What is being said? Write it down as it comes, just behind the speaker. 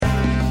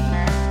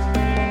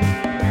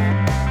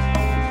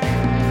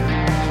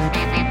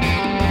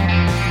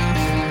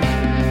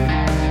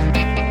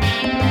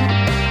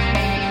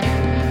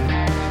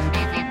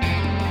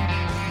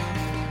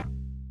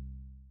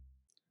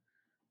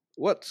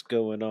What's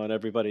going on,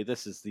 everybody?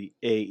 This is the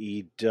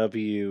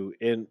AEW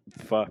in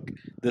fuck.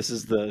 This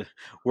is the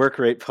Work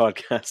Rate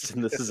podcast,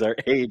 and this is our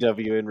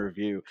AEW in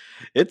review.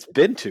 It's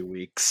been 2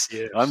 weeks.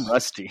 Yes. I'm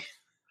rusty.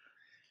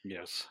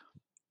 Yes.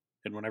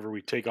 And whenever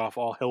we take off,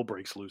 all hell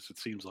breaks loose, it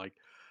seems like.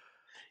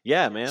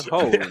 Yeah, man.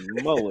 Holy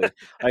moly.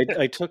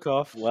 I took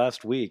off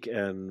last week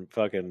and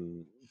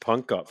fucking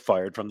Punk got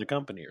fired from the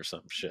company or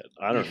some shit.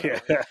 I don't know.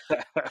 Yeah.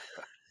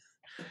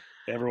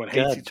 Everyone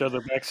hates each other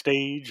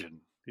backstage, and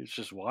it's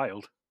just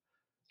wild.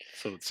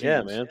 So it seems.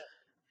 Yeah, man.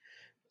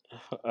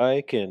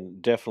 I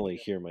can definitely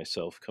hear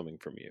myself coming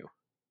from you.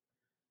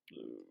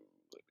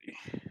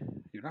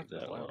 You're not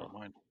that loud on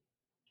mine.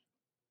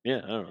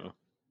 Yeah, I don't know.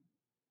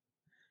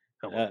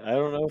 I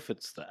don't know if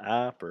it's the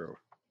app or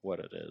what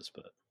it is,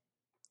 but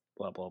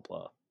blah blah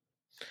blah.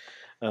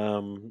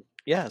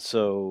 Yeah,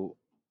 so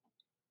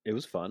it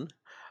was fun.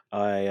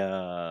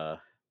 I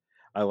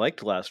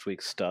liked last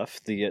week's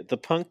stuff. The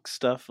Punk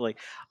stuff, like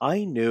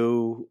I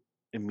knew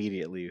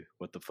immediately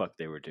what the fuck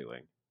they were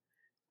doing.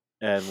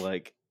 And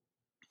like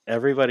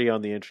everybody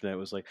on the internet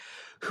was like,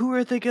 who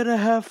are they gonna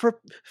have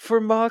for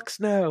Mox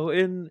now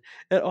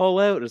at All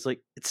Out? It's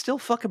like, it's still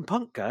fucking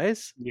Punk,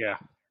 guys. Yeah.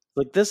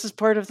 Like, this is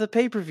part of the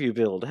pay-per-view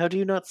build. How do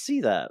you not see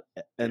that?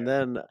 And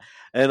then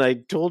I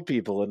told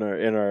people in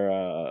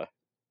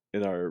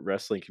our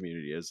wrestling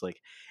community, is like,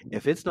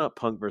 if it's not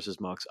Punk versus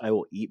Mox, I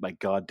will eat my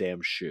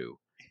goddamn shoe.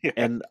 Yeah.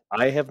 And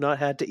I have not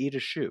had to eat a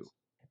shoe.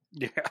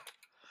 Yeah.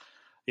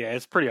 Yeah,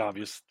 it's pretty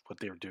obvious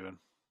what they were doing.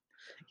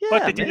 Yeah,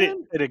 but they did it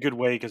in a good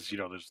way because,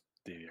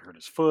 they hurt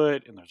his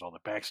foot, and there's all the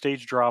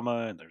backstage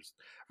drama, and there's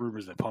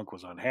rumors that Punk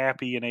was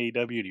unhappy in AEW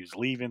and he was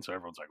leaving, so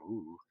everyone's like,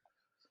 ooh.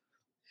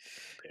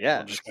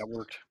 Yeah. Just got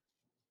worked.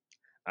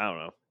 I don't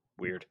know.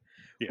 Weird.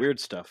 Yeah. Weird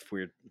stuff.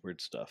 Weird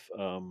stuff.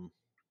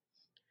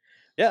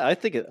 Yeah, I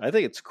think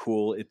it's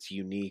cool. It's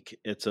unique.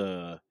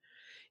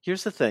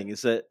 Here's the thing,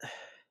 is that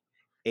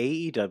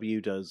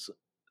AEW does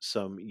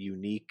some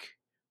unique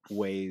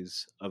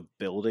ways of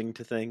building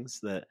to things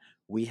that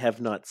we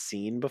have not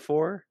seen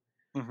before.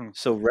 Mm-hmm.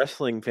 So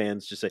wrestling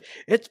fans just say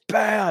it's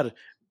bad,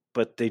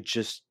 but they're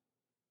just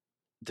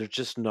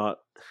not.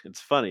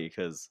 It's funny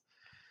because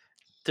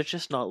they're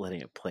just not letting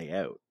it play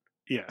out.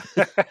 Yeah,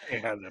 I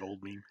have that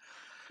old meme.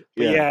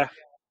 But yeah,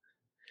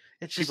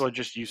 it's people are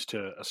just used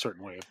to a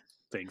certain way of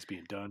things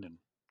being done, and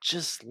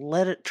just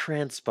let it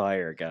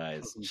transpire,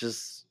 guys.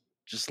 Just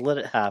let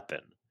it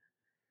happen.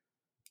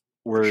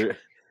 We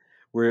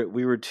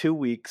were 2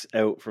 weeks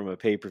out from a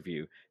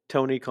pay-per-view.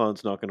 Tony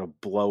Khan's not going to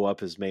blow up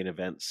his main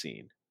event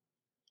scene.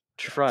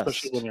 Trust.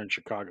 Especially when they're in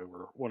Chicago,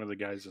 where one of the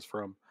guys is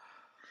from.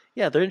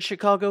 Yeah, they're in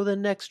Chicago the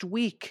next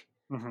week.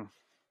 Mm-hmm.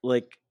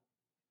 Like,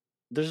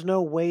 there's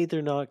no way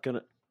they're not going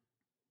to...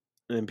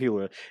 And people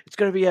are like, it's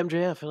going to be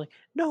MJF. I'm like,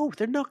 no,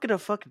 they're not going to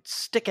fucking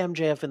stick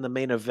MJF in the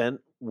main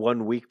event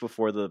 1 week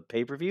before the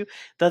pay-per-view.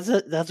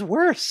 That's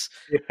worse.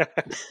 Yeah.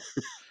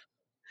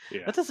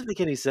 Yeah. That doesn't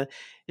make any sense.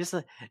 It's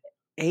like,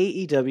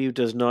 AEW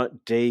does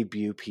not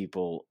debut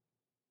people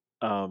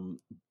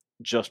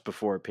just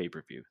before a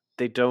pay-per-view.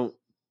 They don't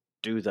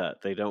do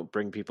that. They don't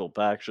bring people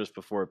back just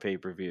before a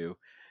pay-per-view.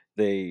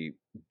 They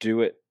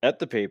do it at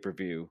the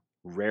pay-per-view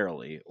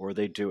rarely, or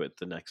they do it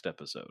the next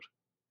episode.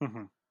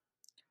 Mm-hmm.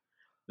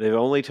 The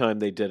only time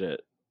they did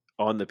it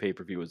on the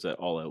pay-per-view was at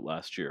All Out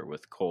last year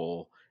with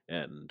Cole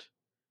and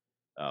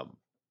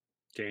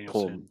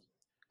Danielson.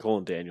 Cole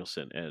and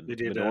Danielson and they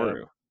did,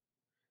 Minoru.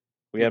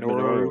 We had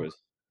Minoru.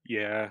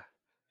 Yeah,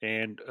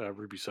 and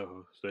Ruby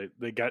Soho. So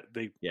they got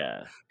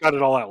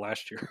it all out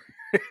last year.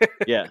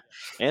 Yeah,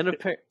 and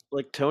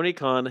like Tony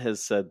Khan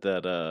has said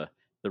that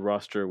the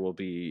roster will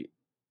be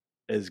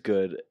as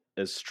good,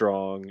 as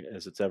strong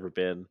as it's ever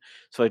been.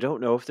 So I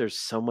don't know if there's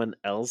someone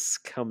else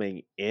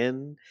coming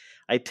in.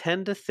 I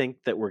tend to think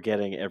that we're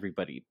getting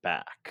everybody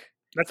back.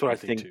 That's what I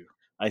think too.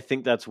 I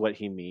think that's what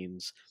he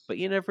means, but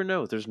you never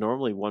know. There's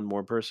normally one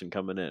more person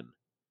coming in.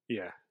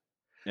 Yeah,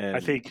 and I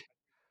think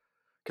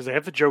because they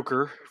have the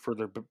Joker for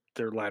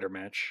their ladder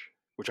match,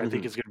 which I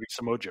think is going to be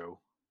Samoa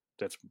Joe.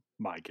 That's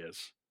my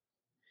guess.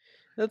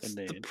 That's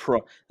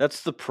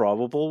the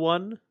probable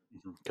one,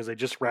 because they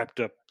just wrapped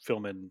up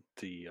filming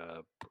the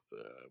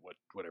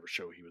whatever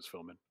show he was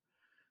filming.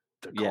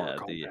 The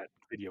combat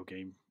video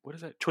game. What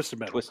is that? Twisted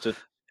Metal.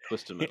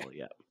 Twisted Metal.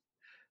 Yeah.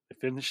 They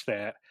finished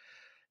that.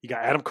 You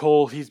got Adam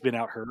Cole. He's been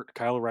out hurt.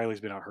 Kyle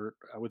O'Reilly's been out hurt.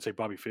 I would say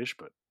Bobby Fish,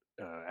 but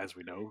as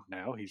we know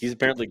now, he's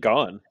apparently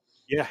gone.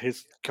 Yeah,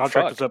 his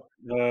contract was up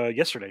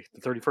yesterday,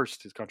 the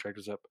 31st. His contract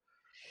was up.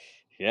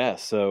 Yeah,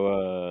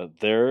 so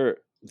their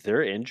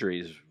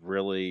injuries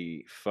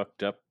really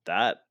fucked up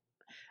that.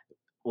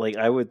 Like,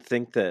 I would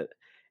think that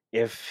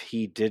if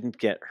he didn't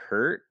get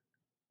hurt,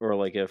 or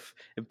like if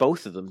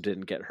both of them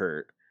didn't get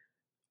hurt,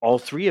 all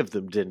three of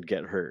them didn't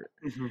get hurt,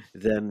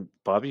 then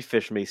Bobby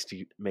Fish may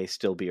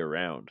still be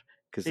around,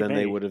 because then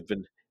they would have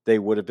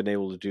been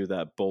able to do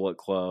that Bullet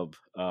Club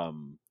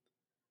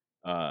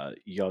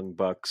Young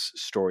Bucks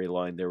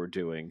storyline they were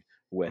doing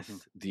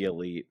with the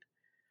Elite.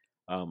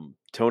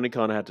 Tony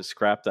Khan had to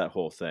scrap that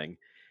whole thing,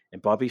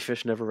 and Bobby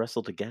Fish never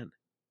wrestled again.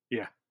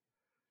 Yeah.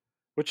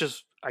 which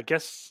is, I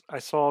guess, I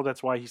saw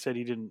that's why he said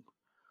he didn't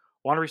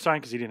want to resign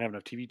because he didn't have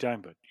enough TV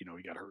time, but he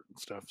got hurt and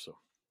stuff, so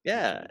he was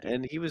Yeah, able to do it.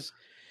 and he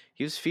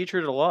was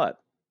featured a lot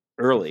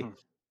early, Mhm.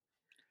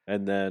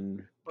 and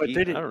then But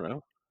they I did don't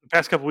know. the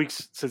past couple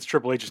weeks since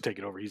Triple H has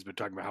taken over. He's been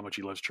talking about how much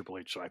he loves Triple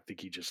H, so I think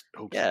he just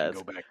hopes he Yeah, can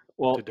go back to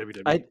well,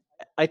 WWE.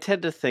 I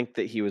tend to think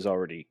that he was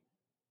already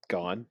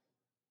gone.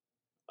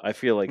 I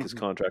feel like his Mhm.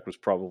 contract was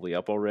probably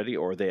up already,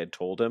 or they had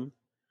told him.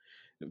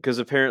 Because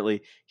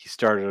apparently he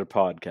started a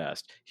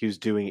podcast. He was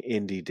doing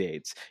indie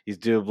dates. He's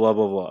doing blah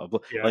blah blah.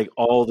 Yeah. Like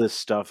all this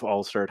stuff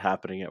all started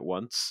happening at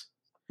once.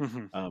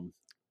 Hmm. Um,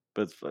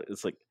 but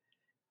it's like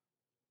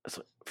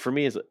for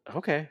me, it's like,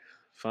 okay,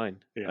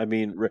 fine. Yeah. I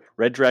mean,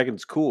 Red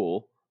Dragon's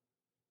cool,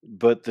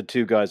 but the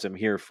two guys I'm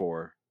here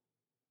for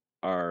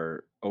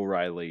are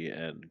O'Reilly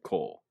and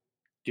Cole.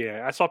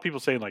 Yeah. I saw people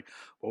saying like,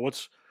 "Well,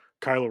 what's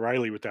Kyle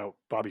O'Reilly without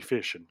Bobby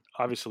Fish?" And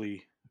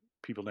obviously,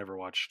 people never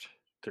watched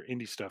their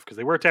indie stuff because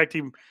they were a tag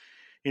team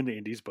in the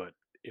indies, but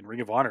in Ring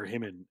of Honor,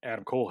 him and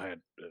Adam Cole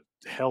had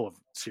a hell of a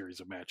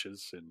series of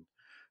matches, and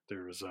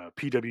there was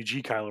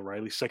PWG Kyle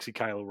O'Reilly, sexy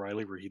Kyle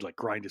O'Reilly, where he'd like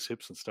grind his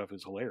hips and stuff. It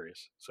was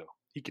hilarious. So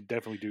he could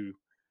definitely do,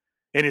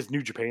 and his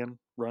New Japan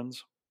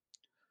runs.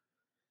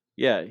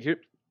 Yeah, here.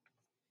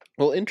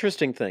 Well,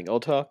 interesting thing. I'll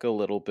talk a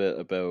little bit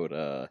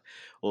about.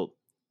 Well,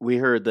 we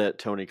heard that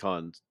Tony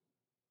Khan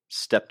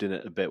stepped in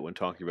it a bit when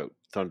talking about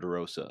Thunder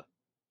Rosa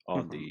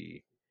on Hmm.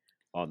 the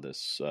on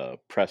this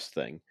press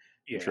thing.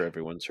 I'm Yeah. sure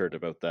everyone's heard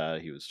about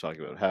that. He was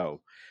talking about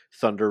how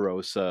Thunder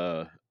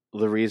Rosa,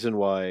 the reason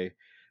why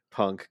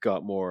Punk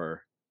got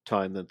more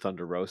time than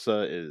Thunder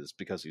Rosa is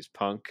because he's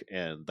Punk,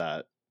 and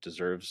that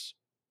deserves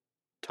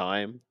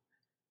time.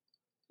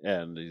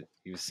 And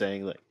he was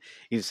saying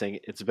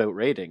it's about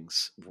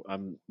ratings.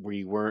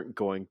 We weren't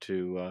going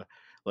to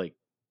like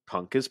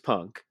Punk is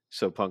Punk,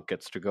 so Punk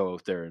gets to go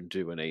out there and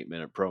do an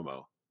 8-minute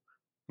promo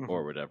Hmm.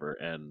 or whatever,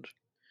 and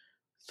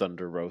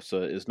Thunder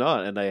Rosa is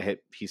not. And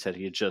he said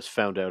he had just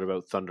found out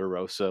about Thunder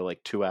Rosa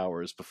like 2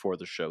 hours before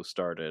the show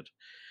started,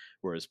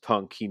 whereas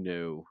Punk he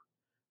knew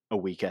a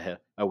week ahead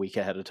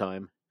of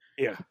time,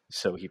 Yeah.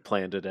 so he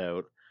planned it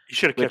out. He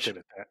should have kept Which it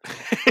at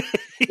that.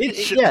 He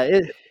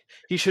should.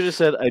 he should have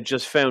said, "I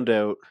just found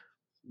out."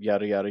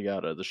 Yada yada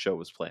yada. The show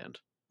was planned.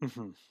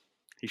 Mhm.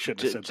 He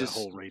shouldn't have said the Just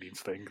whole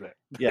ratings thing. That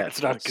yeah,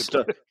 that's not a good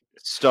stop look.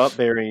 stop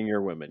burying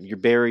your women. You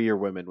bury your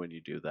women when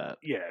you do that.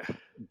 Yeah,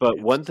 But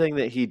it's one thing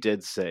that he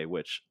did say,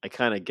 which I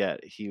kind of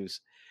get, he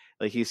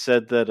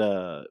said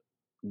that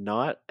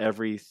not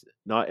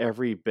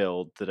every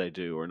build that I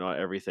do or not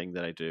everything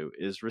that I do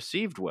is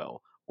received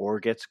well or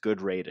gets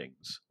good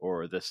ratings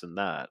or this and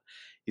that.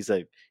 He's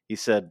like he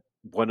said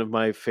one of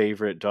my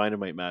favorite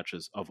Dynamite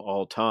matches of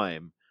all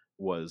time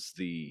was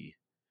the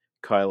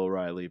Kyle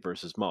O'Reilly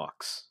versus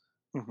Mox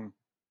mhm.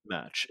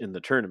 match in the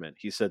tournament.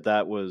 He said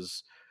that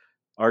was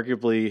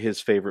arguably his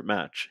favorite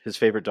match, his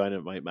favorite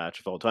Dynamite match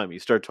of all time. He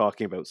started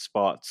talking about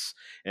spots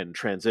and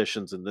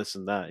transitions and this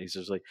and that. He's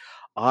just like,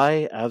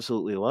 I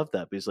absolutely love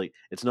that. But he's like,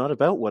 it's not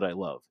about what I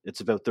love, it's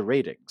about the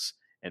ratings.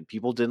 And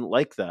people didn't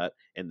like that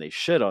and they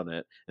shit on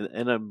it.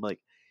 And I'm like,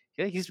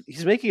 yeah, he's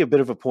making a bit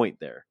of a point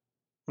there.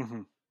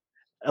 Mhm.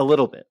 A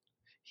little bit.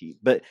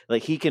 But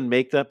like he can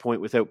make that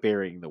point without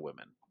burying the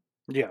women.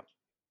 Yeah.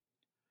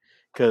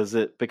 Because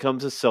it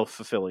becomes a self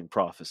fulfilling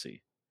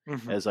prophecy,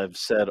 Mhm. as I've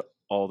said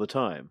all the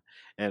time.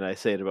 And I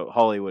say it about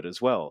Hollywood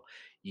as well.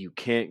 You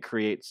can't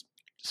create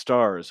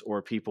stars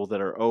or people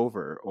that are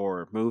over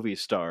or movie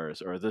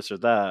stars or this or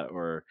that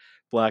or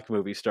black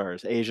movie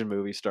stars, Asian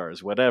movie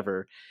stars,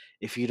 whatever,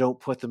 if you don't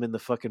put them in the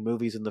fucking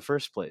movies in the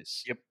first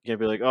place. Yep. You can't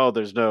be like, oh,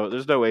 there's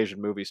no Asian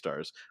movie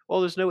stars. Well,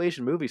 there's no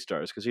Asian movie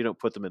stars because you don't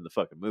put them in the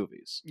fucking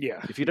movies.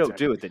 Yeah. If you don't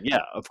do Exactly. it, then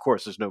yeah, of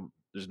course there's no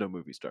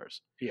movie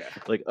stars. Yeah.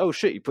 Like, oh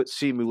shit, you put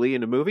Simu Lee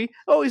in a movie?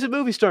 Oh, he's a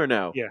movie star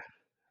now. Yeah.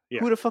 Yeah.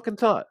 Who'd have fucking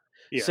thought?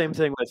 Yeah. Same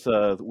thing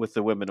with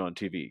the women on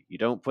TV. You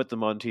don't put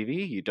them on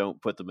TV. You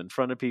don't put them in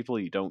front of people.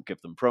 You don't give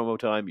them promo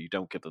time. You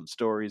don't give them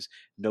stories.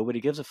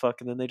 Nobody gives a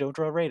fuck, and then they don't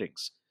draw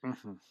ratings.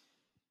 Mhm.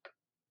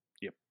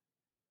 Yep.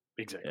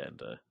 Exactly.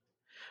 And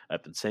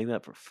I've been saying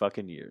that for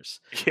fucking years.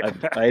 Yeah.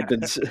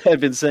 I've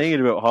been saying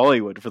it about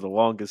Hollywood for the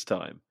longest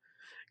time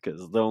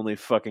because the only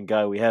fucking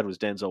guy we had was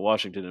Denzel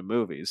Washington in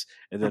movies.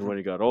 And then Mhm. when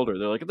he got older,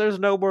 they're like, "There's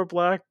no more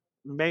black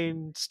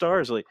main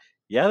stars." Like,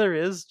 yeah, there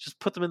is. Just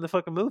put them in the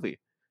fucking movie.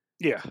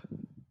 Yeah.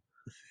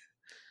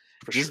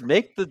 For Just sure.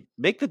 make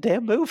the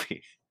damn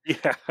movie.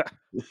 Yeah.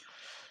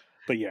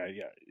 But yeah,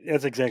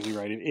 that's exactly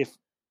right. If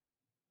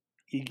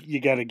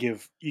you got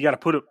to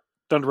put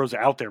Thunder Rosa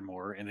out there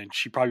more, and then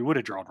she probably would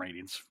have drawn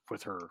ratings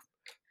with her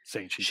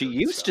saying she's She hurt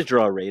and used to stuff.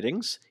 draw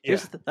ratings. Yeah.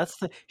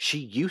 She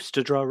used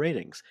to draw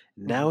ratings.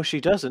 Mhm. Now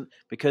she doesn't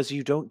because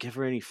you don't give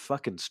her any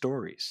fucking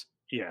stories.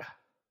 Yeah.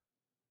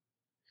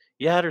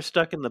 You had her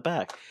stuck in the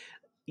back.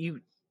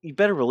 You you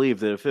better believe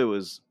that if it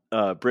was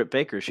Britt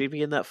Baker, she'd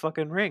be in that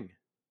fucking ring.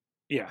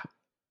 Yeah.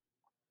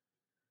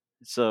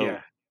 So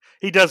Yeah.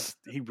 He does.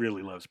 He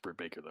really loves Britt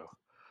Baker, though.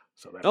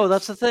 So that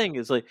that's makes. the thing.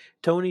 Is like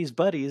Tony's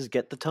buddies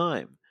get the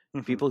time.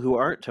 Mhm. People who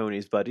aren't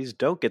Tony's buddies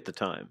don't get the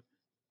time.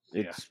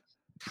 Yeah. It's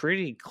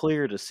pretty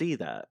clear to see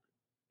that.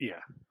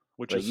 Yeah,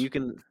 which Like is you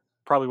can,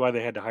 probably why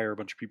they had to hire a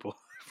bunch of people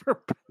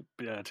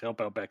to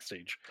help out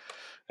backstage,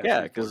 as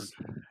yeah, we've learned.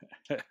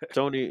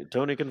 because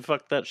Tony can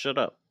fuck that shit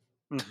up,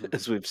 Mhm.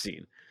 as we've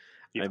seen.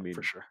 Yeah, I for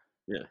mean, sure.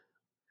 yeah,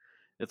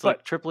 it's But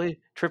like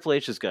Triple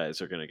H's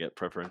guys are gonna get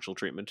preferential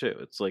treatment too.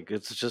 It's like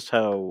it's just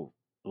how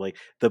like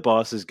the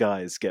boss's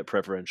guys get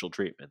preferential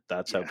treatment.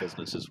 That's how yeah,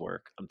 businesses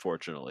work.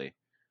 Unfortunately,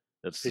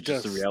 that's it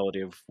just the does.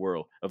 reality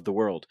of the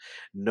world.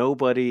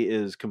 Nobody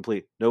is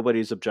complete.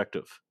 Nobody's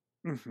objective.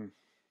 Hmm.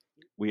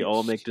 We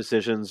all It's make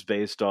decisions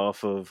based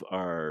off of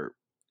our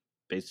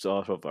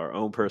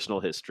own personal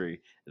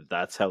history.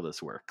 That's how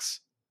this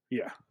works.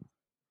 yeah,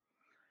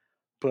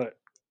 but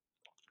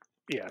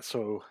yeah.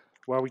 So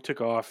while we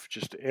took off,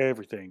 just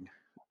everything,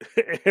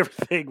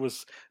 everything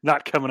was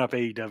not coming up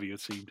AEW. It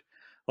seemed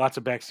lots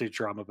of backstage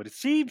drama, but it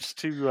seems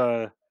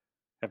to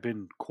have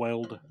been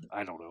quelled.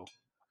 I don't know.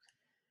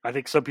 I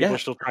think some people Yeah. are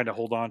still trying to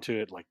hold on to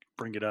it, like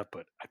bring it up,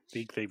 but I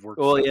think they've worked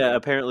Well, stuff yeah. out.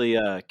 Apparently,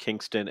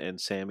 Kingston and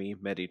Sammy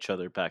met each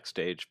other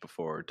backstage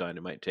before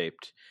Dynamite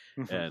taped,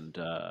 Hmm. and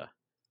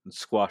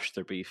squashed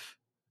their beef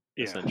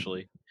Yeah.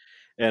 essentially.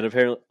 And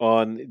apparently,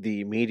 on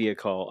the media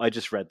call, I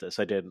just read this.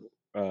 I didn't.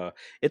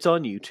 It's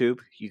on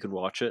YouTube. You can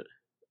watch it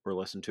or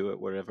listen to it,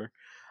 whatever.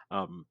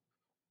 Um,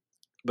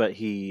 but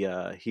he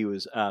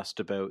was asked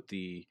about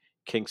the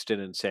Kingston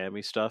and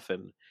Sammy stuff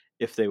and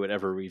if they would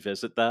ever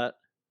revisit that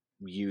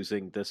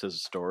using this as a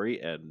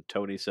story. And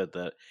Tony said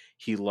that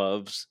he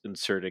loves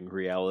inserting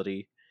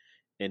reality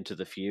into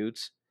the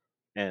feuds,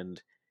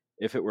 and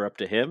if it were up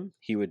to him,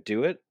 he would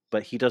do it.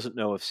 But he doesn't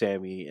know if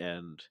Sammy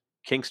and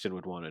Kingston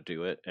would want to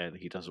do it, and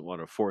he doesn't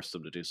want to force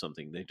them to do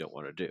something they don't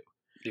want to do.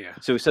 Yeah.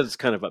 So he says it's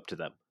kind of up to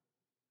them.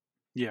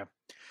 Yeah.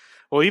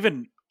 Well,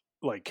 even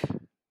like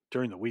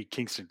during the week,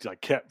 Kingston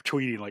like kept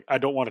tweeting like, "I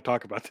don't want to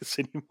talk about this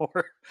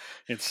anymore,"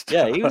 and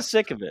Yeah, stuff. he was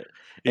sick of it,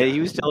 and Yeah. he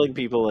was telling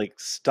people like,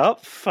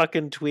 "Stop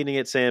fucking tweeting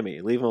at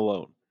Sammy. Leave him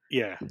alone."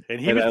 Yeah, and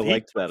And I he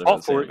liked that fought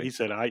about for it. Sammy. He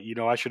said,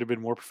 I should have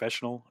been more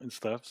professional and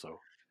stuff." So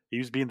he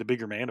was being the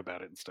bigger man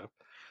about it and stuff.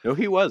 No,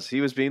 he was.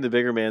 He was being the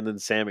bigger man than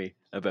Sammy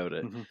about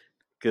it, Hmm.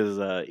 because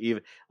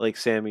even like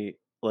Sammy,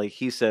 like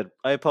he said,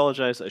 "I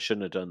apologize. I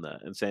shouldn't have done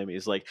that." And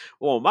Sammy's like,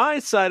 "Well, my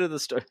side of the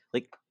story."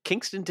 Like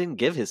Kingston didn't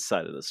give his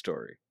side of the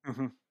story.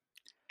 Hmm.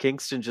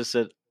 Kingston just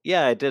said,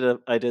 "Yeah, I did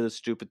a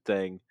stupid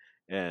thing,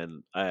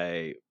 and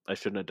I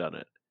shouldn't have done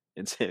it."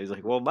 And Sammy's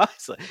like, "Well, my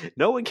side.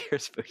 No one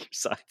cares about your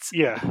sides."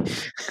 Yeah,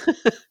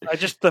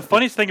 the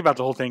funniest thing about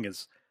the whole thing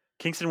is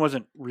Kingston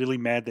wasn't really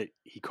mad that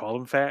he called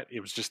him fat. It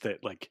was just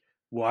that like,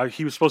 well,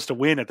 he was supposed to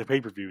win at the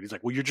pay per view. He's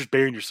like, well, you're just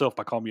burying yourself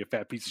by calling me a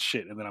fat piece of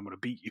shit, and then I'm going to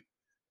beat you.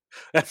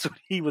 That's what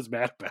he was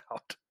mad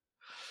about,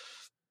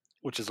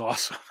 which is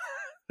awesome.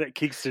 That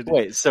Kingston.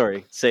 Wait,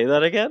 sorry. Say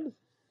that again.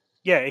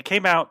 Yeah, it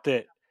came out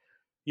that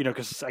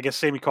because I guess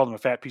Sammy called him a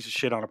fat piece of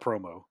shit on a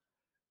promo.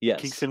 Yes.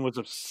 Kingston was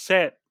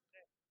upset.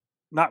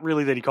 Not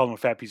really that he called him a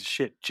fat piece of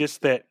shit,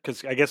 just that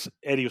because I guess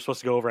Eddie was supposed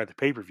to go over at the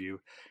pay per view,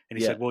 and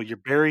he Yeah. said, "Well, you're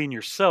burying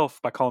yourself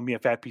by calling me a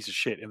fat piece of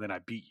shit, and then I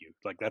beat you."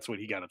 Like that's what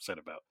he got upset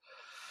about.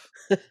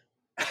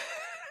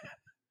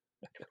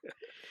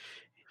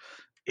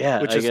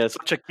 Yeah, Which I is guess.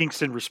 such a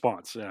Kingston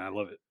response, and I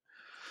love it.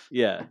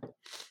 Yeah.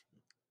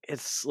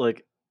 It's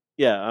like,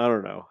 yeah, I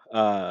don't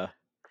know.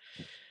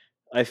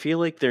 I feel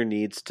like there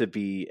needs to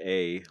be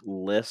a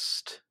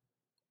list,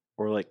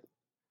 or like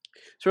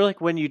sort of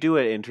like when you do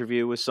an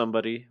interview with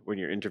somebody, when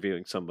you're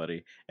interviewing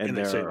somebody, and And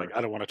they say there like, are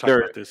 "I don't want to talk there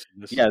about this."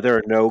 And this. yeah, there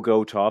are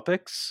no-go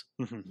topics.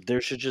 Mhm. There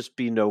should just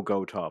be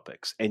no-go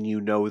topics, and you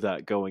know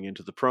that going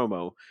into the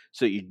promo,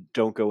 so you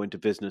don't go into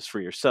business for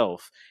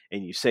yourself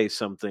and you say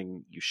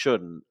something you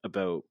shouldn't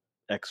about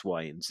X,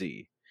 Y, and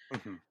Z.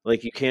 Mhm.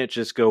 Like you can't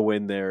just go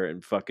in there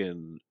and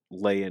fucking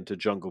lay into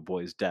Jungle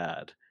Boy's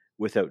dad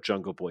without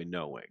Jungle Boy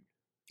knowing.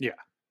 Yeah.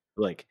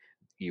 Like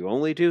you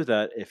only do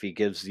that if he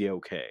gives the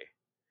okay.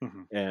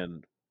 Mhm.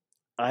 And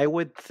I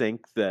would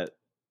think that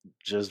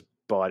just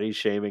body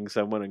shaming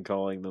someone and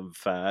calling them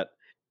fat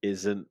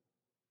isn't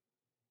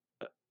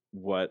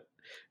what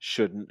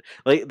shouldn't,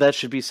 like, that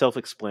should be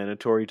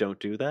self-explanatory. Don't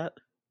do that.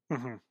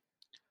 Mhm.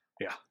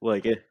 Yeah.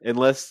 Like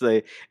unless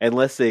they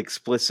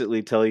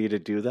explicitly tell you to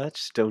do that,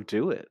 just don't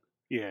do it.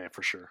 Yeah,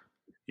 for sure.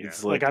 Yeah,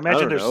 It's like I like, I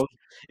imagine don't there's know.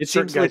 It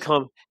certain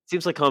guys.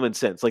 seems like common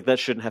sense. Like that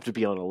shouldn't have to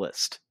be on a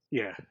list.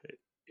 Yeah,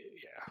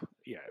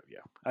 yeah.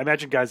 I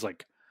imagine guys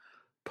like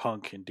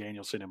Punk and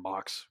Danielson and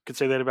Mox could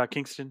say that about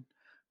Kingston,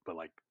 but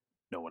like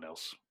no one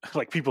else.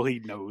 Like people he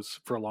knows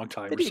for a long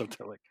time or Maybe.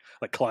 something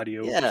like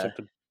Claudio or Yeah.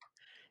 something.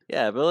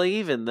 Yeah, but like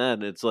even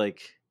then it's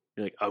like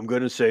you're like, I'm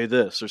gonna say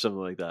this or something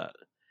like that.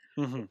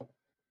 Hmm.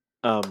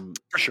 Um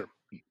For sure.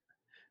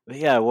 but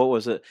yeah, what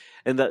was it?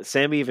 And that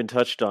Sammy even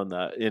touched on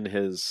that in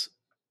his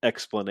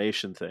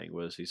explanation thing.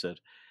 Was he's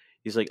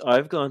like,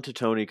 I've gone to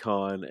Tony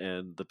Khan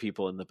and the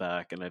people in the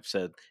back and I've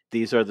said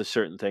these are the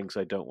certain things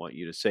I don't want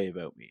you to say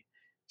about me.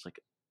 It's like,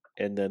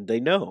 and then they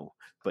know.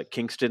 But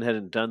Kingston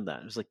hadn't done that.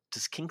 It was like,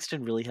 does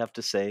Kingston really have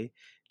to say,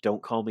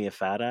 don't call me a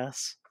fat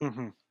ass?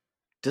 Hmm.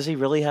 Does he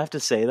really have to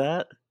say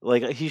that?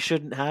 Like he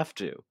shouldn't have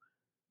to.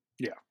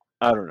 Yeah.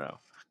 I don't know.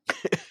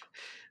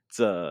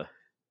 It's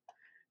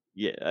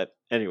yeah.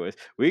 Anyways,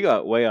 we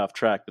got way off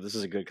track, but this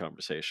is a good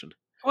conversation.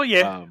 Well,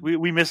 yeah, Um,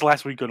 we missed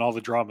last week on all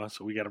the drama,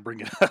 so we got to bring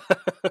it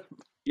up.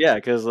 yeah,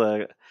 because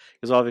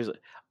obviously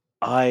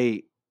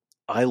I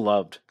I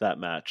loved that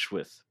match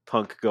with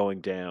Punk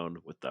going down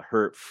with the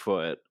hurt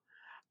foot.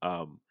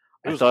 Um,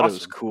 It I was thought it was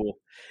awesome. cool.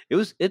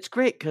 It's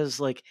great because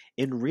like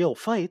in real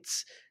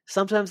fights,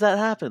 sometimes that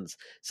happens.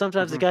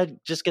 Sometimes the Hmm. guy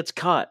just gets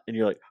caught, and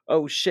you're like,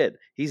 oh shit,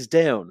 he's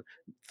down.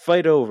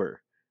 Fight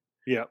over.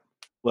 Yep.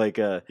 Like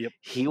Yep.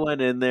 he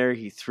went in there,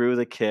 he threw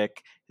the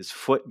kick, his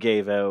foot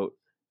gave out.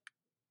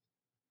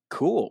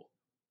 Cool.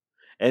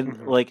 And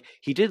Hmm. like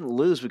he didn't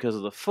lose because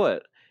of the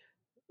foot.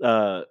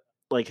 Uh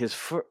like his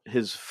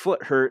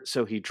foot hurt,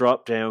 so he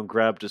dropped down,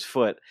 grabbed his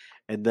foot,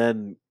 and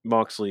then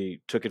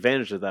Moxley took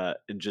advantage of that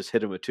and just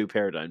hit him with two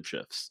paradigm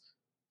shifts.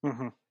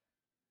 Hmm.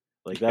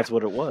 Like Yeah. that's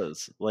what it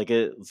was. Like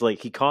it's like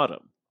he caught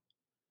him.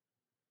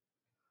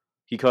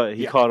 He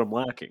Yeah. caught him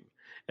lacking.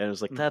 And it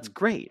was like that's Hmm.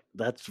 great.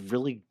 That's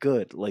really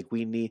good. Like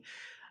we need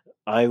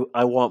I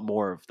want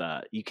more of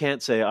that. You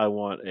can't say I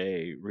want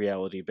a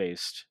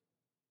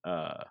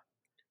uh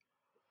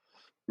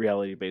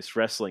reality based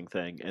wrestling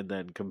thing and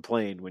then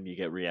complain when you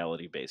get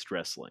reality based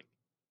wrestling.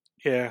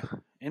 Yeah,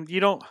 and you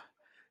don't.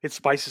 It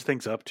spices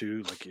things up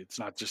too. Like it's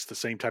not just the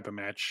same type of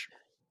match.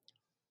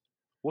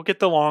 We'll get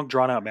the long,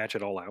 drawn out match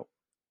at All Out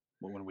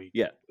when we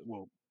Yeah.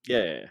 will.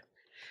 Yeah, yeah, yeah.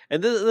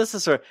 And this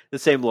is sort of the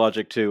same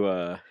logic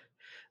to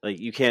like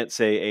you can't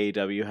say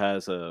AEW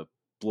has a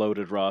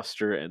bloated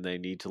roster and they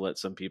need to let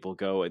some people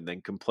go and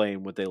then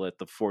complain when they let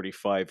the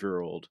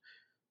 45-year-old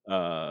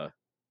uh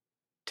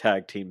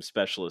tag team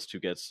specialist who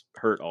gets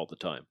hurt all the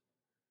time.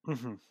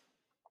 Hmm.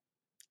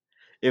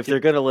 If Yep. they're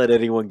going to let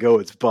anyone go,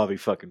 it's Bobby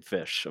fucking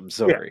Fish. I'm Yeah.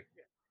 sorry.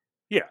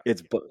 Yeah.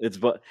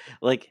 But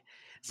like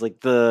it's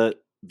like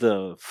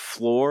the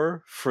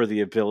floor for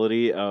the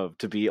ability of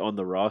to be on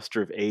the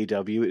roster of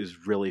AEW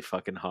is really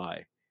fucking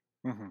high.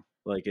 Hmm.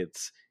 Like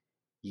it's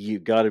you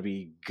got to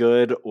be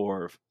good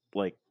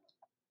like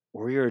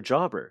or you're a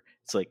jobber.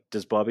 It's like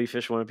does Bobby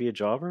Fish want to be a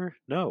jobber?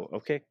 No.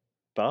 Okay.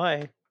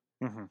 Bye.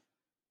 Hmm.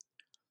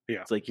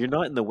 Yeah. It's like you're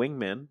not in the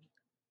wingman.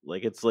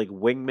 Like it's like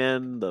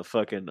wingman the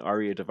fucking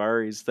Arya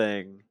Daivari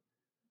thing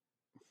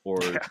or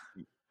Yeah.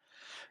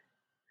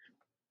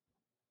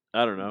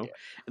 I don't know.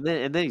 Yeah.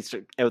 And then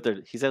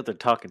he's out there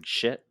talking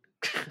shit.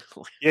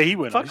 Yeah. He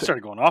went. He Fuck.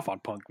 started going off on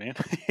Punk, man,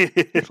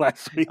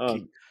 last week.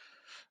 Um,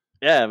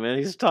 yeah, man,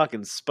 he's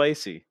talking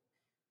spicy.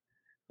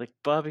 Like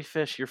Bobby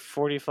Fish, you're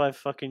 45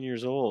 fucking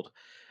years old.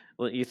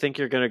 Well, you think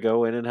you're gonna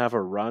go in and have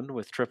a run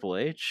with Triple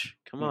H?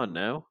 Come on Hmm.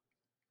 now.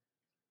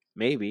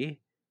 Maybe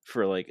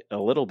for like a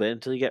little bit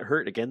until you get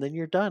hurt again, then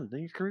you're done.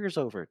 Then your career's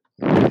over.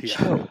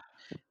 Yeah.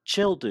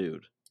 Chill,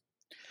 dude.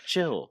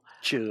 Chill.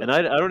 Chill. And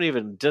I don't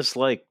even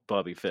dislike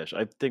Bobby Fish.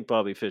 I think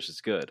Bobby Fish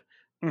is good,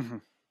 Hmm.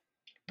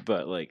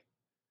 but like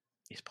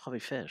he's Bobby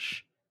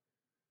Fish.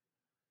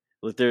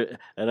 Like there,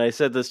 and I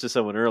said this to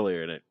someone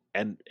earlier,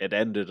 and it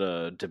ended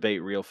a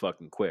debate real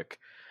fucking quick.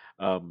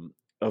 Of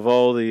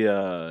all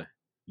the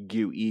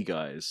UE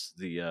guys,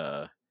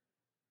 the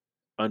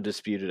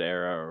undisputed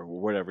era or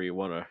whatever you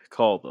want to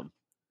call them,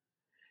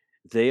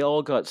 they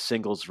all got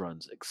singles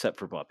runs except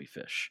for Bobby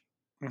Fish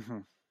Hmm.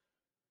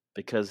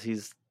 because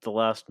he's the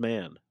last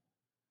man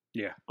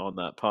Yeah. on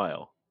that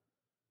pile.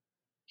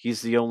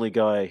 He's the only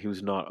guy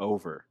who's not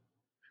over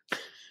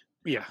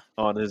Yeah.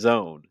 on his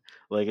own.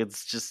 Like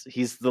it's just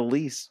he's the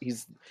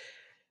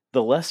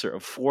lesser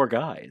of four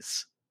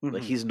guys.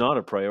 Like Hmm. he's not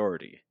a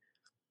priority.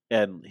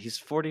 And he's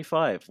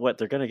 45. What,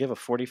 they're going to give a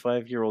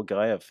 45-year-old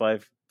guy a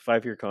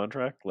five-year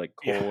contract like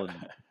Yeah. Cole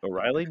and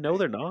O'Reilly? No,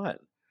 they're not.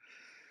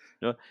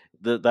 No,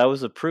 that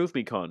was a prove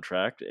me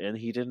contract, and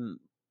he didn't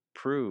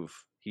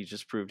prove. He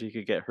just proved he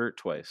could get hurt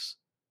twice.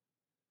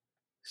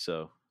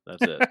 So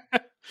that's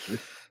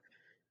it.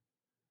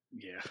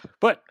 Yeah.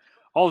 But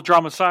all the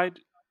drama aside,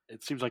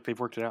 it seems like they've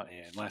worked it out,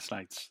 and last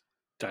night's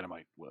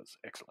Dynamite was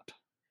excellent.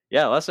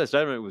 Yeah, last night's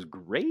Dynamite was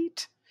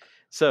great.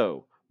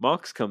 So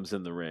Mox comes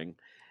in the ring,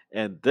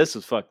 and this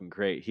is fucking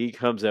great. He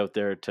comes out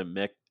there to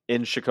mix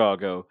in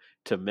Chicago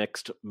to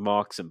mixed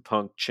Mox and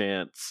Punk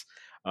chants.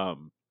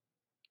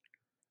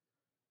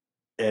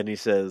 And he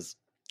says,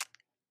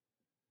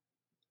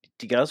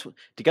 "Do you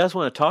guys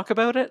want to talk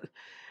about it?"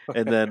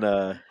 And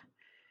then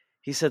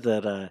he said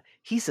that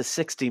he's a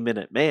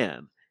 60-minute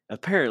man.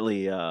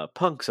 Apparently,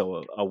 Punk's a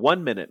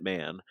 1-minute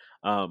man.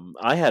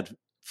 I had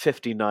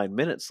 59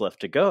 minutes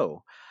left to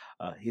go.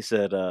 He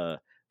said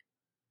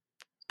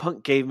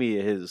Punk gave me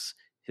his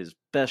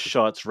best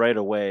shots right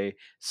away.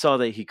 Saw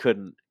that he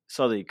couldn't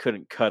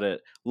cut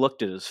it.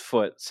 Looked at his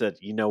foot. Said,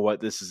 "You know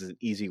what? This is an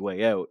easy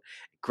way out."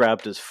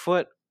 Grabbed his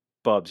foot.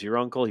 Bob's your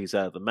uncle. He's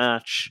out of the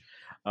match.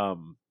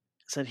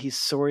 Said he's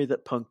sorry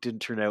that Punk didn't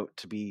turn out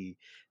to be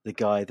the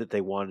guy that they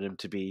wanted him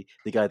to be,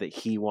 the guy that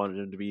he wanted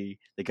him to be,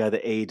 the guy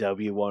that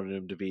AEW wanted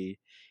him to be.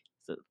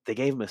 So they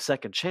gave him a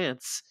second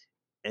chance,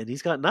 and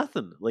he's got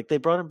nothing. Like they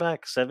brought him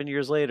back 7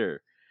 years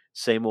later,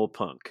 same old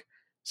Punk,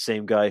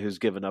 same guy who's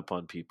given up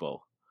on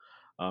people.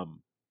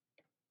 Um,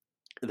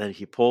 And then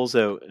he pulls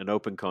out an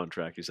open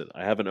contract. He said,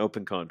 I have an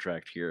open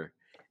contract here.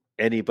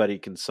 Anybody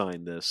can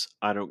sign this.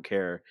 I don't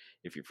care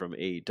if you're from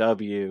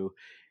AEW,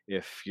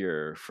 if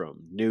you're from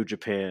New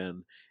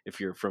Japan, if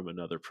you're from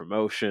another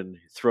promotion.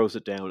 He throws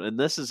it down. And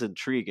this is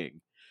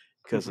intriguing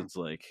because Mhm. it's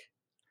like,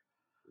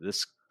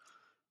 this,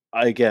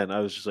 again, I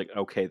was just like,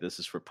 okay, this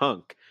is for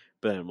Punk.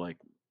 But I'm like,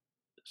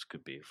 this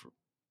could be for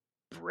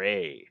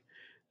Bray.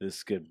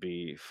 This could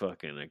be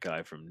fucking a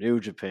guy from New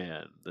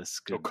Japan. This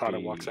could Okada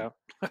walks be, out.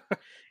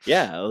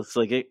 yeah, it's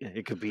like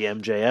it could be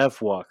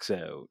MJF walks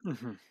out.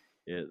 Mhm.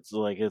 It's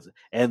like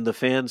and the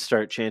fans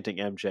start chanting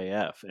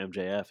MJF,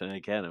 MJF, and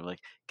again, I'm like,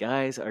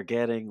 guys are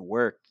getting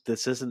worked.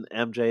 This isn't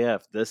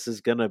MJF. This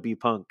is gonna be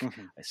Punk.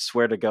 Mhm. I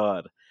swear to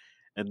God.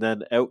 And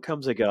then out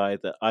comes a guy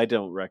that I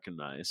don't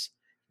recognize.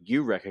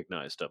 You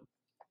recognized him.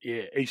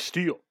 Yeah, Ace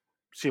Steel,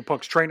 CM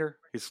Punk's trainer.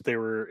 They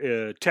were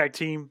a tag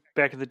team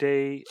back in the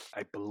day.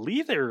 I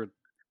believe they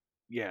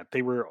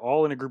were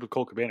all in a group with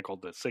Colt Cabana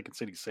called the Second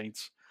City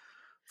Saints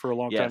for a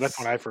long time. That's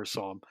when Yes. I first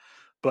saw him.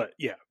 But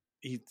yeah,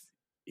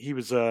 he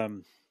was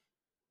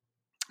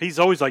he's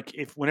always like,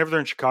 if whenever they're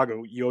in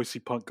Chicago, you always see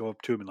Punk go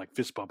up to him and like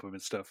fist bump him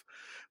and stuff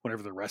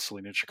whenever they're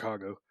wrestling in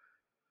Chicago.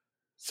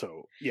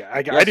 So yeah, I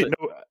Yes. didn't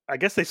know. I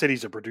guess they said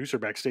he's a producer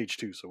backstage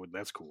too, so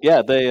that's cool.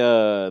 Yeah,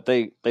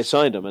 they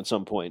signed him at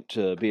some point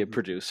to be a Mhm.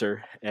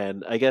 producer,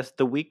 and I guess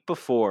the week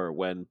before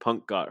when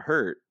Punk got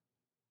hurt,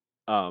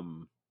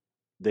 um,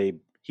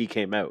 he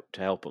came out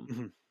to help him.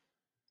 Mhm.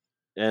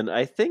 And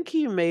I think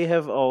he may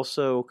have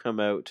also come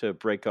out to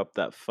break up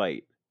that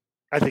fight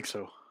I think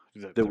so.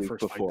 the The week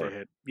first fight they before.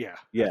 had, yeah,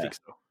 I Yeah, think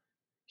so.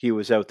 he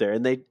was out there,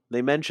 and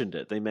they mentioned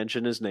it. They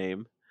mentioned his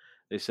name.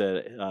 They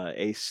said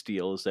Ace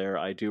Steel is there.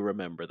 I do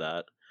remember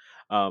that.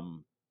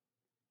 Um,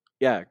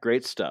 yeah,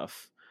 great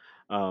stuff.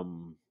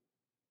 Um,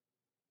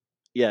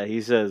 yeah,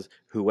 he says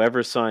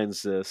whoever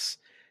signs this,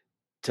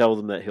 tell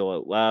them that he'll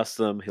outlast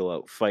them, he'll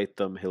outfight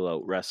them, he'll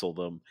out wrestle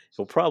them,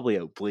 he'll probably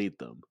outbleed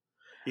them.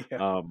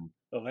 Yeah, Um,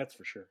 oh, that's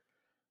for sure.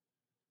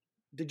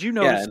 Did you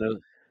yeah, notice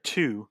and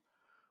too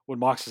when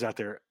Mox is out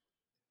there?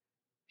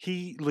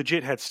 He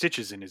legit had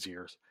stitches in his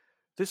ears.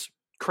 This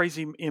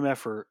crazy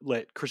MFer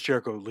let Chris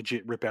Jericho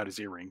legit rip out his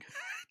earring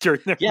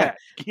during their yeah, match.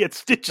 He had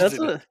stitches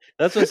in it.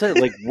 that's what I said.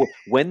 Like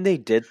when they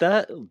did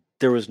that,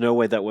 there was no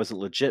way that wasn't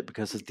legit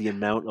because of the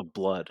amount of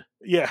blood,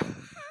 Yeah,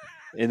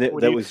 and when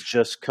that he, was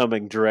just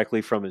coming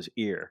directly from his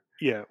ear.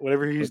 yeah,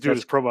 whenever he was Like doing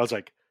his promo, I was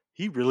like,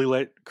 he really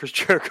let Chris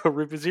Jericho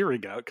rip his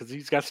earring out because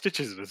he's got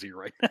stitches in his ear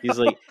right he's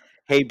now. like,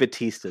 "Hey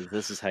Batista,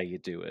 this is how you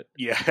do it."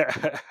 Yeah,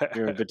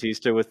 You remember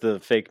Batista with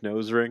the fake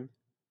nose ring?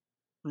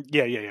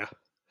 yeah.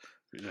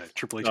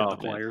 Triple H had the Oh man,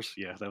 pliers.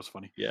 Yeah, that was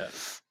funny. yeah,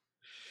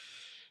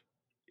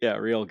 yeah,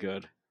 real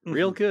good,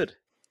 real Hmm. good.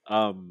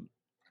 Um,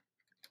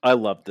 I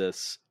love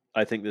this.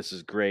 I think this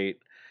is great.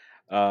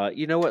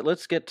 You know what?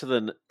 Let's get to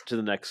the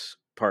next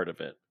part of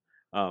it.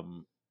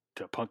 Um,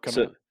 To Punk coming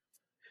so out.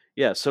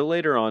 yeah, so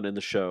later on in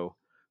the show,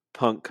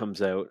 Punk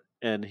comes out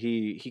and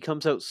he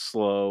comes out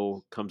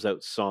slow, comes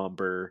out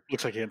somber.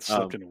 Looks like he hadn't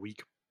slept Um, in a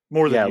week.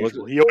 More than yeah, look,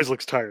 usual. He always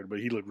looks tired, but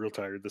he looked real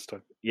tired this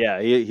time.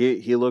 yeah,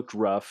 he looked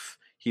rough.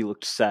 He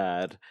looked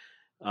sad,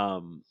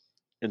 um,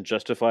 and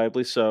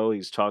justifiably so.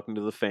 He's talking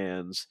to the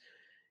fans.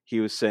 He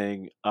was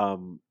saying,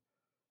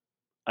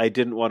 "I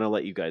didn't want to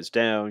let you guys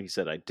down." He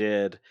said, "I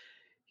did."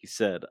 He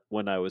said,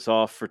 "When I was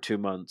off for 2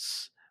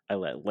 months, I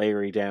let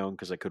Larry down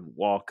because I couldn't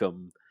walk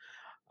him."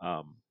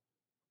 Um,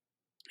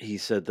 he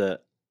said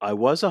that I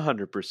was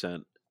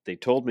 100%. They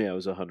told me I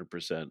was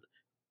 100%,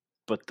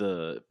 but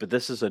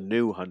this is a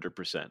new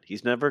 100%.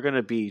 He's never going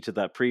to be to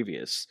that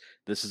previous.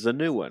 This is a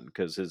new one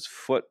because his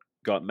foot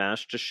got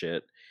mashed to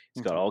shit.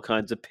 He's got Hmm. all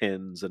kinds of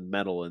pins and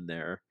metal in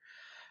there.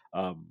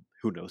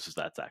 Who knows if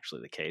that's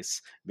actually the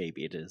case?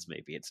 Maybe it is.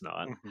 Maybe it's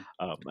not.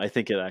 Hmm. I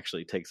think it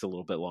actually takes a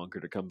little bit longer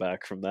to come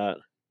back from that.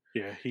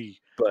 Yeah, he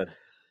But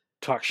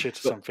talked shit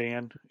to but some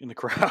fan in the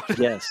crowd.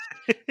 yes,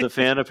 the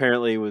fan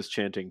apparently was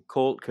chanting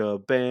Colt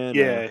Cabana.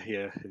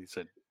 Yeah. He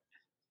said,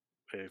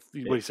 what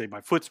do Eh, you say?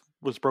 My foot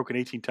was broken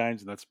 18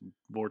 times, and that's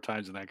more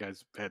times than that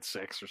guy's had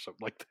sex or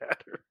something like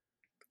that.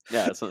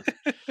 yeah, so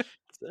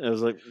I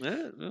was like,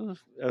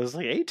 I was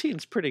like,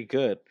 18's pretty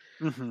good.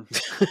 Hmm.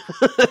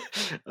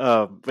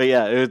 But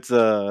yeah,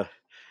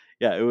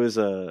 yeah, it was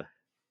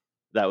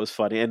that was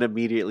funny, and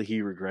immediately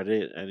he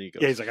regretted it, and he Yeah,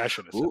 goes, he's like, I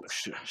shouldn't have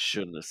said "Ooh,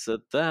 shouldn't have said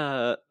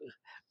that."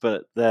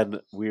 But then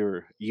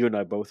you and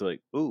I both were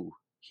like, "Ooh,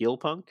 heel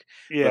Punk,"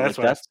 that. Yeah, but that's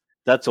like what I.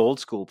 that's old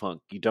school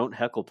Punk. You don't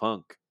heckle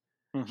Punk.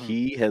 Hmm.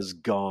 He has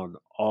gone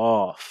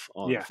off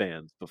on Yeah,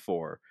 fans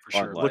before for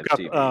on sure. live Look up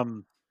TV.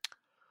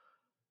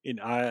 in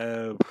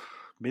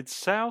Mid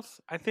South,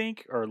 I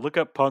think, or look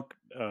up Punk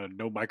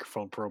no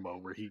microphone promo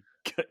where he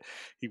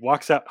he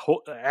walks out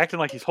acting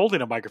like he's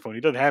holding a microphone.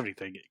 He doesn't have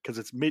anything because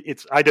it's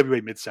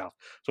IWA Mid South,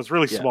 so it's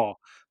really Yeah, small.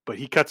 But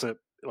he cuts it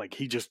like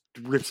he just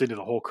rips into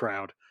the whole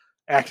crowd,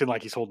 acting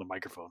like he's holding a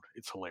microphone.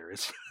 It's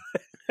hilarious.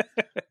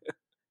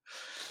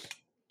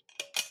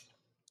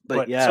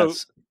 but But so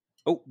yes.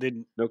 Oh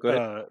then, no, go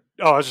ahead.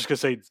 I was just gonna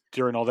say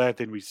during all that,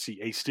 then we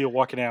see Ace Steel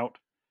walking out,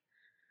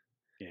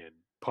 and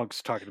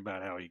Punk's talking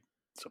about how he's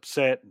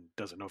upset and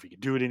doesn't know if he can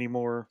do it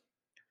anymore.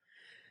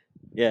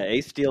 Yeah,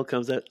 Ace Steel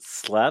comes out,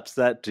 slaps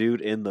that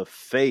dude in the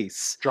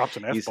face. Drops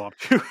an He's F-bomb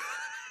too.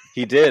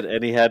 he did,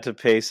 and he had to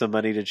pay some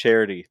money to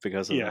charity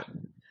because of Yeah.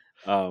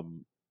 that.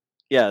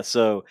 Yeah,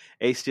 so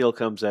Ace Steel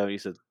comes out and he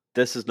says,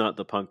 "This is not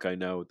the Punk I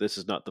know. This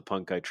is not the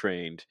Punk I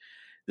trained.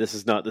 This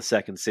is not the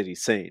Second City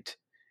Saint."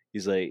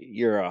 He's like,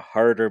 "You're a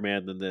harder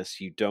man than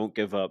this. You don't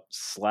give up."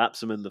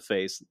 Slaps him in the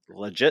face,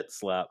 legit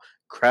slap.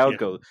 Yeah.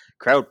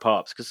 Crowd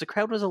pops because the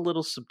crowd was a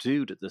little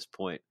subdued at this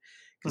point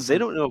because they Mhm.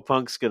 don't know if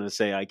Punk's gonna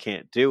say, "I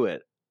can't do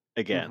it"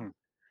 again. Mhm.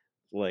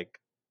 Like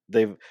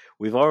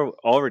we've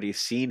already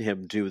seen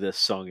him do this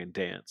song and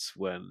dance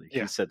when he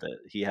Yeah. said that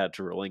he had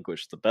to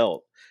relinquish the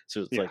belt.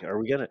 So it's Yeah.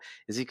 like,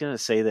 is he gonna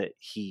say that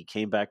he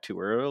came back too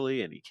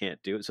early and he can't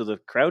do it? So the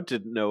crowd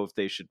didn't know if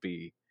they should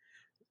be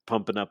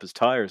pumping up his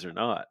tires or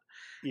not.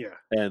 Yeah.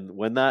 And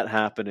when that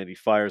happened and he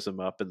fires him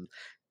up, and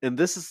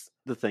this is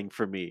the thing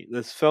for me,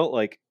 this felt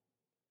like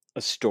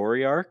a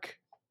story arc,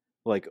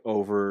 like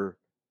over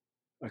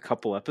a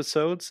couple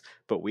episodes,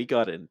 but we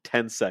got it in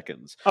 10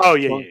 seconds. Oh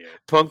yeah.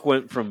 Punk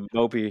went from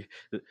mopey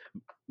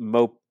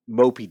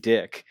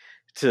dick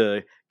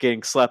to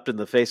getting slapped in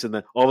the face, and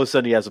then all of a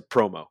sudden he has a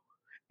promo,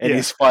 and Yeah.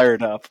 he's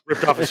fired up.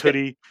 Ripped off his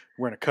hoodie,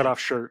 wearing a cutoff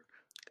shirt.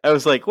 I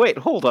was like, wait,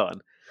 hold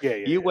on. Yeah.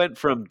 You went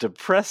from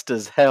depressed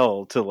as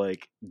hell to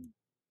like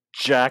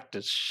jacked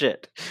as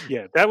shit.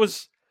 Yeah, that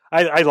was.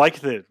 I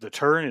liked the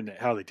turn and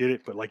how they did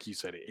it, but like you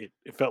said,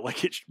 it felt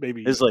like it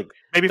maybe It's like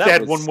if that they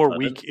had was one more sudden.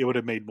 week, it would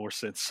have made more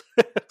sense.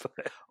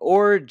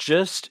 Or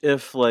just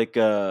if like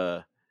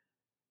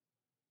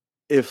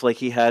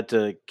he had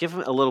to give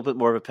him a little bit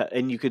more of a pet,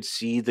 and you could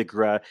see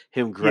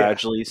him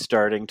gradually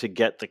starting to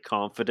get the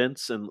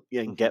confidence and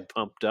get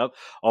pumped up,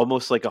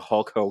 almost like a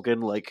Hulk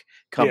Hogan, like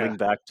coming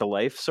back to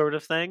life sort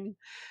of thing.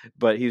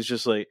 But he's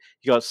just like,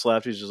 he got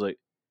slapped. He's just like,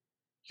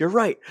 "You're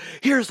right.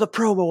 Here's the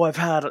promo I've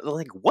had."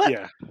 Like, what?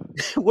 Yeah,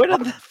 where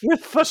the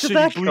fuck did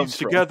that come bleeds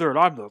from? together, and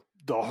I'm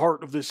the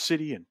heart of this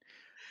city. And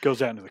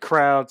goes out into the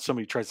crowd.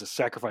 Somebody tries to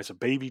sacrifice a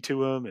baby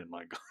to him, and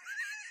like.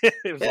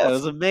 It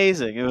was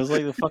amazing. It was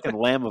like the fucking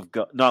Lamb of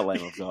God, not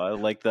Lamb of God,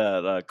 like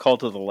that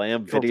Cult of the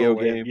Lamb video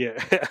game. Yeah.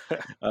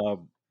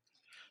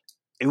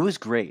 It was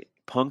great.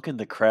 Punk in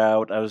the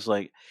crowd. I was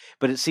like,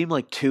 but it seemed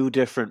like two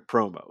different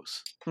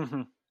promos.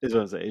 Is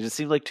what I'm saying. It just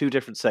seemed like two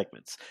different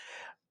segments.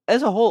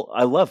 As a whole,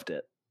 I loved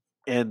it,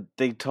 and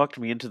they talked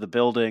me into the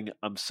building.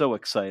 I'm so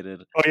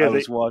excited. Oh yeah,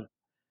 this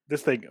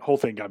whole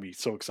thing got me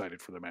so excited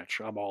for the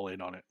match. I'm all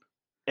in on it.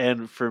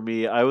 And for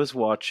me, I was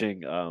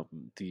watching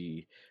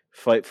the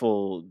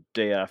Fightful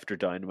Day After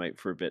Dynamite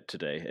for a bit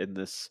today, and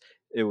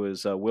it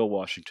was Will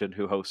Washington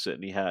who hosts it,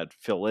 and he had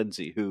Phil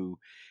Lindsay, who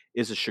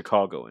is a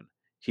Chicagoan.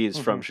 He is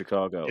from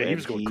Chicago. Yeah, he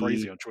was going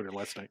crazy on Twitter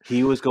last night.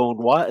 He was going,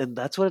 what? And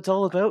that's what it's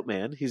all about,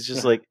 man. He's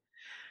just like,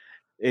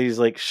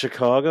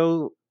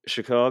 Chicago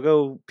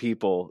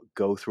people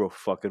go through a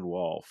fucking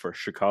wall for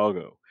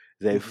Chicago.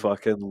 They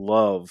fucking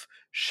love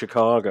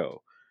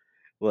Chicago.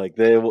 Like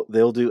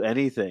they'll do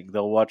anything.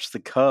 They'll watch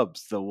the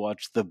Cubs. They'll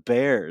watch the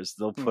Bears.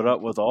 They'll put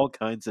up with all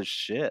kinds of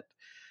shit.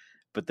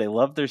 But they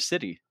love their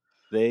city.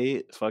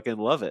 They fucking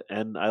love it,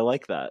 and I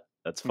like that.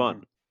 That's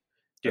fun.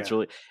 That's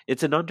really.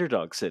 It's an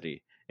underdog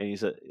city, and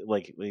he's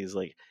like,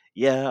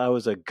 yeah, I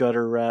was a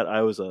gutter rat.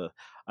 I was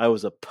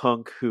a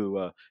punk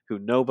who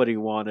nobody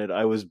wanted.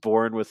 I was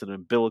born with an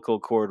umbilical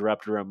cord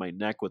wrapped around my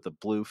neck with a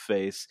blue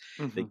face.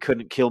 They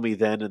couldn't kill me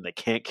then, and they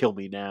can't kill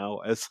me now.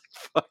 I was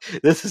like,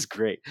 fuck, this is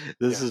great.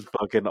 This is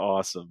fucking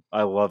awesome.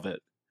 I love it.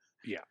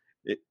 Yeah,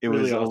 it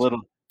really was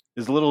awesome.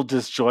 It's a little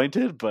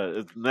disjointed,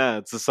 but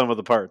it's the sum of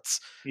the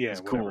parts. Yeah,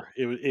 it's cool.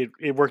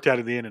 It worked out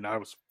in the end, and I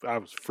was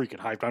freaking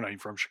hyped. I'm not even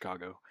from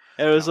Chicago.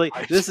 And it was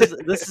like, this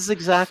is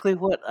exactly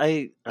what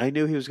I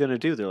knew he was going to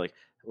do. They're like,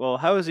 well,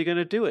 how is he going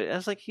to do it? I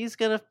was like, he's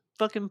going to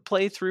fucking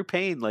play through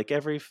pain like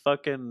every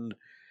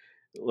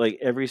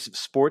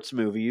sports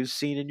movie you've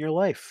seen in your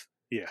life.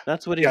 Yeah.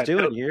 That's what he's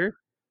doing here.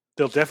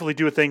 They'll definitely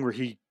do a thing where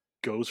he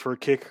goes for a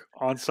kick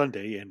on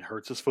Sunday and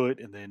hurts his foot,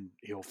 and then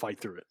he'll fight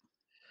through it.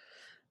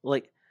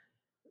 Like,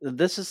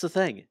 this is the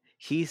thing.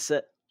 He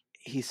said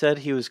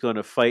he was going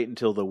to fight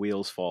until the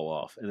wheels fall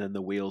off, and then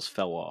the wheels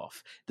fell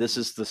off. This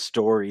is the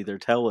story they're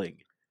telling.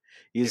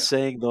 He's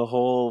saying the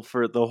whole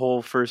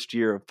first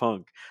year of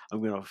Punk,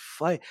 I'm gonna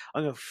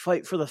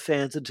fight for the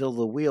fans until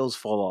the wheels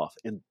fall off,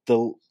 and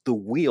the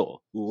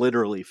wheel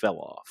literally fell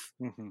off.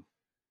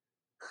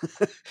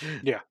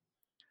 Yeah,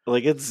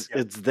 like it's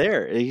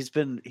there. He's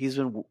been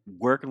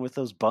working with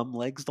those bum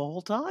legs the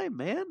whole time,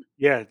 man.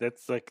 Yeah,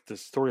 that's like the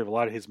story of a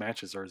lot of his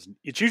matches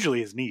it's usually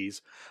his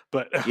knees,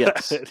 but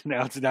yes,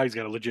 now he's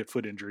got a legit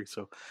foot injury.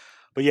 So,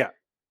 but yeah,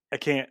 I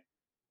can't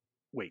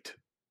wait.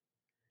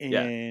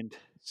 And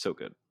so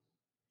good.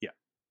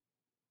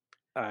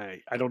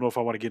 I don't know if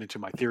I want to get into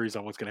my theories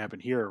on what's going to happen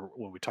here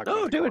when we talk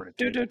about do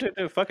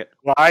it. Fuck it.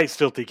 Well, I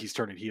still think he's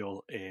turning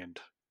heel, and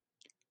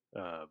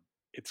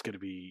it's going to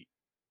be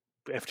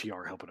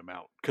FTR helping him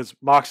out because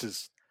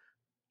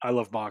I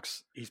love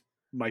Mox. He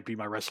might be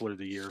my wrestler of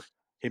the year,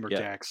 him or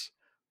Dax.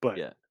 But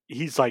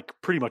he's like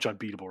pretty much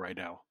unbeatable right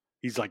now.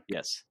 He's like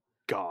Yes.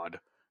 God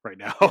right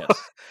now.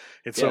 Yes.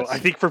 And so I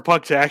think for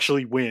Punk to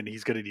actually win,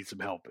 he's going to need some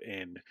help.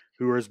 And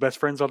who are his best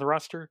friends on the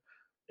roster?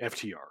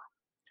 FTR.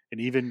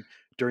 And even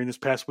during this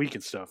past week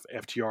and stuff,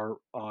 FTR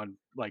on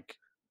like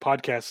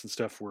podcasts and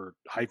stuff were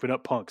hyping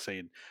up Punk,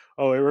 saying,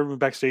 "Oh, everyone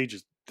backstage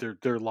is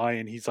they're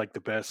lying. He's like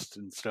the best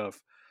and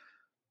stuff."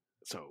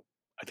 So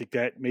I think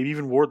that maybe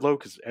even Wardlow,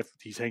 because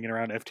he's hanging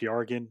around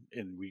FTR again,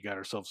 and we got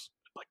ourselves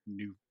like a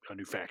new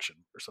faction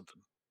or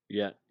something.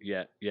 Yeah.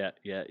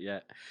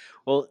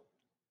 Well,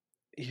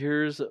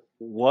 here's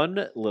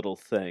one little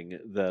thing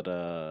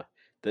that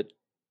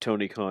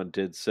Tony Khan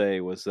did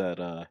say was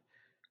that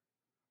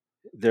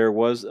there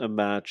was a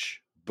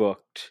match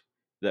booked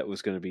that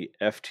was going to be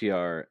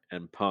FTR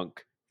and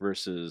Punk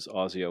versus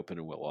Aussie Open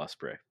and Will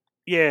Ospreay.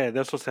 Yeah,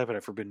 that's what's happened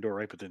at Forbidden Door,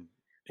 right? But then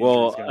injuries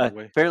Well, got in the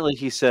way. apparently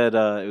he said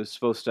it was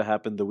supposed to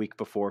happen the week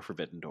before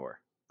Forbidden Door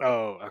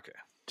Oh,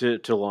 okay,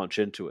 to launch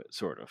into it,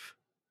 sort of.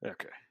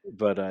 okay.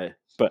 But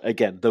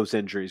again, those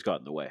injuries got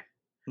in the way,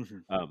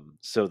 Mm-hmm.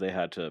 so they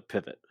had to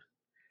pivot.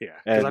 Yeah,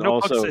 because I And know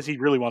Punk also, says he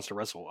really wants to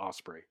wrestle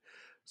Osprey.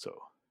 So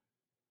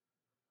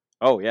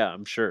oh yeah,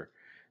 I'm sure.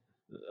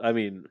 I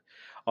mean,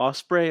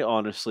 Osprey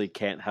honestly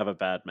can't have a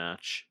bad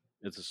match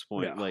at this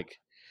point. no, Like,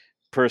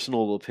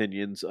 personal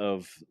opinions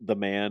of the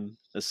man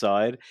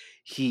aside,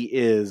 he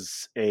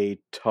is a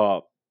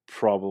top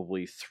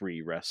probably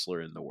 3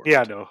 wrestler in the world.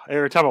 yeah, no.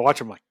 Every time I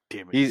watch him, I'm like,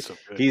 damn it, he's so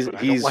good. But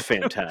I don't He's like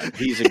him. fantastic.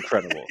 He's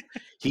incredible.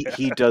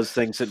 He does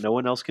things that no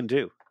one else can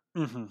do.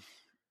 Mm-hmm.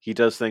 He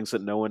does things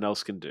that no one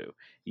else can do.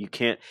 You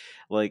can't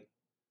like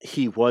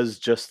he was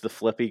just the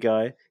flippy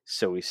guy,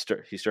 so he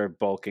started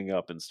bulking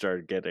up and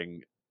started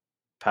getting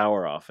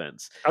power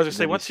offense. I was just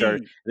saying, once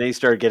Then he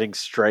started getting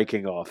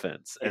striking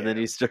offense, and then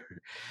he started.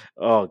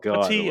 Oh god!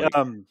 once he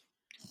like,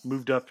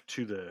 moved up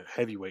to the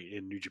heavyweight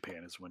in New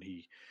Japan is when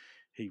he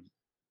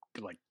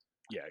like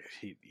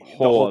the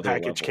whole other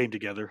package level. came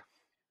together.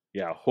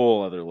 Yeah,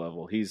 whole other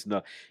level. He's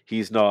not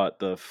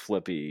the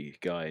flippy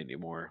guy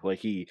anymore. Like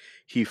he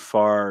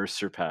far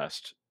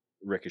surpassed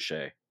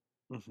Ricochet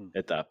Mm-hmm.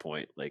 at that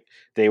point. Like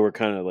they were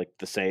kind of like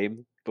the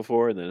same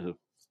before, and then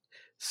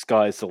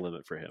sky's the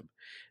limit for him.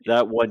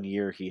 That 1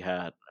 year he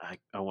had,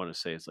 I want to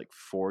say it's like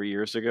 4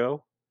 years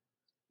ago,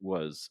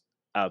 was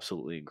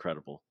absolutely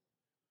incredible.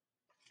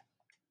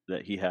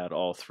 That he had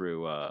all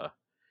through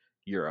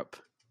Europe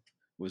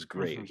was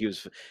great.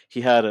 Mm-hmm. He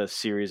had a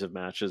series of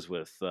matches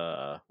with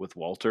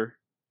Walter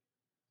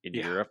in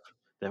Yeah. Europe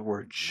that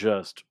were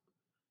just,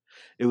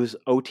 it was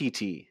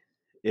OTT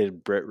in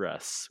Brit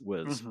Rest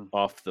was Mm-hmm.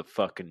 off the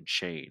fucking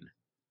chain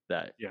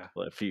that Yeah.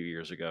 a few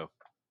years ago.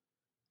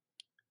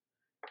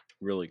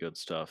 Really good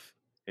stuff.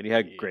 And he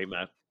had Yeah.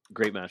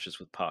 great matches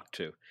with Pac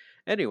too.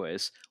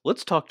 Anyways,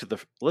 let's talk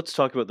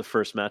about the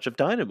first match of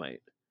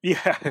Dynamite.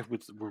 Yeah.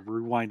 We're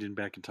rewinding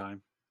back in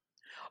time.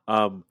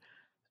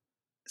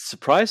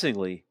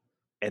 Surprisingly,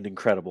 an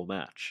incredible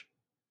match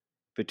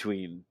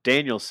between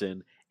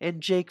Danielson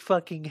and Jake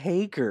fucking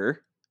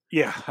Hager.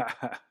 Yeah.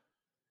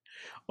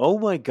 Oh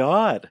my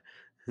god.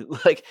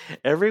 Like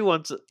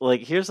everyone's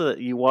like,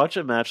 you watch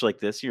a match like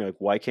this, you're like,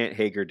 why can't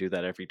Hager do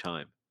that every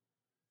time?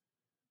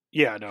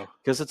 Yeah. No.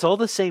 Because it's all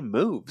the same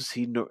moves.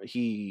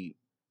 He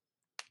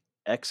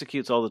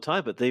executes all the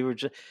time, but they were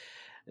just,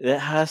 it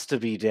has to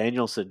be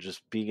Danielson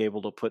just being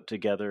able to put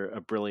together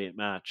a brilliant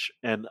match.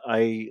 And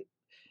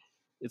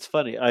it's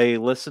funny. I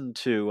listened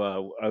to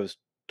I was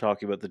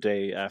talking about the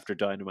day after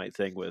Dynamite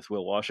thing with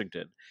Will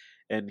Washington,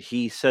 and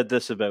he said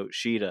this about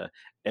Shida.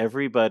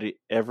 Every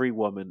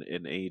woman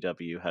in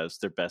AEW has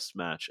their best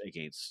match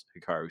against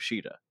Hikaru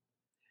Shida.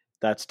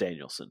 That's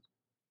Danielson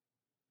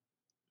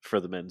for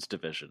the men's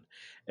division.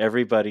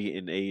 Every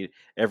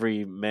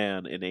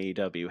man in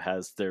AEW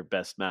has their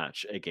best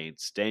match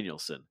against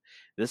Danielson.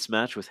 This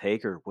match with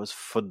Hager was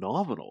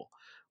phenomenal.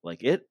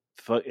 Like it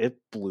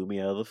blew me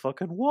out of the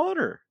fucking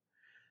water.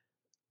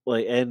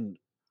 Like, and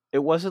it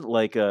wasn't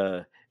like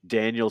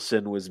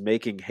Danielson was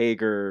making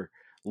Hager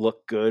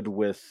look good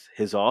with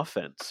his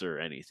offense or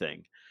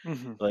anything.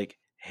 Mm-hmm. Like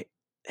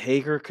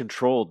Hager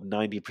controlled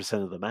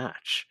 90% of the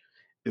match.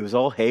 It was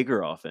all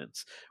Hager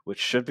offense, which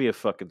should be a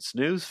fucking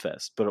snooze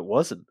fest, but it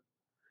wasn't.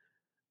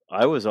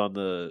 I was on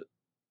the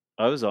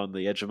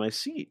edge of my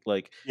seat.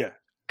 Like, Yeah.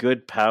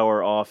 good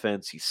power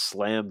offense. He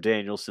slammed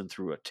Danielson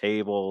through a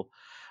table.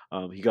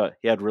 He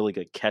had really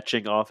good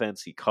catching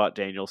offense. He caught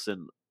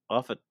Danielson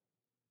off a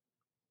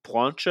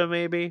plancha,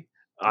 maybe.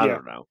 I Yeah.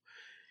 don't know.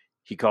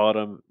 He caught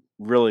him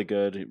really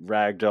good,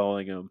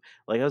 ragdolling him.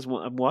 Like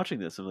I'm watching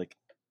this, I'm like,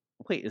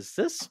 wait,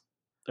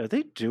 are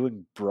they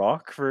doing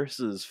Brock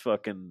versus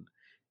fucking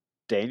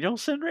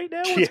Danielson right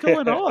now? What's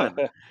going on?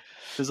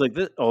 It's like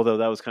this, although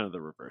that was kind of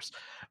the reverse,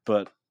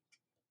 but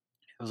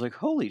I was like,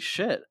 holy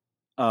shit.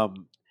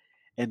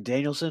 And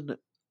Danielson,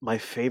 my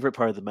favorite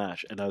part of the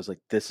match, and I was like,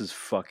 this is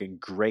fucking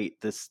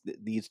great. This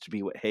needs to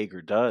be what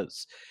Hager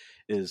does.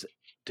 Is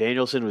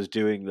Danielson was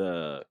doing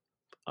the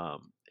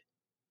um,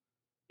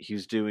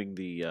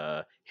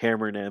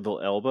 hammer and anvil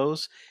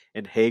elbows,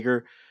 and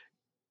Hager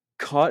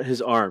caught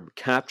his arm,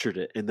 captured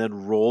it, and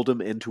then rolled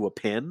him into a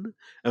pin.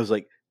 I was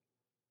like,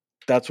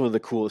 that's one of the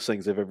coolest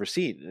things I've ever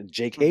seen. And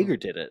Jake Hager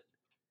did it.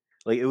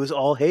 Like, it was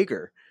all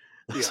Hager.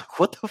 I was like,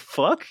 what the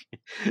fuck?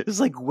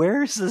 It's like,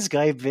 where's this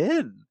guy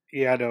been?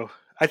 Yeah, I know.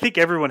 I think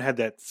everyone had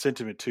that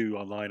sentiment too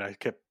online. I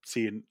kept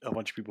seeing a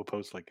bunch of people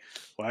post like,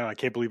 "Wow, I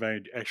can't believe I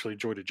actually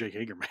enjoyed a Jake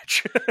Hager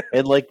match."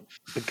 And like,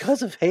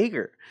 because of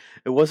Hager,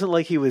 it wasn't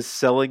like he was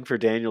selling for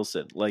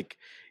Danielson. Like,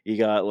 you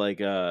got like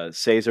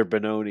Cesar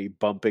Bononi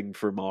bumping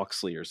for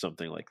Moxley or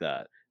something like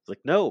that. It's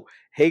like, no,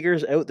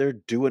 Hager's out there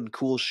doing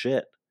cool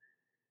shit.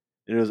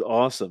 And it was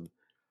awesome.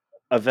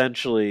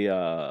 Eventually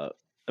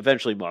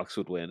Mox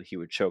would win. He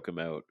would choke him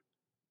out.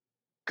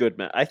 Good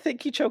man. I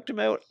think he choked him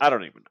out. I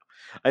don't even know.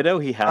 I know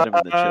he had him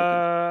in the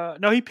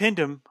choke. No, he pinned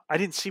him. I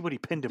didn't see what he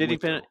pinned him. Did he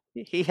with, pin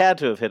though. it? He had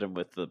to have hit him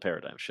with the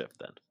paradigm shift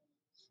then.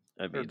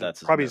 I mean,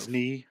 that's probably his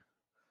knee.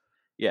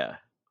 Yeah.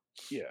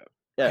 Yeah.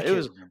 It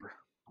was remember.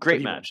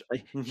 Great match.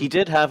 He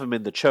did have him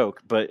in the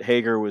choke, but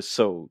Hager was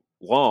so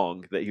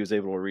long that he was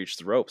able to reach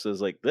the ropes. It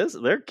was like,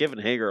 they're giving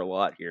Hager a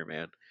lot here,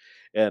 man.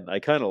 And I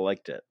kind of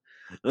liked it.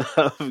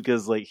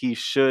 Because like he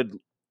should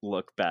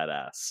look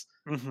badass.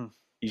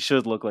 He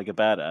should look like a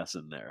badass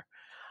in there.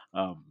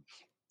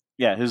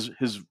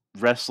 His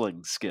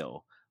wrestling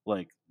skill,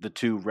 like the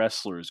two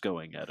wrestlers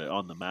going at it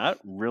on the mat,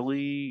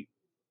 really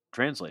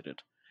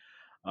translated.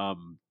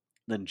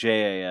 Then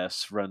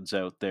JAS runs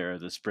out there.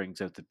 This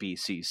brings out the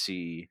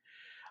BCC.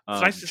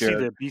 It's nice to see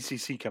the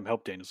BCC come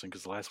help Danielson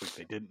because last week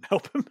they didn't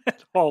help him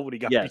at all when he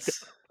got beat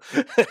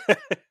up.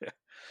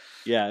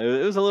 Yeah,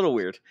 it was a little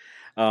weird.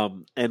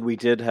 And we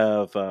did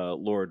have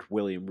Lord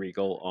William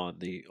Regal on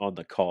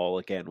the call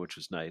again, which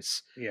was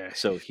nice. Yeah.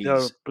 So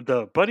but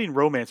the budding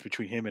romance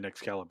between him and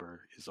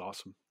Excalibur is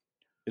awesome.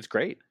 It's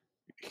great.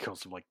 He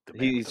calls him like the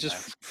man. He's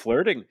just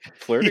flirting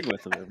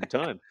with him every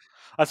time.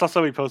 I saw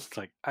somebody post it's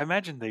like, I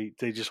imagine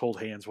they just hold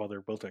hands while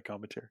they're both at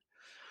commentary.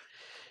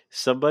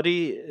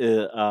 Somebody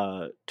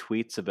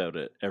tweets about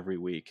it every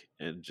week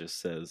and just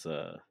says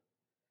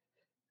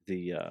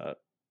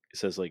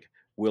says like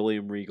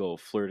William Regal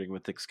flirting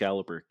with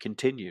Excalibur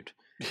continued,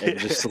 and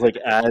just like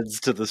adds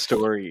to the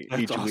story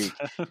each week.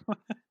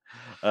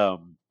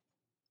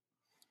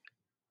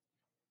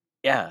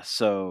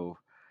 So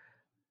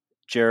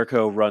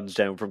Jericho runs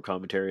down from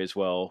commentary as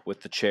well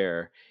with the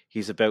chair.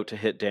 He's about to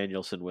hit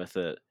Danielson with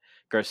it.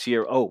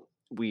 Garcia,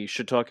 we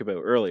should talk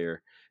about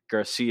earlier.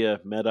 Garcia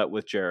met up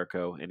with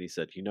Jericho and he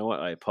said, "You know what?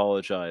 I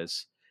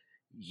apologize.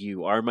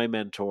 You are my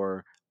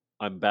mentor.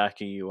 I'm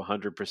backing you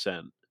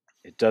 100%.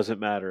 It doesn't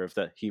matter if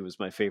that he was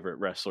my favorite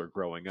wrestler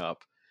growing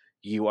up.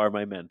 You are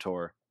my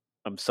mentor.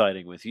 I'm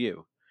siding with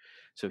you."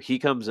 So he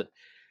comes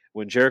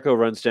when Jericho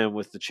runs down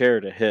with the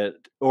chair to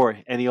hit,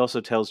 and he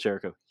also tells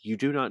Jericho, "You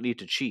do not need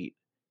to cheat.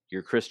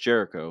 You're Chris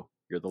Jericho.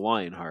 You're the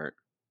Lionheart.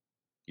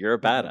 You're a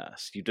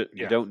badass. You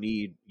don't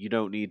need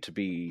to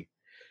be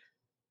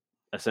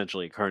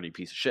essentially a carny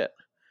piece of shit."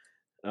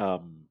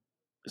 So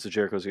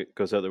Jericho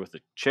goes out there with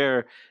the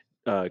chair.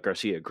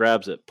 Garcia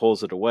grabs it,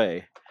 pulls it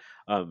away.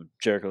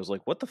 Jericho's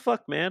like, "What the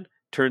fuck, man?"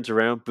 Turns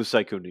around,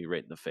 Busaiku knee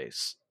right in the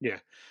face. Yeah.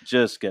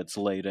 Just gets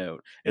laid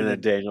out. And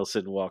then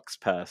Danielson walks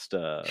past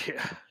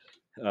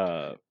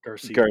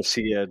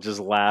Garcia just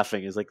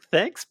laughing. He's like,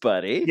 "Thanks,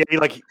 buddy." Yeah,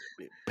 he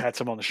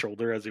pats him on the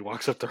shoulder as he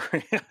walks up the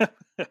ramp.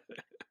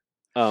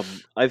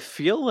 I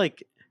feel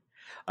like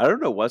I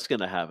don't know what's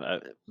gonna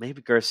happen.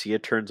 Maybe Garcia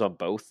turns on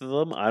both of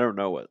them. I don't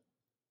know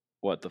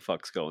what the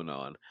fuck's going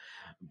on.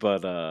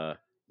 But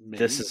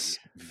this is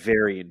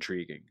very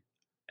intriguing.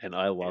 And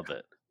I love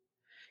it.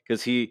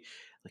 Because he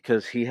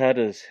had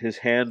his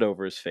hand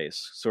over his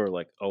face, sort of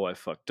like, "Oh, I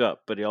fucked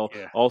up." But he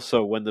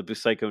also, when the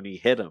Busaiku knee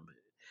hit him,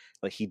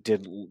 like he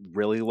didn't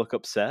really look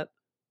upset.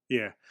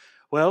 Yeah.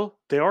 Well,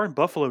 they are in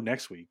Buffalo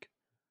next week.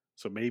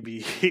 So maybe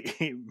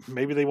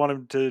they want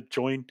him to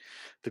join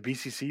the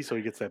BCC so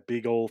he gets that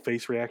big old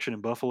face reaction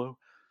in Buffalo.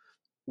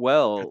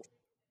 Well,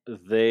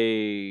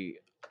 I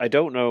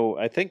don't know.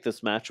 I think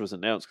this match was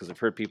announced because I've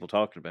heard people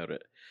talking about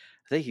it.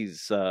 I think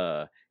he's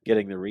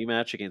getting the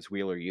rematch against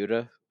Wheeler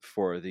Yuta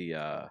for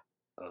the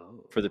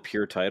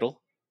pure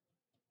title.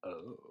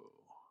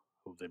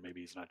 Well, then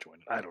maybe he's not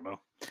joining. I don't know.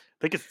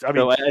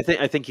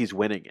 I think he's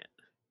winning it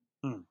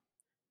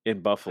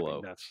in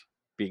Buffalo.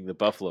 Being the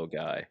Buffalo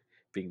guy,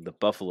 being the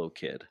Buffalo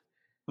kid,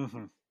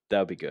 that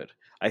would be good.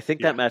 I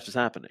think that match is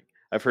happening.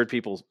 I've heard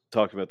people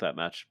talk about that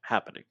match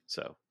happening.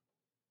 So,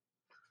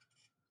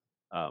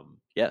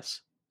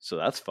 yes. So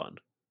that's fun.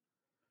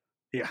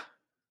 Yeah.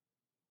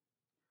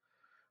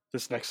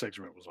 This next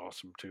segment was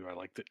awesome too. I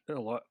liked it a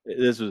lot.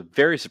 This was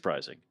very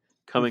surprising.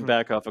 Coming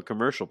back off a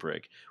commercial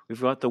break, we've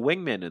got the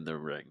Wingman in the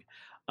ring.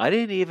 I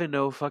didn't even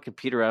know fucking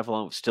Peter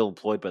Avalon was still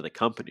employed by the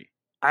company.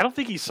 I don't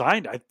think he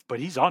signed, but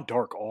he's on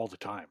Dark all the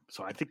time.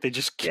 So I think they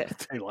just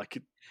they like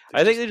it.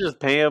 I think they just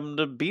pay him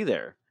to be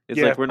there. It's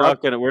like we're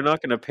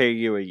not gonna pay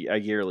you a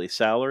yearly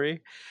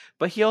salary,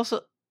 but he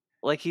also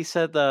he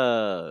said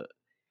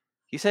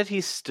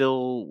he's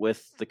still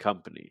with the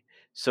company.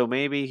 So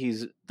maybe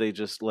they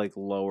just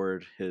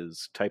lowered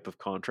his type of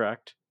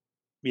contract.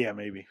 Yeah,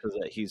 maybe. because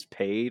he's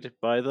paid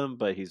by them,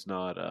 but he's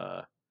not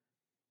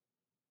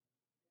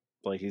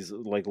like he's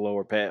like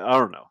lower pay. I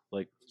don't know,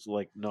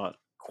 like not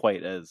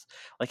quite as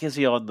like is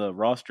he on the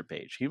roster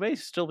page? He may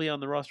still be on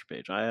the roster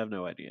page. I have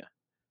no idea,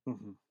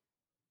 Hmm.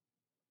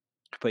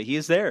 but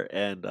he's there,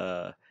 and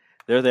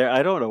they're there.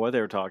 I don't know what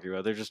they were talking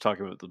about. They're just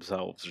talking about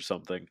themselves or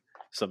something,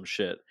 some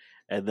shit,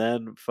 and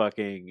then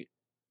fucking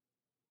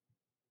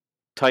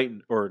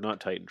Titan or not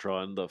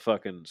Titantron, the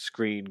fucking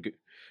screen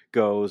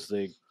goes.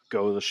 They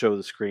go to show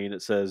the screen.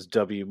 It says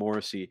W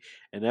Morrissey,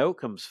 and out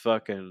comes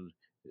fucking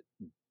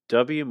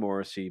W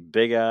Morrissey,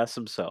 big ass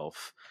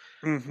himself,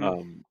 Hmm.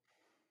 um,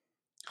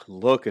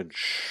 looking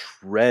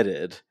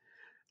shredded,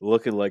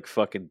 looking like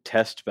fucking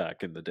Test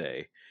back in the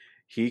day.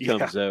 He Yeah.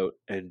 comes out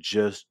and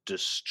just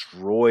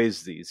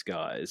destroys these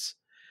guys.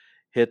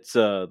 Hits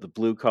the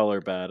blue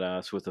collar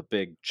badass with a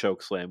big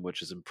choke slam,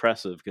 which is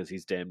impressive because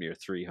he's damn near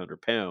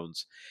 300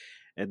 pounds.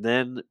 And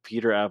then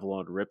Peter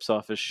Avalon rips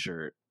off his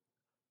shirt.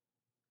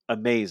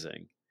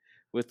 Amazing.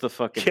 With the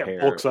fucking Yeah, hair.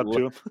 bulks up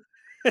to him.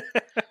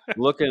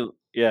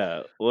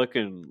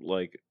 Looking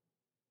like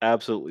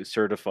absolutely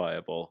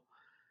certifiable.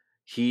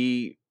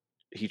 He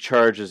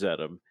charges at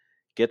him,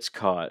 gets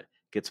caught,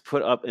 gets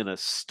put up in a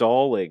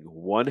stalling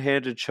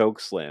one-handed choke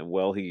slam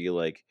while he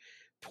like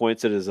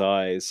points at his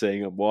eyes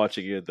saying I'm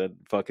watching you, then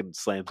fucking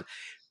slams.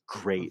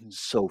 Great, Hmm.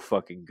 so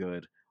fucking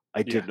good. I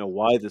Yeah. didn't know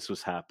why this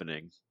was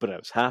happening, but I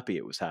was happy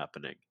it was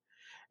happening.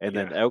 And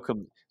Yeah. then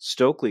outcome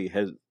Stokely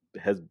has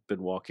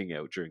been walking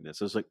out during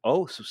this. I was like,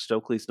 oh, so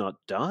Stokely's not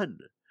done.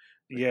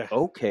 Like, Yeah.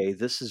 okay,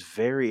 this is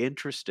very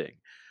interesting.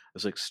 I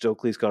was like,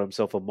 Stokely's got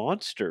himself a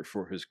monster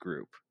for his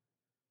group.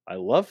 I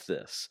love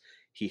this.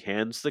 He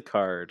hands the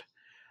card,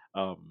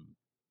 um,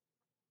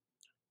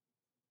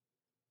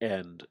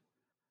 and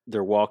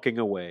they're walking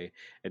away,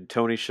 and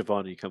Tony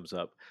Schiavone comes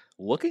up,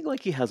 looking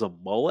like he has a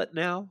mullet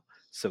now.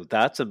 So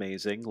that's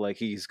amazing. Like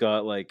he's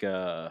got like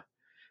a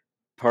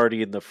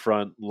party in the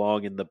front,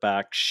 long in the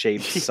back,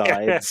 shaved Yeah.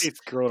 sides. He's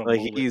growing a Like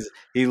mullet.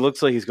 he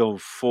looks like he's going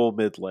full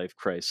midlife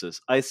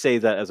crisis. I say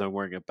that as I'm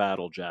wearing a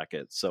battle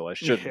jacket, so I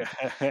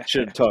Yeah.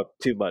 shouldn't talk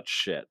too much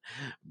shit.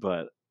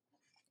 But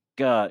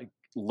God,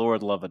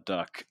 Lord love a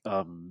duck.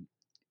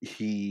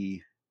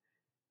 He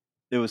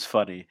it was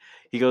funny.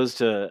 He goes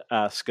to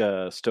ask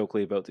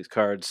Stokely about these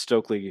cards.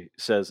 Stokely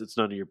says it's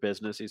none of your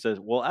business. He says,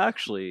 "Well,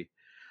 actually,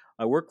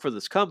 I work for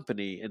this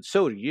company, and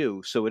so do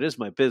you. So it is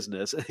my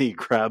business." And he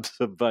grabs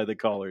him by the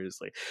collar.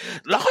 He's like,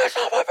 "No, it's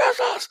not my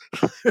business."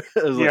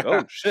 I was like, Yeah.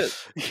 "Oh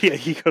shit!" Yeah,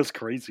 he goes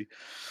crazy.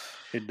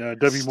 And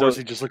W. So,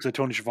 Morrissey just looks at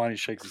Tony Schiavone and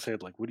shakes his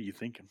head like, what are you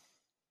thinking?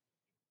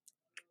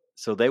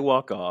 so they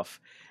walk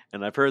off,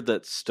 and I've heard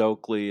that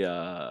Stokely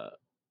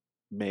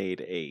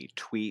made a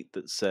tweet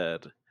that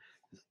said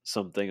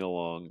something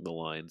along the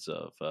lines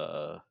of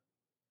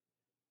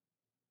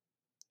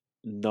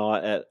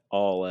 "not at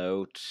all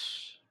out."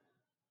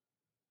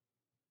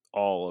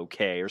 All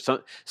okay or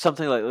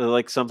something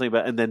like something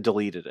about and then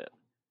deleted it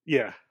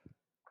Yeah.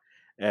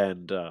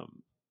 and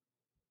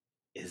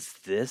is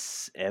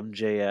this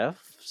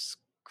MJF's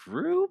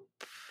group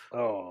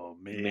Oh,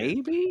 man.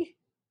 maybe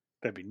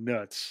That'd be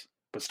nuts.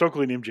 But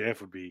Stokely and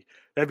MJF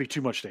that'd be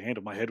too much to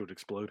handle. My head would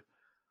explode.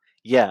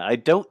 yeah I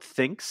don't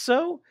think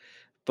so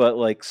but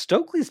like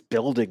Stokely's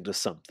building to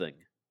something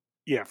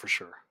Yeah, for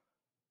sure.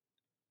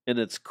 and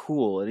it's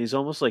cool and he's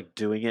almost like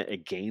doing it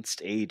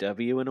against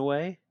AEW in a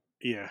way.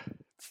 Yeah.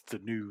 It's the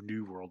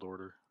new world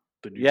order.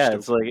 The new Yeah,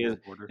 it's Stokely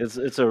like world order.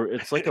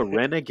 it's like a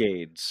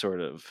renegade sort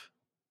of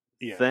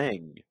Yeah.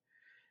 thing.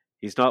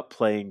 He's not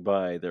playing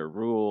by their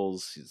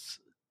rules. He's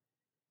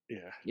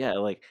Yeah. yeah,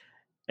 like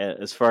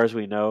as far as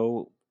we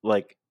know,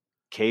 like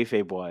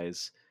kayfabe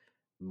wise,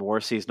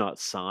 Morrissey's not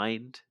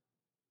signed.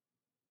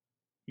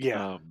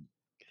 Yeah. Um,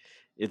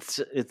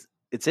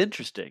 it's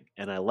interesting,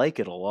 and I like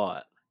it a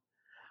lot.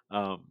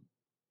 Um,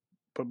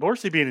 But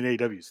Morrissey being in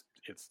AEW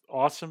it's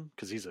awesome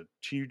because he's a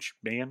huge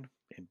man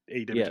in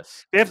AEW.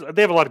 yes, They have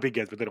a lot of big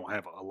guys, but they don't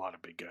have a lot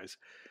of big guys.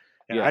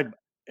 And yeah,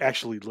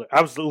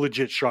 I was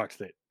legit shocked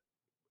that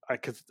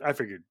because I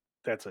figured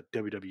that's a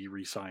WWE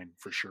re-sign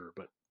for sure.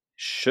 But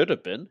should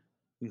have been,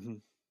 hmm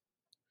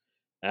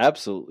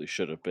absolutely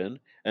should have been,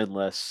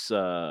 unless.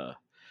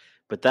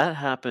 But that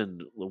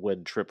happened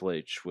when Triple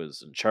H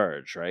was in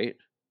charge, right?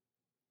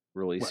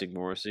 what? Releasing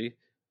Morrissey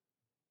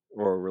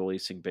or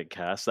releasing Big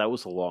Cass. That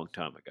was a long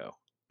time ago.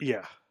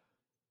 Yeah.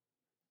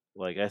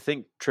 Like I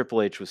think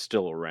Triple H was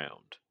still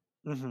around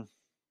hmm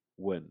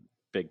when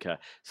Big Cass.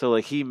 So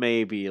like he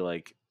may be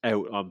like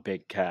out on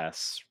Big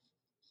Cass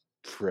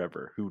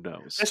forever. Who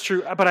knows? That's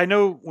true. But I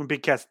know when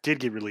Big Cass did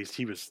get released,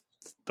 he was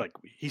like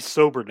he's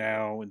sober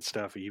now and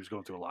stuff. He was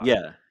going through a lot,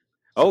 Yeah. so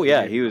Oh he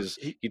yeah, may have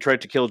been. he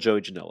tried to kill Joey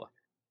Janela.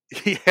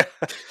 Yeah,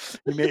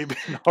 he may have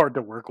been hard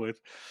to work with.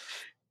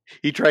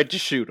 He tried to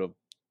shoot him.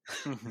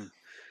 hmm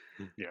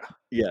Yeah.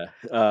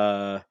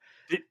 Yeah.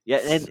 It, Yeah,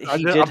 and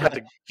I'm about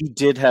to. he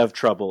did have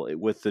trouble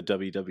with the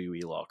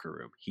WWE locker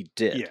room. He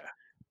did. Yeah.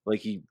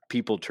 Like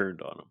people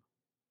turned on him.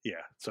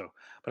 Yeah. So,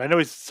 but I know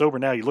he's sober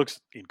now. He looks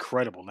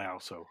incredible now.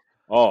 So,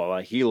 Oh,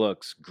 like he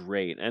looks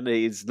great. And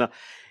he's not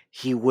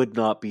he would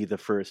not be the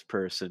first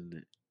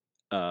person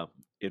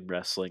in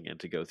wrestling and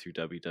to go through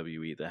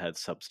WWE that had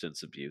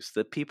substance abuse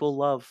that people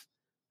love.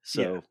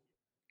 Yeah, So,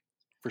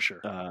 for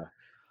sure. uh,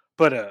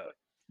 But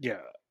yeah,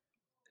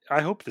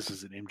 I hope this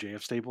is an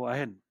MJF stable.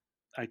 I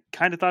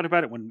kind of thought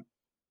about it when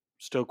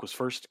Stoke was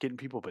first getting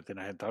people, but then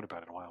I hadn't thought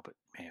about it in a while. But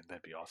man,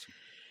 that'd be awesome.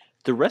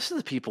 the rest of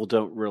the people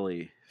don't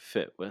really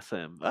fit with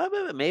him.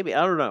 Maybe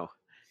I don't know.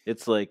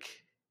 It's like,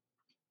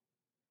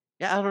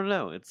 yeah, I don't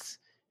know. It's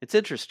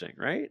interesting,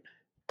 right?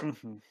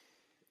 Mm-hmm.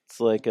 It's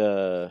like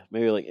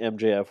maybe like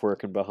MJF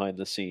working behind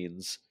the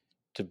scenes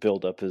to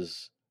build up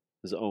his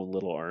own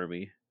little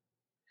army.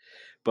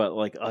 But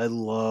like I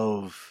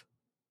love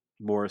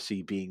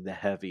Morrissey being the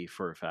heavy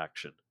for a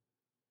faction.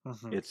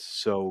 Mm-hmm. It's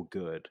so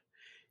good.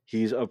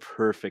 He's a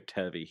perfect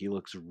heavy. He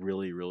looks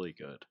really, really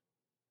good.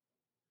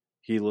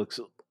 He looks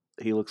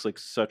he looks like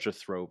such a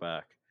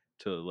throwback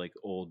to like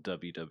old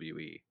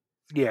WWE.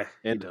 Yeah,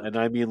 he does. And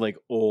I mean like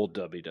old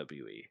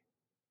WWE.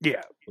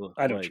 Yeah,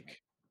 I know what you Like mean.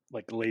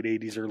 Like the late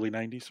 '80s, early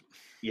 '90s.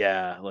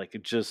 yeah, like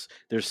it just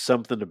there's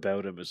something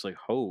about him. It's like,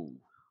 oh,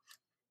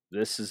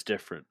 this is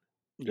different.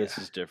 Yeah, This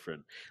is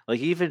different.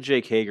 Like even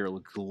Jake Hager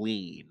looks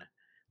lean.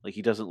 Like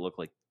he doesn't look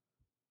like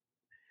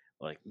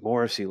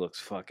Morrissey looks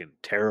fucking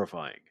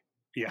terrifying.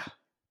 yeah,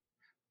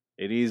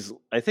 And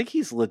I think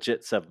he's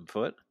legit 7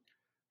 foot.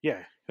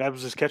 yeah. That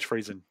was his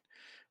catchphrase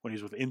when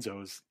he was with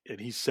Enzo's, and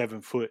he's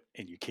 7 foot,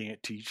 and you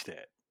can't teach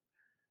that.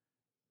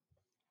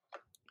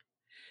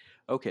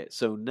 Okay,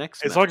 so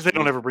next As long as they match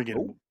don't we ever bring in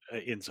oh,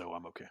 Enzo,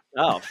 I'm okay.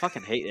 oh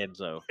fucking hate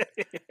Enzo.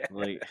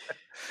 Like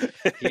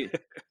he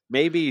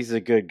maybe he's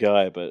a good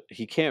guy, but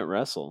he can't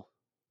wrestle.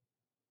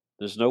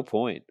 There's no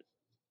point.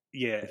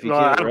 Yeah, If he well,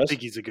 I can't don't wrestle,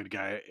 think he's a good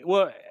guy.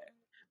 Well,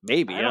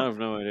 maybe I I don't. have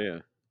no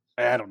idea.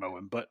 I don't know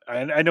him, but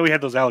I know he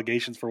had those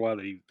allegations for a while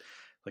that he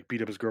like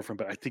beat up his girlfriend.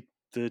 But I think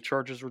the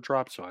charges were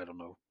dropped, so I don't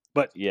know.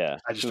 But Yeah,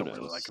 I just who don't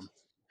really like knows? him.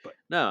 But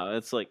No,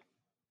 it's like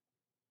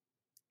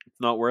it's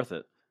not worth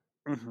it.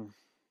 mm-hmm.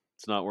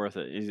 It's not worth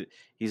it.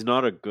 He's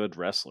not a good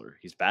wrestler.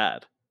 He's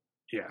bad.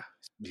 Yeah,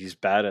 He's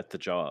bad at the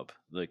job.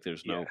 Like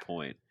there's yeah, no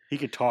point. he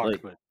could talk,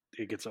 Like but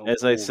it gets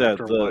as I old said,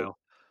 after a while.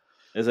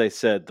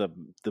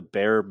 the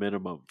bare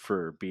minimum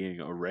for being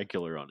a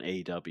regular on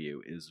AEW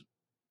is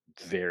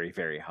very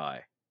very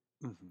high.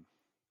 Mm-hmm.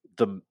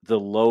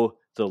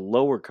 The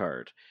lower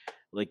card,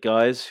 like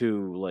guys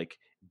who like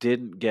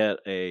didn't get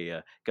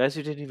a guys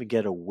who didn't even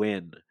get a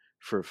win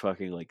for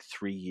fucking like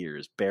 3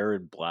 years.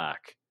 Baron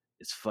Black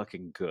is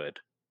fucking good.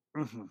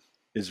 Mm-hmm.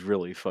 Is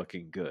really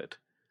fucking good.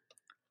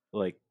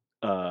 Like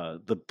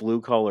the blue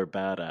collar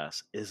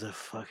badass is a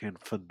fucking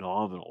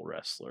phenomenal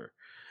wrestler.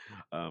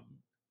 Um,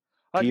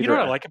 You know Peter,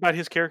 what I like about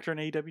his character in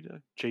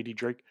AEW, JD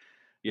Drake,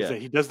 is yeah,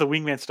 that he does the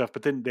wingman stuff,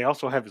 but then they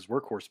also have his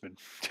workhorseman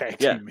tag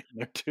yeah, team in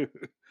there too.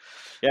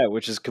 yeah,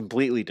 which is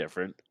completely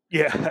different.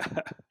 Yeah,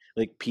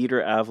 Like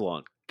Peter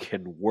Avalon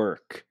can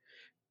work.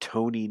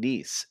 Tony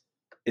Nese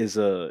is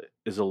a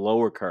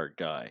lower card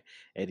guy,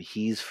 and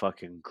he's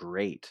fucking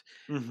great.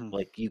 mm-hmm.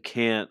 Like you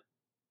can't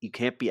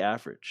be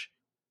average.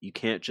 You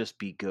can't just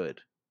be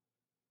good.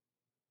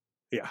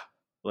 Yeah,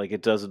 Like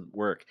it doesn't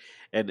work.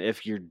 And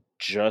if you're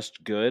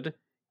just good,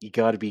 you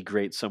got to be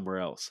great somewhere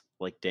else,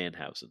 like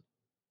Danhausen.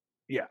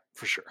 yeah,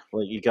 for sure.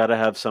 Like you got to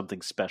have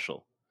something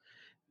special.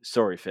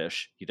 Sorry,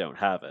 Fish, you don't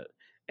have it.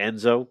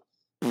 Enzo,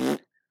 Dang,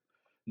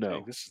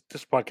 no. this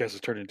podcast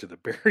has turned into the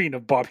burying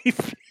of Bobby.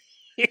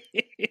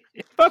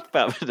 Fuck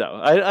Bobby. No,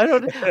 I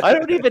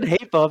don't even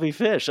hate Bobby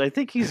Fish. I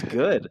think he's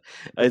good.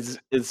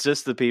 It's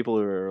just the people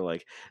who are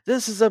like,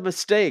 this is a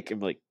mistake. I'm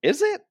like,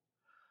 is it?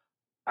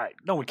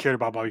 No one cared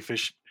about Bobby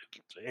Fish.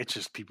 It's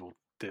just people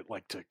that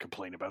like to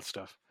complain about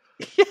stuff.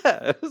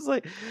 Yeah. It was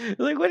like,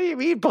 what do you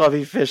mean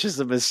Bobby Fish is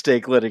a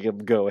mistake letting him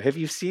go? Have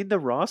you seen the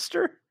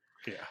roster?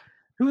 Yeah,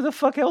 Who the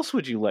fuck else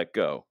would you let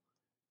go?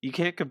 You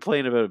can't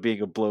complain about it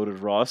being a bloated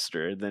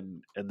roster and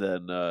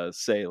then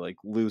say like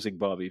losing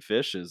Bobby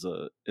Fish is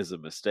a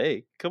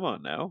mistake. Come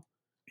on now.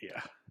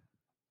 yeah.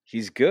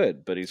 He's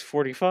good, but he's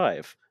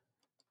 45.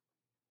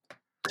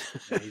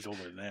 Yeah, he's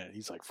older than that.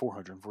 He's like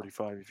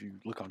 445 if you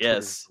look on Twitter.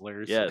 Yes.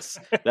 Hilarious. Yes.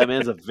 That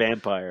man's a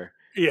vampire.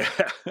 Yeah.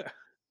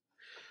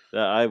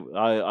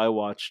 I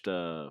watched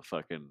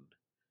fucking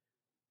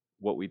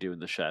What We Do in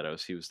the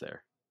Shadows. He was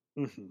there.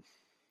 Mm-hmm.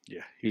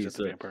 Yeah, he's at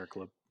the Vampire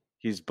Club.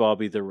 He's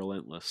Bobby the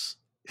Relentless.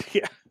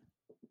 Yeah.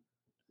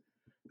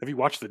 Have you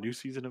watched the new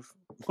season of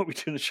What We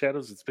Do in the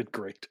Shadows? It's been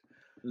great.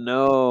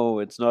 No,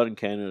 it's not in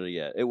Canada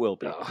yet. It will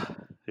be.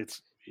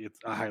 It's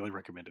I highly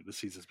recommend it. The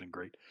season's been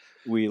great.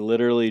 We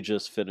literally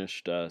just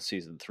finished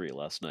season 3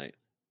 last night.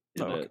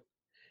 And Okay.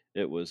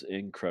 it was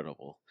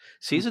incredible.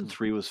 Season Mhm.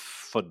 3 was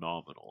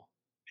phenomenal.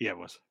 Yeah, it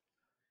was.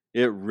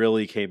 It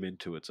really came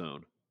into its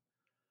own.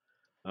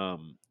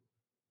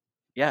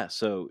 Yeah,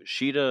 so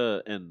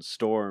Sheeta and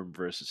Storm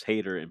versus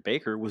Hayter and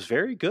Baker was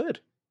very good.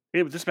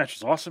 This match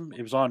was awesome.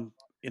 It was on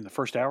in the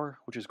first hour,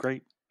 which is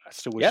great. I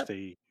still wish Yep. I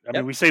Yep.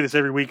 mean, we say this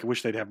every week. I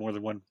wish they'd have more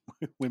than one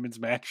women's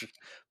match,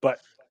 but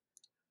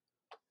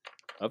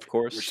Of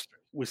course.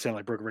 we sound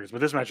like broken records.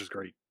 But this match is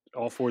great.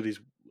 All four of these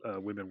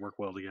women work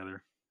well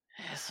together.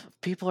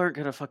 People aren't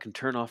gonna fucking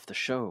turn off the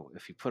show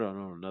if you put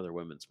on another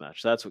women's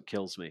match. That's what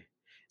kills me.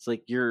 It's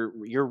like your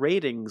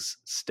ratings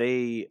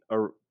stay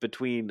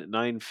between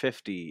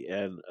 950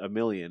 and a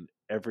million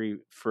every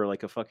for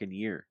like a fucking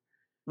year.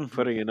 Mm-hmm.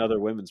 Putting another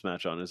women's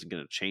match on isn't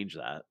going to change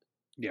that.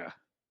 Yeah.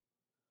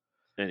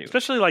 Anyway,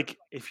 Especially like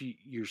if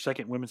your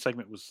second women's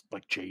segment was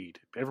like Jade.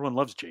 Everyone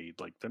loves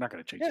Jade. Like they're not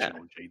going to change the yeah,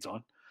 channel when Jade's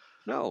on.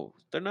 no,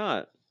 they're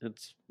not.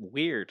 It's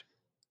weird.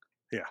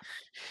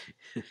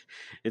 Yeah.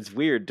 It's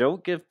weird.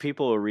 Don't give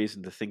people a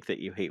reason to think that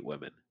you hate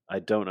women. I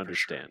don't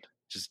understand.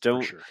 Just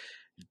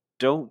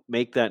don't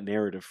make that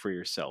narrative for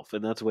yourself,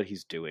 and that's what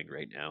he's doing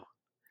right now.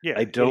 Yeah,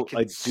 I it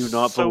can do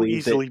not so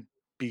believe that. easily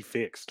be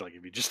fixed. Like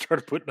if you just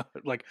started putting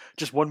on, like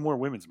just one more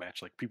women's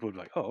match, like people would be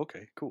like, "Oh,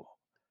 okay, cool."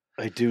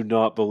 I do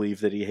not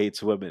believe that he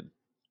hates women.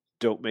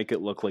 Don't make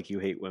it look like you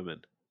hate women.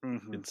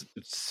 Mm-hmm.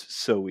 It's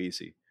so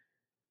easy.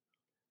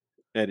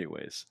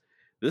 Anyways,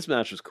 this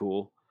match was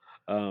cool.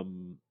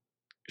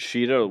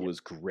 Shida was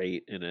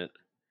great in it.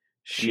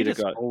 Sheeta's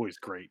always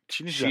great.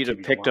 She needs to be on Shida TV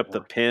a picked lot up the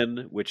more.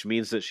 pin, which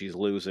means that she's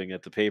losing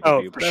at the pay per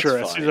Oh, view. for But that's sure.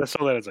 As soon as fine. I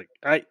saw that, I was like,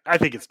 I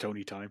think it's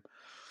Tony time.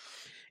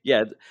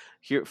 Yeah,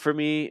 here for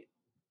me,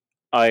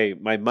 my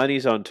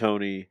money's on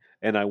Tony,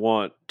 and I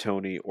want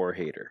Tony or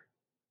Hater.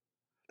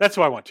 That's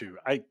what I want too.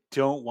 I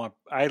don't want.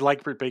 I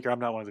like Britt Baker. I'm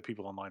not one of the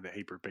people online that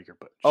hate Britt Baker,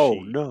 but Oh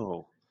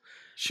no,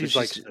 she's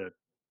like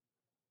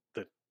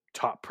the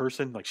top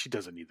person. Like she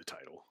doesn't need the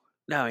title.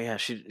 no, yeah,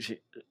 she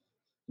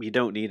you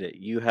don't need it.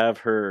 You have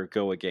her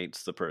go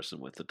against the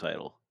person with the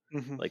title.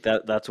 Mm-hmm. Like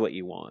that's what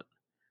you want.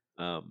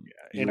 You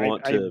And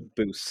want to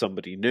boost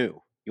somebody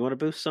new. You want to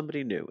boost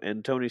somebody new,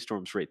 and Tony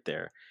Storm's right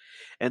there.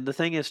 And the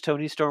thing is,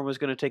 Tony Storm was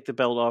going to take the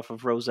belt off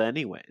of Rosa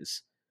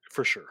anyways.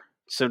 For sure.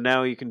 So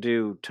now you can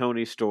do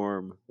Tony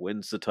Storm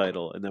wins the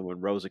title, and then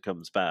when Rosa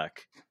comes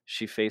back,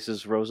 she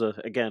faces Rosa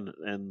again,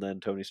 and then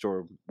Tony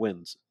Storm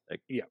wins.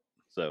 Yeah.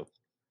 So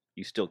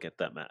you still get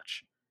that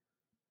match.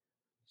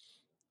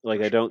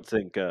 Like I don't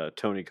think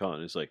Tony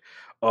Khan is like,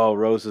 oh,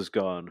 Rosa's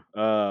gone.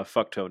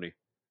 Fuck Tony.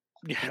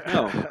 Yeah.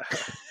 No,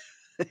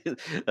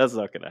 that's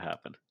not going to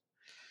happen.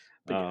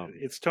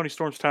 It's Tony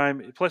Storm's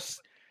time.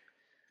 Plus,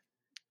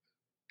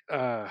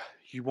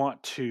 you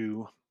want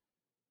to,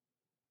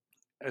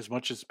 as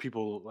much as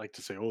people like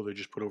to say, oh, they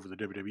just put over the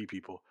WWE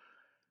people,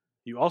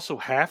 you also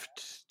have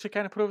to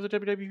kind of put over the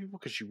WWE people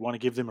because you want to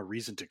give them a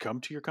reason to come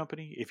to your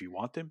company if you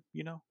want them,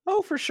 you know?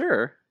 Oh, for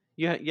sure.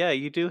 Yeah,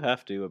 you do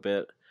have to a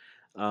bit.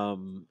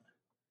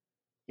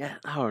 Yeah,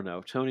 I don't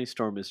know. Tony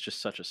Storm is just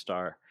such a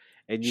star,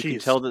 and you can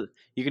tell they've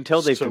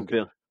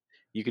been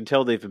you can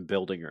tell they've been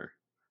building her.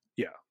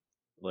 Yeah,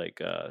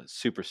 like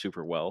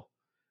super well,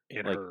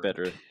 and like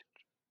better.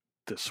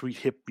 The sweet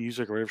hip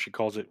music or whatever she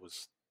calls it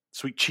was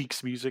sweet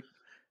cheeks music.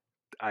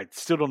 I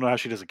still don't know how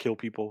she doesn't kill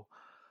people,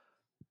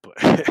 but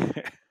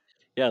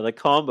yeah, the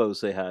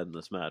combos they had in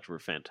this match were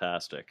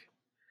fantastic.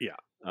 Yeah.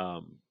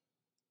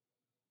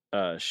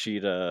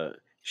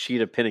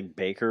 Shida pinning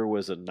Baker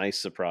was a nice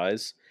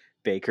surprise.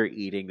 Baker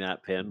eating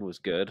that pin was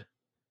good.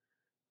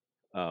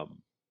 I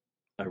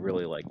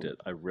really liked it.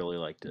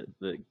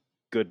 The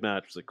good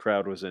match. The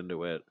crowd was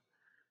into it.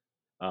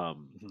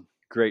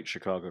 Great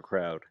Chicago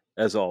crowd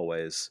as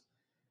always.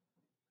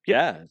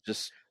 Yeah,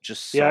 just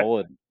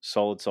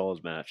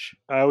solid match.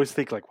 I always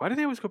think like, why do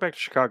they always go back to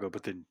Chicago?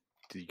 But then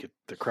you get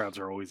the crowds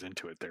are always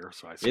into it there,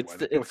 so I see why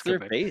it's their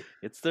base.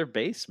 It's their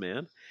base,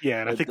 man.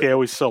 Yeah, and I think they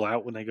always sell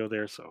out when they go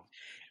there. So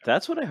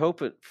that's what I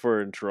hope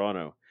for in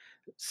Toronto.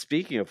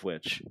 Speaking of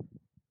which,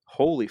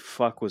 holy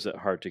fuck, was it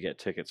hard to get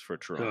tickets for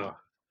Toronto?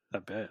 I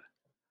bet.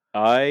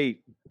 I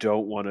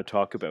don't want to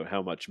talk about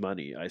how much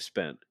money I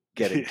spent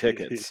getting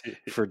tickets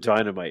for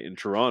Dynamite in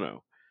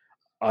Toronto.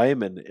 I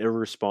am an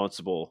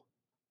irresponsible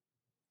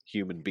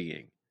human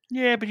being.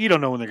 Yeah, but you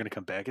don't know when they're going to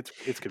come back. It's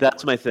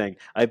that's my thing.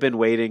 I've been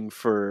waiting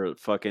for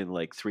fucking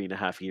like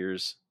 3.5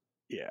 years,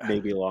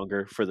 maybe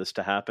longer, for this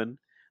to happen.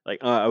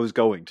 Like I was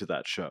going to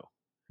that show,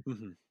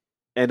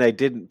 and I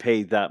didn't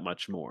pay that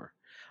much more.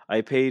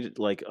 I paid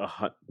like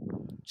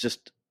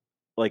just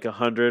like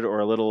 $100 or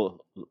a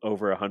little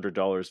over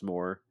 $100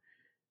 more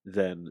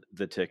than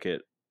the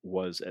ticket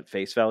was at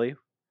face value.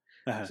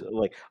 So,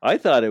 like I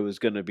thought it was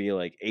going to be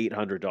like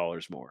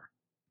 $800 more.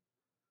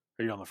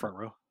 Are you on the front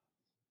row?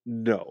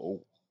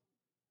 No,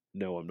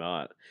 I'm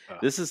not.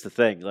 This is the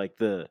thing. Like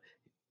the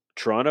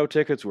Toronto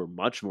tickets were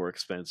much more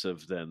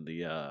expensive than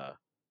the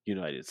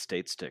United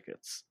States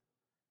tickets.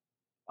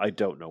 I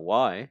don't know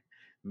why.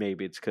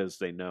 Maybe it's because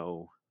they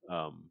know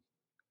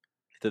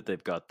that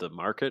they've got the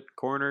market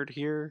cornered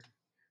here.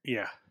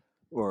 Yeah.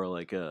 Or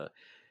like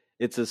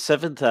it's a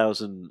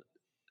 7,000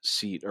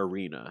 seat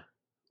arena,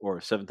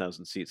 or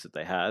 7,000 seats that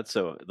they had.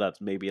 So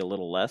that's maybe a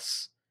little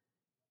less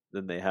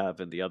than they have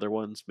in the other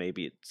ones.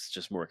 Maybe it's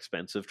just more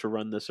expensive to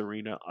run this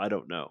arena. I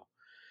don't know.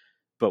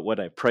 But when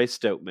I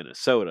priced out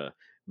Minnesota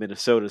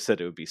said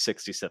it would be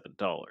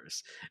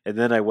 $67. And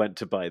then I went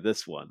to buy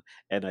this one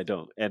and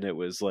it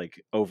was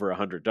like over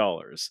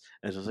 $100.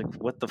 And I was like,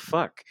 what the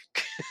fuck?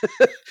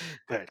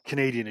 That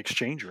Canadian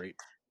exchange rate.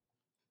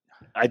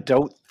 I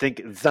don't think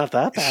it's not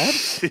that bad.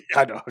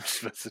 I know. I'm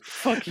just messing.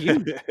 Fuck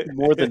you,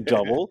 more than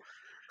double.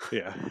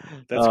 Yeah,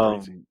 that's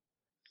crazy.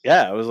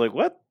 Yeah, I was like,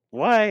 what?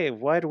 Why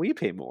do we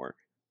pay more?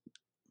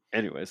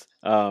 Anyways,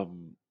 but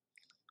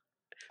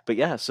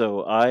yeah,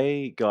 so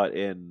I got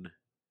in.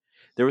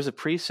 There was a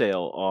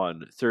pre-sale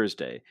on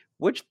Thursday,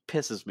 which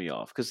pisses me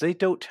off because they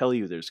don't tell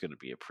you there's going to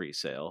be a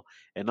pre-sale,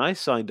 and I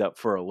signed up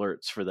for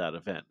alerts for that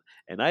event,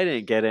 and I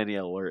didn't get any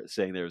alert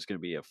saying there was going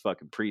to be a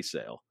fucking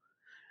pre-sale.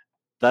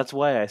 That's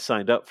why I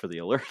signed up for the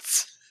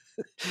alerts.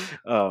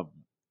 um,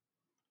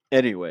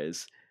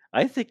 anyways,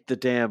 I think the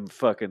damn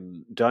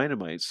fucking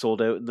Dynamite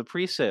sold out in the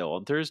pre-sale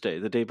on Thursday,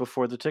 the day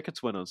before the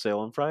tickets went on sale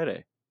on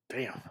Friday.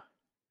 Damn.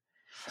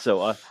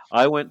 So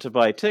I went to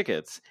buy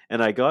tickets,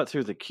 and I got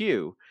through the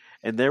queue,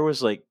 and there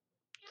was like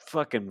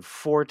fucking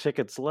 4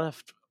 tickets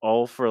left,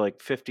 all for like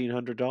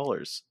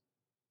 $1,500.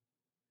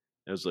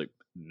 I was like,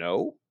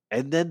 no,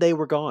 and then they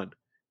were gone.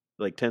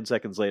 Like 10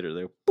 seconds later,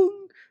 they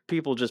boom,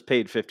 people just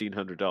paid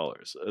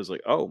 $1,500. I was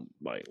like, oh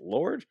my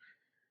lord!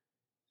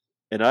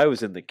 And I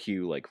was in the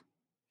queue like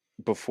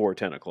before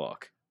 10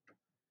 o'clock.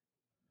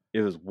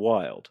 It was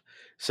wild.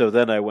 So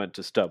then I went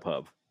to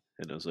StubHub,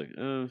 and I was like,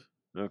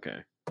 okay.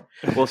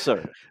 Well,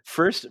 sorry.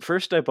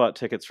 First I bought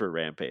tickets for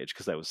Rampage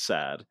because I was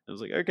sad. I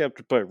was like, I have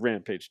to buy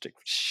Rampage ticket.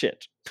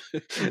 Shit.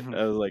 Mhm.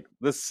 I was like,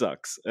 this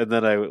sucks. And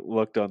then I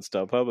looked on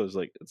StubHub. I was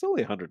like, it's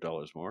only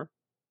 $100 more.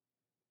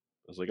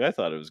 I was like, I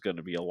thought it was going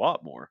to be a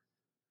lot more.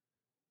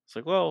 It's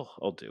like, well,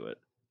 I'll do it.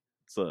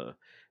 It's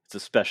a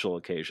special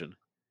occasion.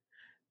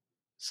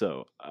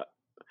 So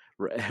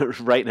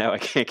right now I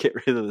can't get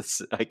rid of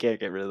this. I can't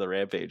get rid of the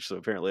Rampage. So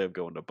apparently I'm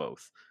going to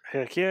both.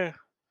 Heck yeah.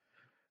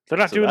 They're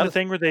not So doing the that's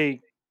thing where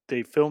they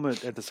film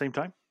it at the same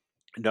time?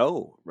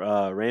 no.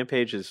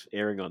 Rampage is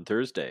airing on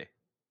Thursday.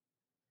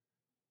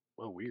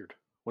 Well, weird.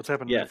 What's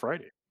happening Yeah. on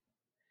Friday?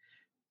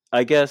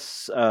 I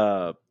guess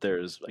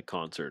there's a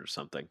concert or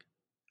something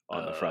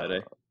on the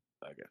Friday.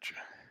 I got you.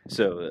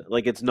 So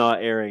like it's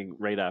not airing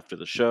right after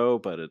the show,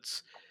 but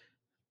it's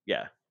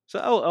yeah. So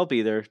I'll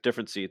be there,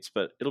 different seats,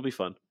 but it'll be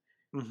fun.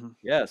 Mm-hmm.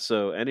 Yeah.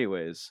 So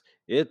anyways,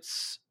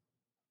 it's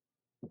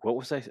what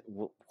was I?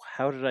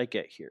 How did I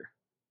get here?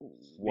 We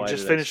Why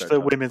just did I finished start the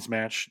talking? women's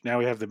match. Now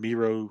we have the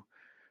Miro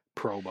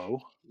promo.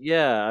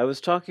 Yeah, I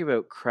was talking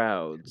about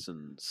crowds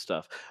and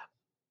stuff.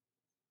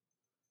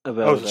 Oh,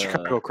 About the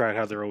Chicago crowd,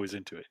 how they're always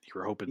into it. You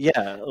were hoping,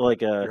 yeah,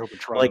 like you're hoping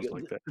Toronto's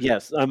like that.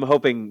 yes, I'm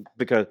hoping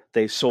because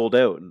they sold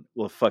out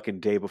the fucking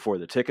day before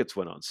the tickets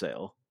went on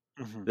sale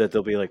Mm-hmm. that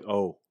they'll be like,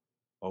 oh,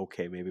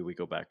 okay, maybe we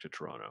go back to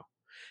Toronto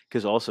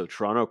because also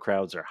Toronto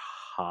crowds are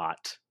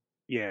hot.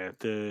 Yeah,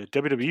 the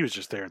WWE was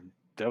just there, and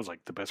that was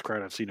like the best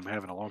crowd I've seen them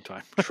have in a long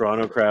time.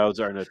 Toronto crowds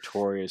are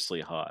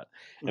notoriously hot,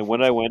 and when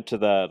Mhm. I went to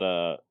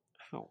that,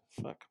 oh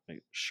fuck, my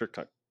shirt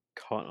got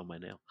caught on my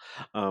nail.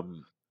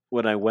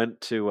 When I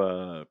went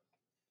to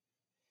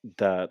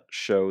that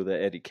show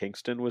that Eddie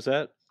Kingston was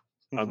at,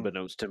 Mhm.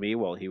 unbeknownst to me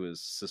while he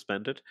was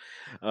suspended,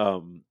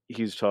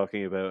 he was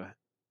talking about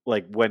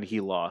like when he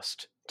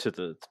lost to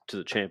the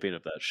champion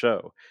of that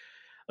show.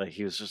 Like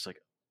he was just like,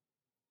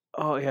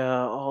 oh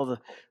yeah, all the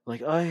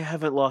like I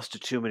haven't lost to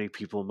too many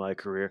people in my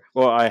career.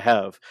 Well, I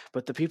have,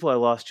 but the people I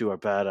lost to are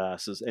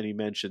badasses. And he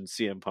mentioned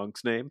CM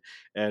Punk's name,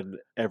 and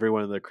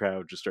everyone in the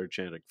crowd just started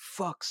chanting,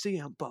 "Fuck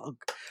CM Punk!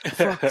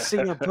 Fuck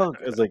CM Punk!"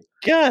 I was like,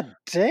 God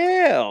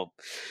damn! I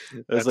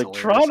was That's like,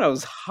 hilarious.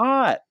 Toronto's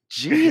hot,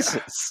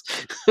 Jesus!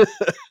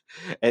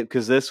 And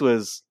because this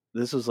was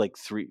like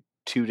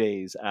 2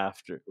 days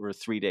after or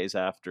 3 days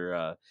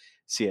after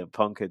CM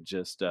Punk had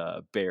just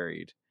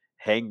buried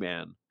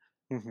Hangman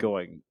Mhm.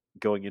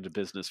 going into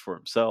business for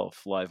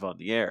himself live on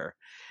the air,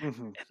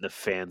 Mhm. and the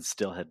fans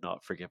still had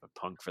not forgiven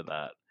Punk for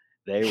that.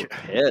 They were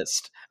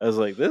pissed. I was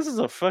like, this is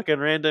a fucking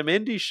random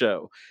indie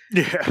show.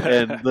 Yeah.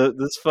 And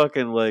this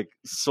fucking like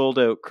sold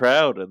out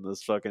crowd and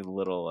this fucking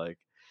little like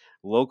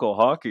local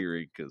hockey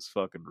rink is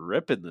fucking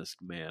ripping this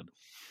man.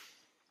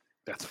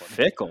 That's funny.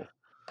 Fickle.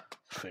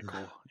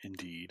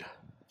 Indeed.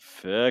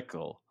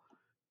 Fickle.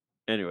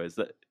 Anyways,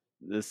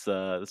 this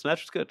match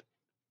was good.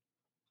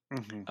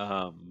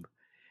 Mm-hmm.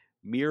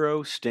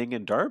 Miro, Sting,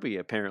 and Darby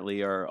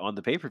apparently are on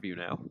the pay-per-view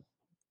now.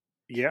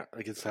 Yeah,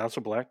 against House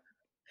of Black.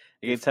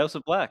 Against House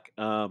of Black.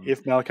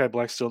 If Malachi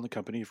Black's still in the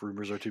company, if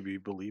rumors are to be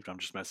believed, I'm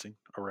just messing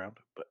around.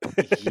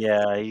 But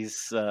yeah,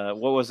 he's what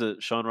was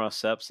it? Sean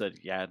Ross Sapp said,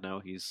 "Yeah, no,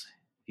 he's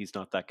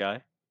not that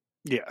guy."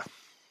 Yeah,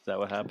 Is that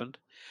what happened?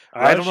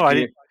 I don't know.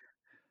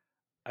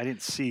 I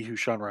didn't see who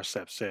Sean Ross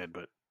Sapp said,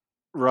 but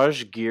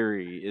Raj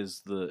Giri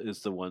is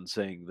the one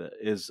saying that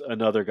is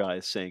another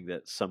guy saying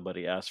that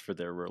somebody asked for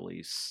their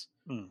release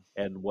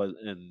and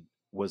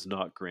was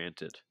not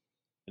granted.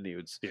 And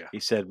he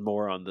said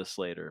more on this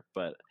later,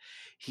 but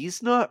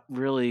he's not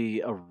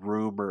really a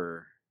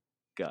rumor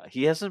guy.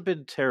 He hasn't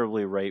been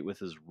terribly right with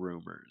his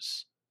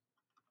rumors.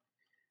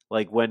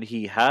 Like when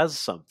he has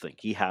something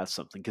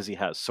because he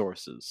has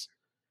sources.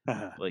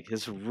 Like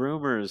his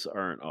rumors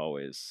aren't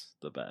always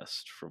the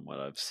best from what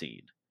I've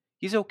seen.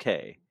 He's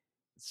okay.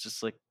 It's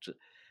just like,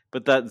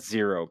 but that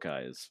Zero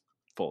guy is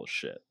full of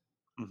shit.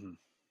 Mm-hmm.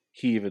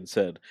 he even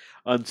said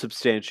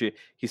unsubstantiated.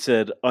 He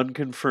said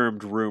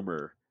unconfirmed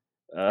rumor.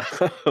 Uh,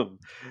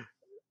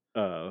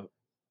 uh,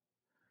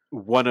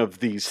 one of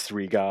these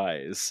three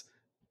guys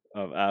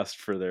asked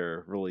for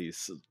their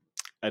release.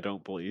 I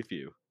don't believe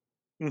you.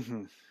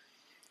 Mm-hmm.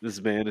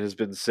 This man has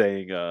been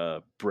saying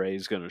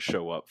Bray's going to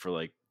show up for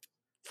like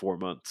 4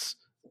 months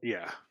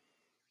Yeah.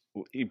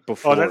 Oh,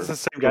 before that's the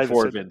same guy that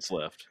said Vince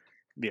left.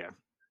 Yeah.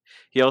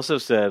 He also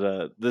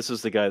said this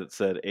is the guy that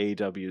said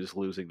AEW is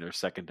losing their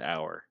second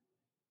hour.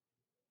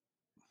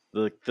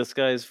 Like, this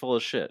guy is full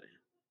of shit.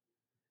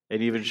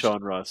 And even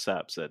Sean Ross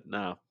Sapp said,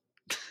 no.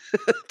 Yeah,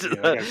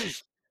 that guy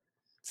just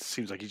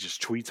seems like he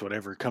just tweets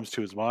whatever comes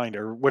to his mind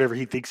or whatever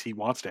he thinks he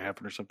wants to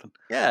happen or something.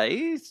 Yeah,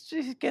 he's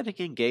getting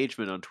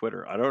engagement on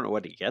Twitter. I don't know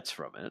what he gets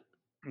from it.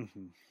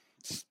 Mm-hmm.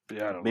 I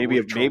don't maybe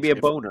know. maybe a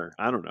boner.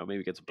 I don't know. Maybe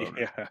he gets a boner.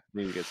 Yeah.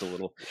 Maybe he gets a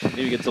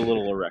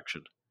little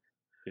erection.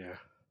 Yeah.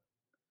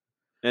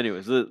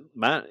 Anyways,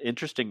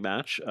 interesting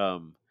match.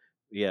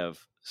 We have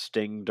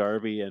Sting,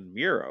 Darby, and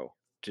Miro.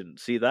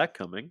 Didn't see that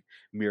coming.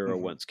 Miro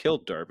once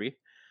killed Darby.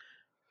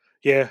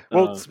 Yeah.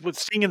 Well, what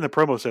Sting in the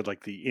promo said,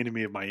 like, the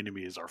enemy of my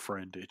enemy is our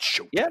friend. It's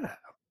showtime.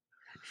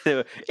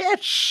 Yeah.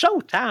 It's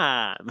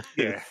showtime.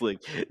 Yeah. It's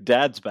like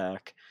Dad's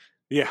back.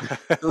 Yeah.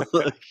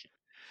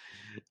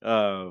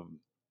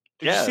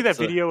 Did you see that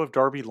video of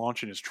Darby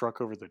launching his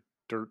truck over the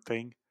dirt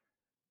thing?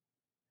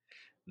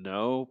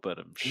 No, but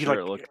I'm sure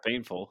it looked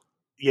painful.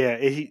 Yeah,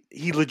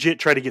 he legit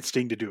tried to get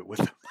Sting to do it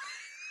with him.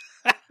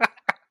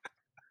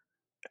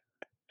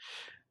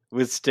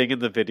 With Sting in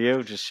the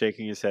video, just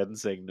shaking his head and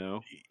saying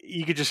no.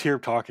 You could just hear him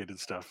talking and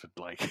stuff, and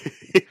like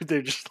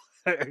they're just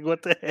like,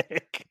 "What the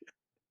heck?"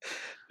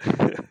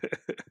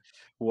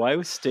 Why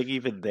was Sting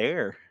even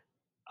there?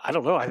 I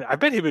don't know. I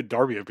bet him and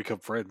Darby have become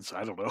friends.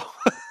 I don't know.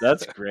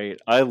 That's great.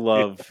 I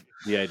love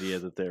the idea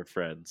that they're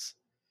friends.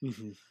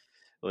 Mm-hmm.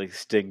 Like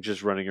Sting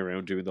just running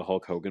around doing the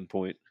Hulk Hogan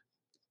point.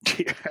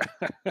 Yeah.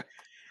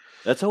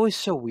 That's always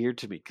so weird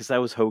to me because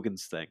that was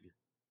Hogan's thing.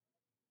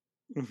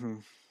 Mm-hmm.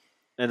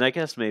 And I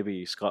guess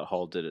maybe Scott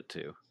Hall did it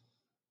too.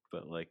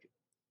 But like,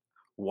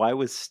 why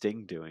was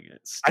Sting doing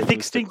it? I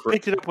think Sting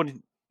picked it up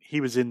when he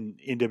was in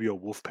NWO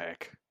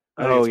Wolfpack.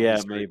 Oh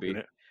yeah, maybe.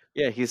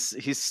 Yeah,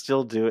 he's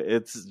still doing it.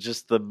 It's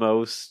just the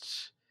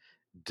most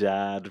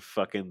dad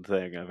fucking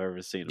thing I've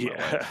ever seen in my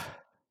life.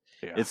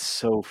 Yeah. It's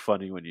so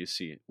funny when you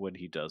see it, when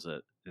he does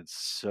it. It's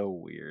so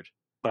weird.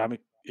 But I'm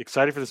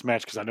excited for this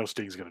match because I know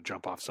Sting's going to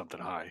jump off something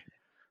high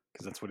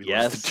because that's what he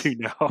wants to do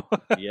now.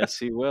 Yes,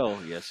 he will.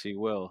 Yes, he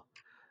will.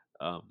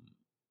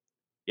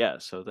 Yeah.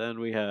 So then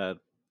we had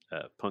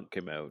Punk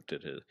came out,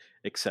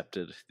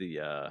 accepted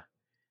the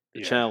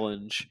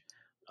challenge.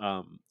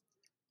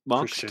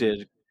 Mox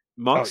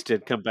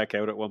did come back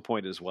out at one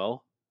point as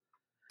well.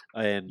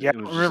 And yeah, I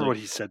don't remember what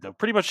he said though.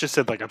 Pretty much just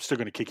said like, "I'm still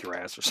going to kick your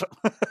ass" or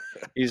something.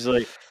 he's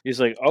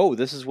like, "Oh,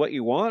 this is what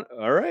you want?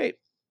 All right."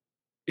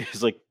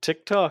 He's like,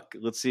 "TikTok,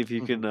 let's see if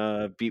you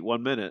can beat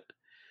 1 minute."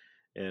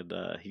 And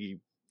he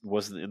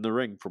wasn't in the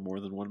ring for more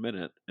than 1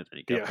 minute, and then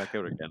he got back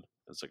out again.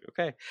 It's like,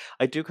 okay,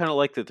 I do kind of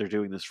like that they're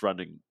doing this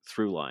running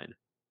through line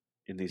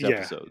in these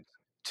episodes,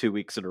 2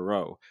 weeks in a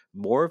row.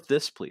 More of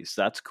this, please.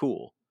 That's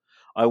cool.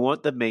 I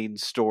want the main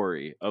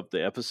story of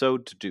the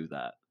episode to do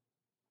that.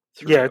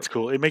 Throughout. Yeah, it's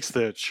cool. It makes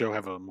the show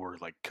have a more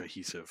like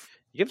cohesive.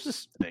 It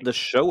gives the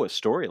show a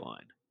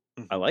storyline.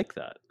 Mm-hmm. I like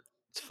that.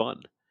 It's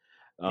fun.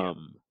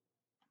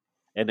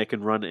 And it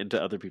can run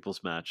into other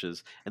people's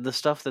matches. And the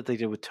stuff that they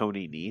did with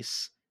Tony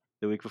Nese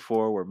the week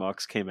before, where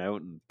Mox came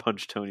out and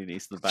punched Tony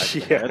Nese in the back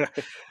of the head.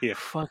 Yeah.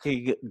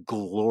 Fucking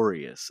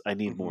glorious. I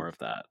need more of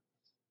that.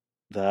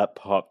 That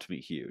popped me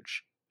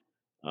huge.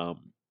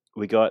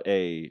 We got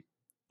a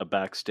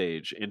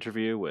backstage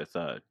interview with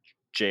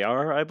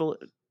JR,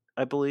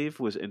 I believe,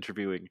 was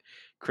interviewing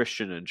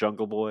Christian and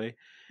Jungle Boy.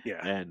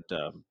 Yeah. And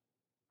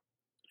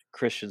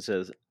Christian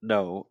says,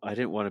 "No, I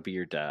didn't want to be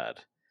your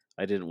dad.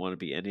 I didn't want to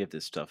be any of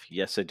this stuff.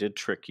 Yes, I did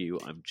trick you.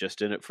 I'm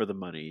just in it for the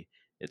money.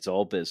 It's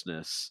all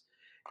business."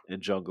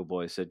 And Jungle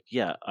Boy said,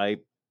 "Yeah, I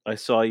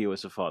saw you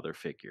as a father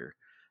figure.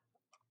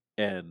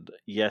 And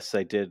yes,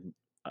 I did.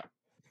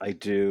 I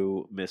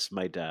do miss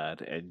my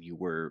dad, and you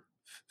were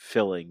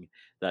filling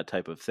that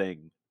type of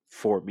thing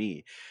for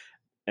me.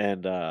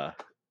 And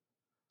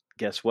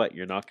guess what?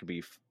 You're not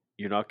going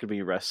to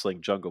be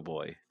wrestling Jungle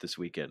Boy this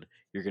weekend.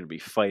 You're going to be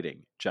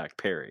fighting Jack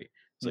Perry."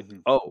 It's like,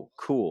 oh,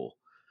 cool.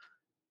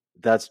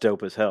 That's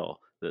dope as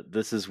hell.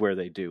 This is where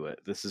they do it.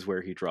 This is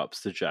where he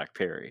drops the Jack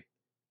Perry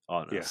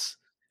on us.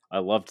 I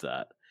loved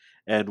that.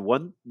 And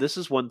this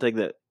is one thing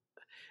that,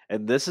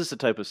 and this is the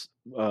type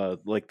of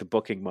like the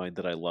booking mind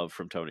that I love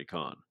from Tony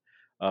Khan.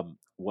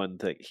 One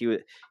thing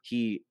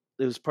it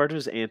was part of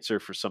his answer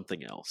for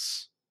something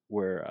else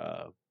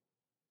where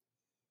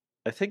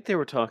I think they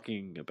were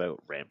talking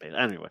about Rampage.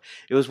 Anyway,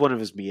 it was one of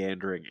his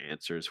meandering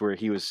answers where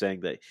he was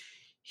saying that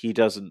he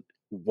doesn't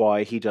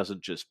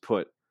just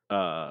put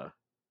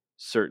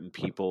certain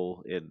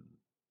people in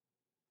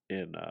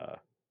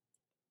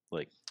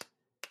like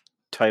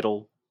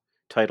title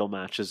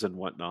matches and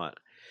whatnot.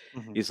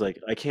 Mm-hmm. He's like,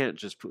 I couldn't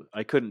just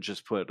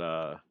put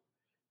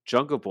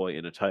Jungle Boy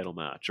in a title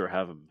match or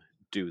have him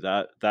do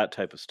that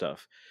type of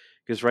stuff.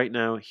 Because right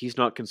now he's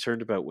not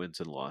concerned about wins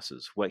and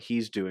losses. What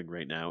he's doing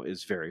right now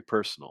is very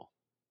personal.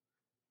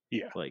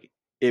 Yeah. Like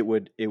it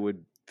would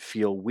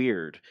feel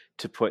weird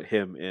to put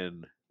him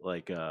in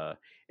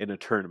in a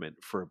tournament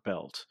for a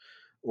belt,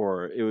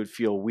 or it would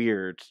feel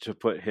weird to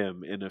put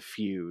him in a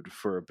feud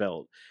for a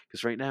belt,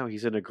 because right now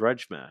he's in a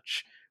grudge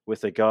match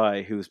with a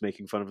guy who's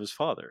making fun of his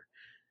father.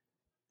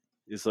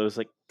 So it's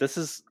like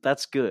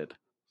that's good.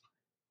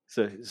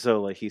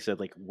 So like he said,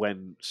 like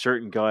when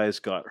certain guys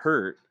got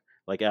hurt,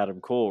 like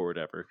Adam Cole or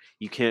whatever,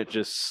 you can't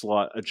just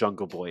slot a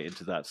Jungle Boy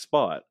into that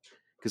spot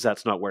because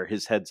that's not where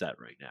his head's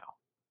at right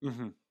now.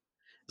 Mm-hmm.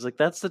 It's like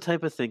that's the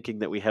type of thinking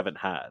that we haven't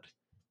had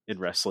in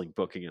wrestling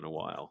booking in a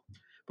while.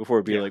 Before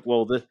it'd be like,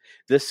 well,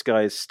 this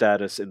guy's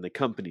status in the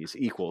company is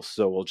equal,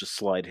 so we'll just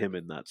slide him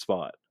in that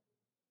spot.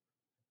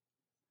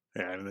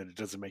 Yeah, and then it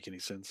doesn't make any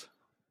sense.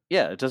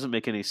 Yeah, it doesn't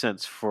make any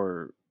sense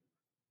for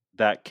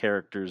that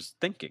character's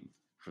thinking,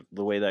 for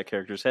the way that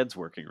character's head's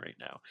working right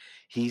now.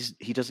 He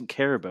doesn't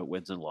care about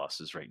wins and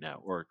losses right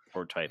now, or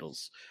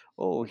titles.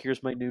 Oh,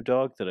 here's my new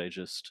dog that I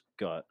just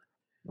got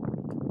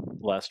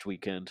last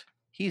weekend.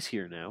 He's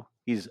here now.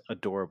 He's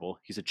adorable.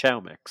 He's a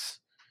Chow Mix.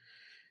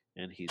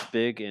 And he's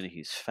big and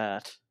he's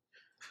fat.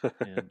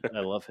 And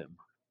I love him.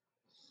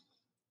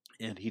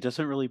 And he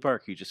doesn't really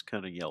bark, he just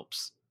kind of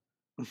yelps.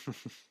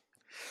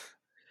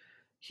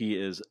 He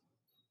is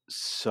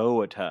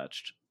so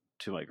attached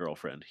to my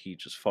girlfriend. He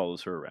just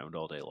follows her around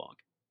all day long.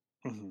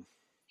 Mm-hmm.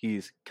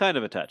 He's kind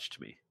of attached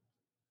to me.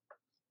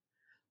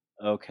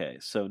 Okay,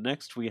 so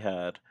next we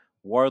had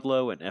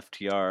Wardlow and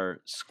FTR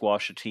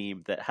squash a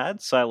team that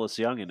had Silas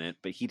Young in it,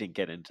 but he didn't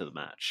get into the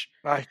match.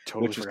 I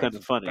totally which was kind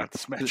of funny. About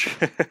this match.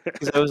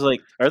 Because I was like,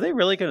 are they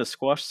really going to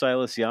squash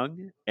Silas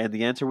Young? And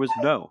the answer was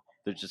no.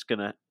 They're just going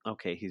to,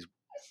 okay,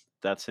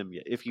 that's him.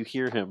 If you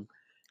hear him,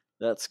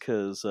 that's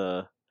because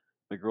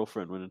my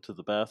girlfriend went into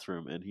the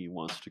bathroom and he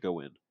wants to go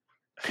in.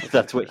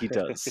 That's what he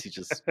does. He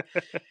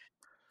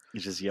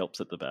just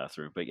yelps at the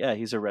bathroom. But yeah,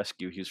 he's a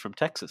rescue. He's from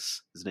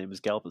Texas. His name is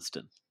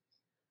Galveston.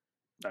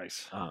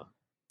 Nice.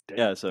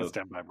 Yeah, so that's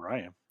down by where I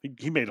am.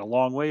 He made a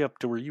long way up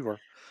to where you are.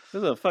 It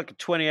was a fucking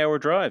 20-hour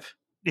drive.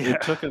 Yeah.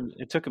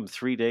 It took him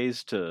 3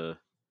 days to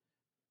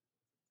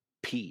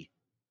pee.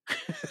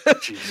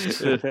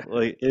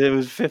 Like it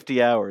was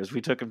 50 hours.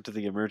 We took him to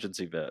the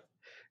emergency vet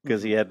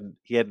because he hadn't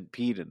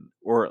peed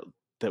or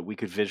that we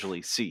could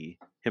visually see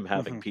him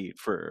having peed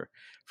for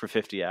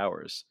 50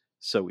 hours.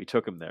 So we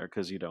took him there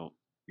because your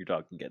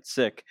dog can get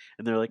sick,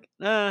 and they're like,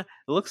 it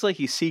looks like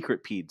he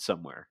secret peed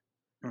somewhere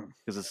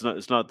because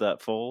it's not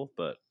that full,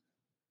 but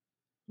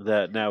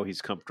that now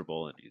he's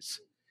comfortable and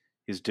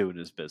he's doing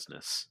his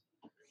business.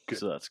 Good.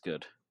 So that's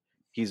good.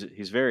 He's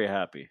very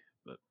happy.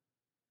 But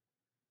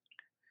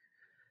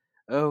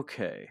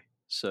okay,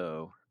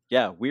 so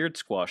yeah, weird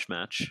squash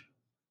match.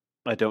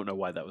 I don't know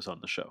why that was on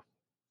the show.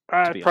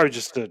 Probably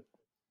just to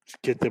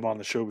get them on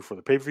the show before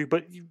the pay-per-view.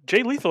 But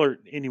Jay Lethal or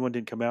anyone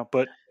didn't come out,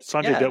 but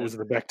Sanjay Dutt was in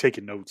the back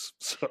taking notes.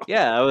 So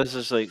yeah, I was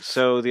just like,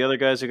 so the other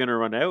guys are going to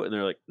run out, and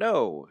they're like,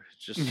 no.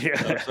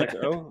 I was like,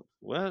 oh,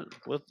 what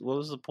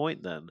was the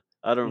point then?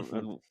 I don't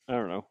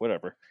know.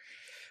 Whatever.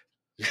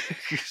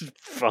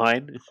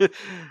 Fine.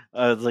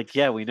 I was like,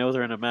 yeah, we know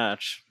they're in a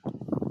match.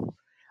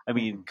 I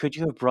mean, could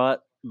you have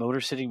brought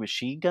Motor City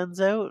Machine Guns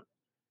out?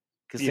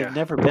 Because they've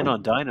never been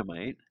on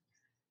Dynamite.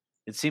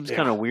 It seems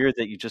kind of weird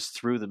that you just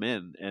threw them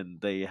in and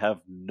they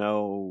have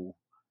no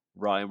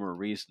rhyme or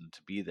reason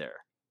to be there.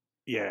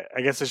 Yeah,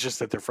 I guess it's just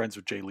that they're friends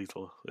with Jay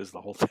Lethal is the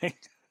whole thing.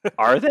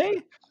 Are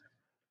they?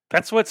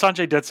 That's what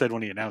Sanjay Dutt said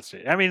when he announced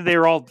it. I mean, they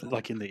were all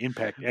like in the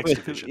Impact X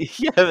division.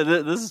 Yeah, but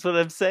this is what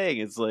I'm saying.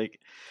 It's like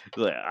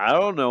I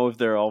don't know if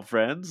they're all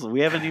friends.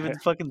 We haven't even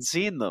fucking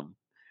seen them.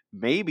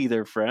 Maybe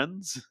they're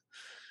friends.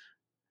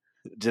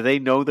 Do they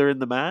know they're in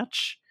the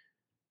match?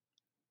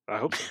 I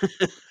hope so.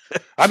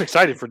 I'm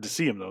excited to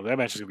see him though. That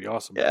match is gonna be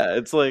awesome. Yeah,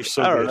 it's like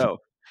I don't know.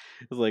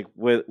 It's like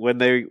when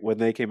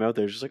they came out,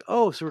 they're just like,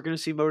 oh, so we're gonna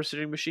see Motor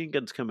City Machine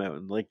Guns come out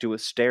and like do a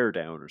stare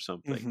down or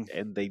something,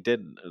 and they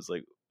didn't. It was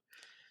like,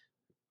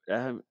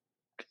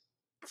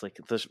 it's like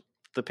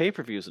the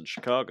pay-per-views in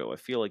Chicago. I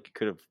feel like you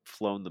could have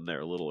flown them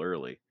there a little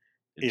early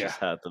and just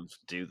had them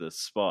do this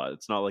spot.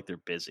 It's not like they're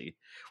busy.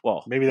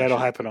 Well, maybe that'll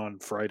happen on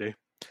Friday.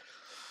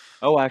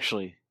 Oh,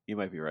 actually, you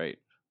might be right.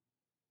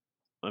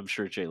 I'm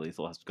sure Jay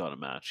Lethal has got a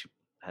match.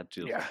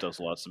 He does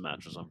lots of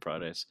matches on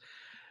Fridays.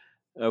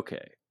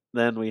 Okay.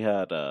 Then we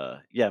had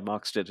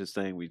Mox did his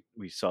thing.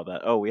 We saw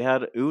that. Oh, we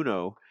had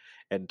Uno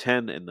and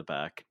Ten in the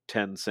back.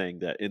 Ten saying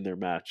that in their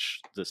match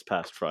this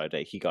past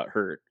Friday he got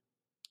hurt.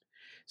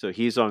 So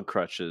he's on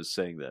crutches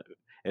saying that,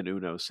 and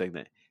Uno saying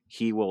that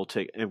he will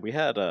take, and we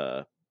had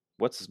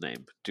what's his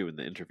name doing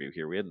the interview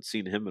here. We hadn't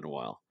seen him in a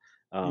while.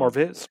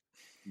 Marvez.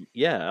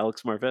 Yeah,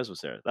 Alex Marvez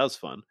was there. That was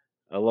fun.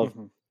 I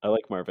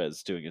like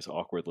Marvez doing his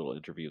awkward little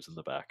interviews in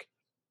the back.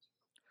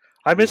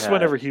 I missed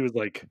whenever he was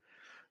like,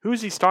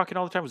 who's he stalking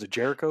all the time? Was it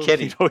Jericho?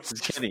 Kenny.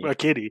 Kenny.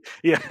 Kenny.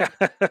 Yeah.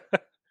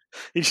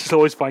 He just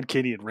always find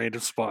Kenny in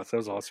random spots. That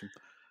was awesome.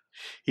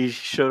 he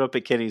showed up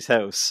at Kenny's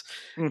house,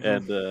 Mhm.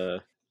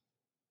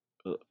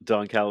 and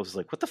Don Callis was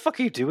like, "What the fuck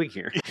are you doing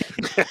here?"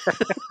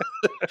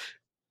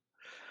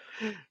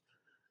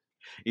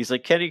 He's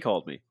like, "Kenny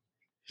called me."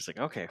 He's like,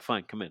 "Okay,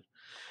 fine, come in."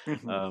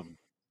 Mhm.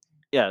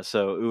 Yeah,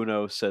 so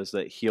Uno says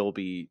that he'll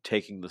be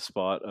taking the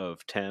spot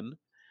of 10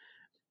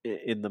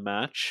 in the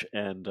match,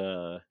 and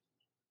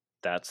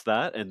that's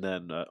that. And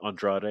then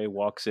Andrade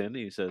walks in. And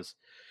he says,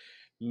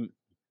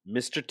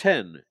 "Mr.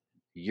 10,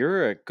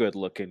 you're a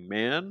good-looking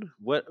man.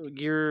 What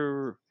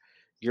your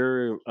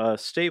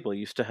stable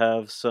used to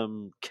have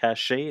some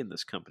cachet in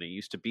this company.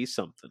 Used to be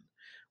something.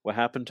 What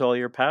happened to all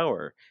your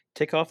power?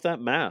 Take off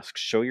that mask.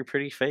 Show your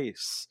pretty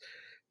face.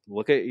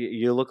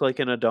 You look like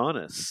an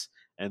Adonis."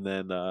 And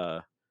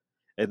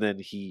then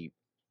he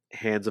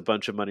hands a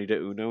bunch of money to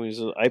Uno. And he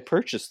says, "I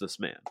purchased this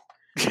man."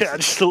 Yeah,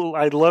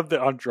 I love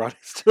that Andrade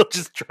still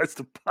just tries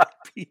to buy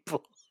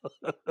people.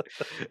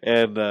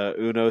 And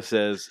Uno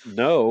says,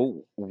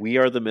 "No, we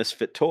are the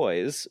misfit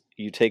toys.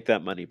 You take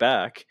that money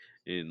back."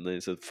 And they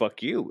said,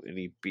 "Fuck you." And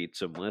he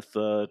beats him with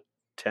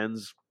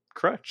 10's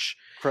crutch.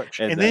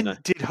 Crutch. And And then then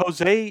did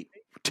Jose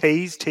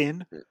tase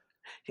 10?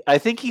 I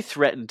think he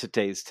threatened to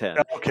tase 10.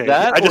 Okay,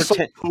 I just saw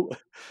 10,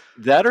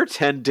 that or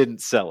 10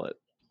 didn't sell it.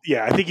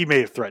 Yeah, I think he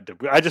may have threatened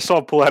him. I just saw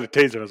him pull out a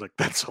taser. I was like,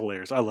 "That's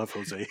hilarious." I love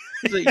Jose.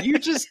 Like, you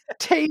just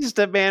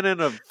tased a man in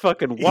a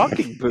fucking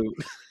walking boot.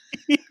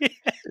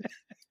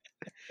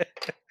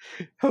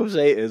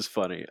 Jose is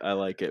funny. I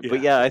like it. Yeah.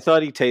 But yeah, I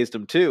thought he tased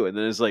him too. And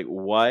then it's like,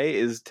 why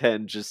is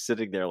 10 just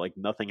sitting there like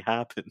nothing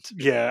happened?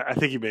 Yeah, I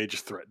think he may have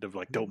just threatened him,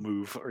 like, "Don't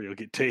move or you'll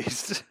get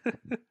tased."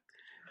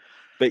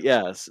 But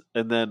yes.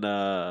 And then,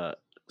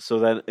 so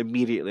then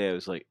immediately I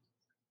was like,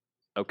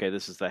 okay,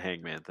 this is the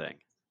Hangman thing.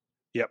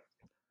 Yep.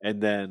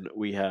 And then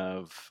we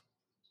have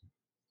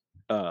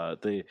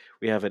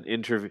we have an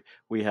interview.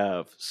 We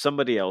have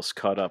somebody else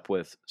caught up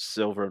with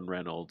Silver and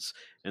Reynolds,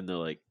 and they're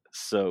like,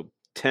 "So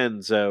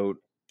 10's out.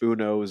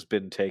 Uno's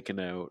been taken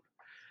out.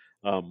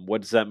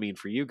 What does that mean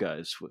for you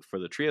guys for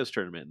the trios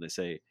tournament?" And they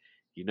say,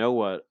 "You know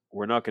what?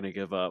 We're not going to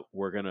give up.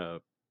 We'll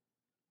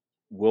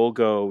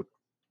go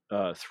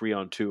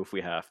 3-on-2 if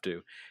we have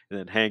to." And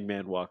then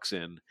Hangman walks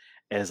in.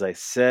 As I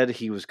said,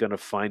 he was going to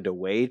find a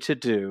way to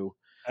do.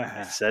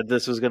 I said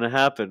this was going to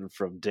happen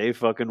from day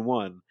fucking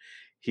one.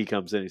 He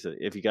comes in. He said,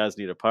 "If you guys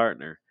need a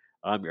partner,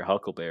 I'm your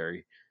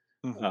Huckleberry."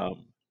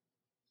 Mhm.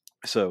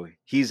 So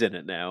he's in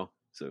it now.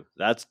 So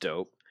that's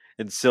dope.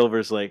 And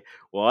Silver's like,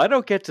 "Well, I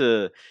don't get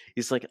to."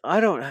 He's like, "I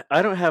don't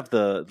have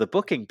the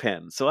booking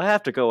pen, so I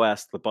have to go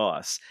ask the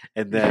boss."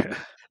 And then Yeah.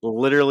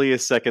 literally a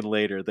second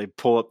later, they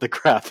pull up the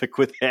graphic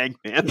with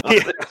Hangman on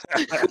Yeah.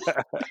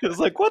 it. It was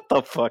like, what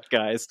the fuck,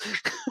 guys?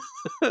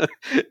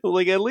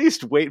 Like, at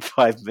least wait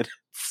 5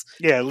 minutes.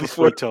 Yeah, at least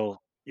before- wait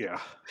till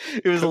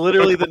It was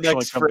literally the Unfortunately,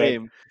 next come back.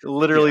 frame.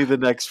 Literally Yeah. the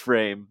next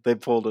frame. They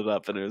pulled it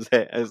up, and it was.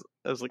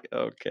 I was like,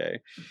 okay,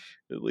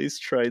 at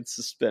least try and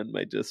suspend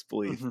my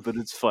disbelief. Mhm. But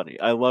it's funny.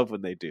 I love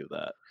when they do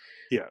that.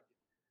 Yeah.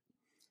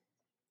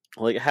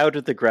 Like, how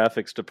did the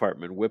graphics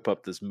department whip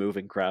up this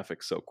moving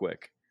graphic so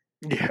quick?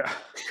 Yeah.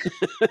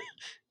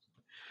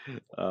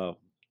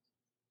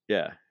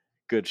 Yeah,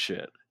 good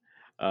shit.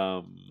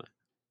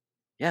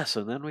 Yeah,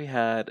 so then we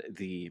had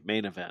the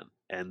main event,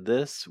 and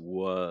this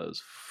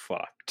was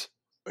fucked.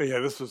 Yeah,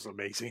 this was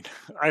amazing.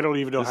 I don't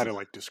even know how to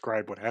like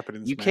describe what happened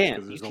in this You match can't.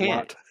 because there's You a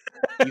can't.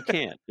 lot. You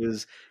can't. It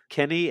was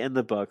Kenny and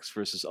the Bucks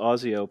versus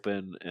Aussie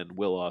Open and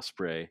Will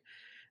Ospreay,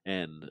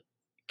 and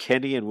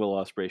Kenny and Will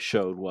Ospreay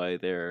showed why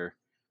they're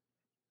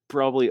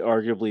probably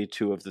arguably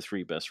two of the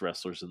three best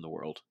wrestlers in the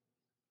world.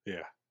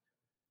 Yeah.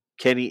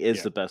 Kenny is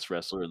Yeah. the best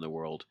wrestler in the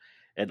world,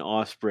 and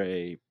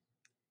Ospreay,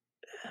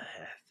 I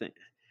think,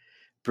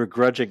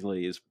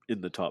 begrudgingly, is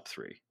in the top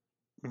three.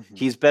 Mhm.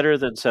 He's better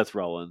than Seth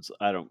Rollins.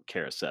 I don't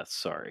care, Seth.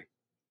 Sorry.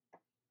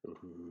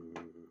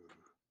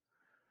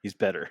 He's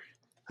better.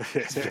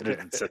 He's better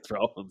than Seth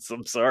Rollins.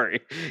 I'm sorry.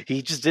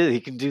 He just did.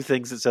 He can do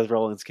things that Seth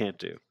Rollins can't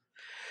do.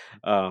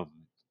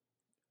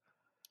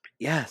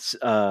 Yes.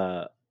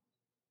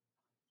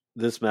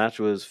 This match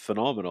was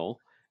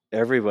phenomenal.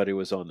 Everybody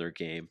was on their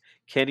game.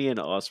 Kenny and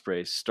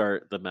Ospreay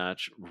start the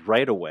match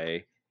right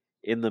away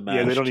in the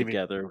match they don't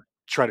together. even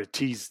try to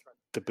tease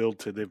the build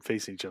to them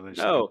facing each other.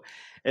 No.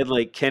 And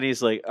like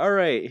Kenny's like, "All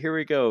right, here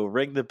we go.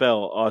 Ring the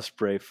bell."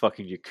 Ospreay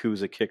fucking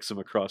Yakuza kicks him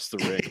across the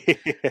ring.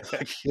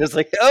 He was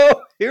like,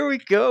 "Oh, here we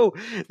go."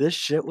 This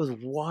shit was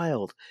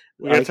wild.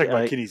 We gotta talk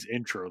about Kenny's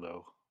intro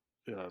though.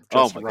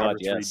 Oh my God,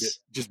 yes.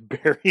 Just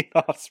burying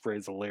Ospreay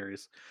is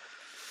hilarious.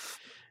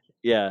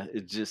 Yeah,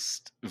 it's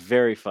just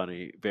very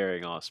funny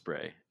burying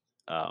Ospreay.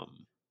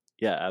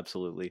 Yeah,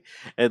 absolutely.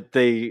 And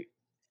they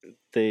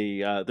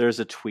there's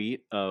a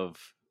tweet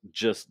of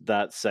just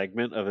that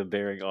segment of him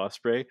burying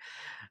Ospreay,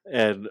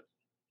 and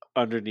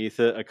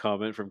underneath it a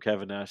comment from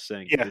Kevin Nash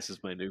saying, Yeah. "This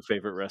is my new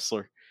favorite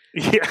wrestler."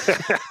 Yeah.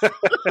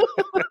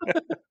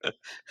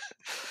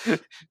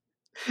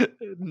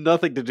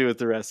 Nothing to do with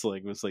the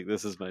wrestling. It was like,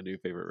 "This is my new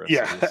favorite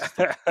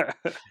wrestler."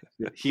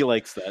 Yeah. He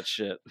likes that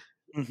shit.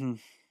 Mm-hmm.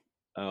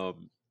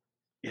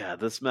 Yeah,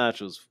 this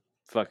match was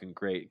fucking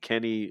great.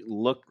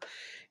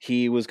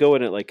 He was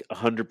going at like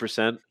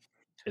 100%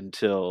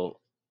 until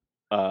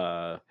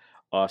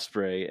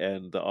Osprey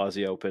and the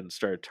Aussie Open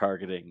started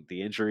targeting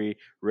the injury,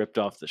 ripped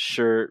off the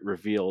shirt,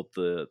 revealed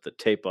the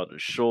tape on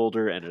his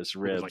shoulder and his It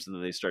was like ribs, and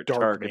then they start Dark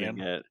targeting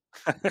Man.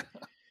 it,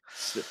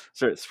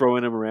 start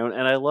throwing him around.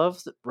 And I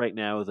love that right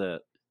now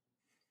that,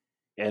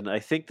 and I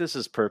think this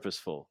is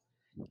purposeful.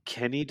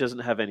 Kenny doesn't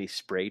have any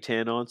spray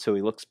tan on, so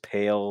he looks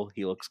pale.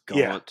 He looks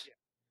Yeah. gaunt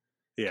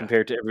Yeah.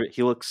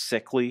 he looks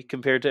sickly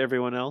compared to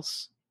everyone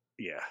else.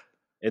 Yeah.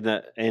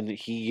 And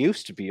he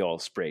used to be all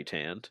spray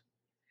tanned.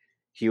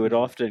 He would Mhm.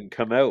 often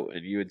come out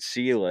and you would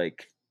see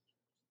like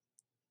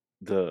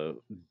the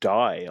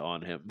dye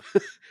on him.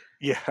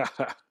 Yeah.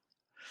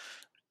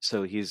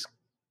 So he's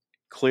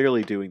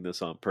clearly doing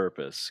this on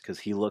purpose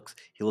because he looks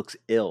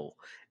ill,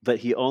 but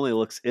he only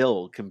looks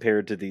ill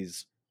compared to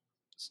these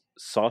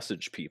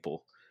sausage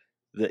people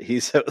that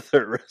he's out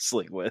there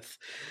wrestling with.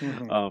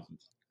 Mhm.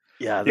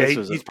 Yeah, Yeah, this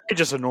was he's probably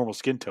just a normal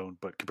skin tone,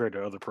 but compared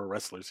to other pro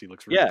wrestlers, he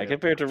looks really bad.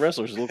 compared to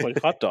wrestlers who look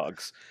like hot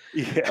dogs.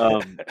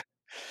 Yeah.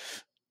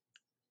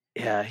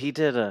 Yeah,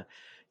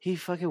 he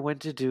fucking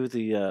went to do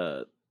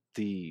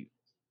the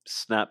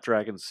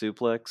Snapdragon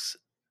suplex,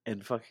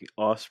 and fucking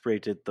Osprey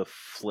did the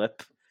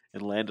flip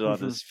and landed on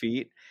Mhm. his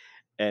feet,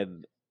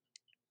 and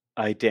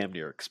I damn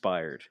near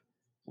expired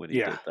when he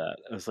Yeah. did that.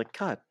 I was like,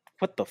 God,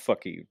 what the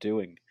fuck are you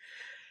doing?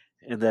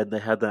 And then they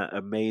had that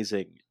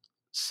amazing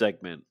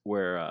segment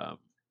where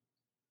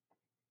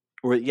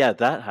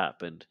that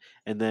happened,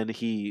 and then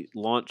he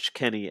launched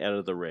Kenny out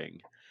of the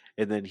ring,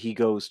 and then he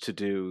goes to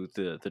do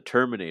the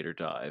Terminator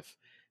dive,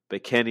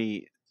 but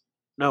Kenny,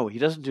 no, he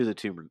doesn't do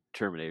the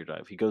Terminator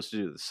dive. He goes to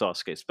do the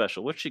Sasuke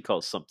special, which he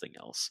calls something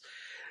else.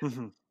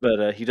 Mhm.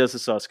 But he does the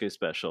Sasuke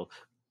special.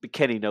 But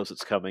Kenny knows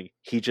it's coming.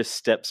 He just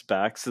steps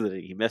back so that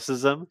he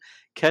misses him,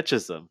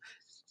 catches him,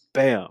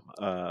 bam,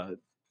 the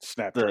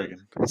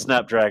Snapdragon.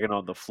 Snapdragon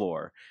on the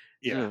floor.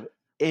 Yeah.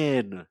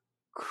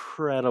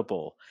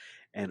 Incredible.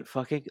 And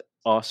fucking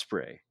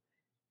Osprey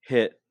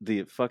hit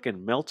the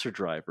fucking Meltzer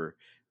driver,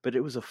 but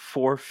it was a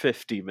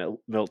 450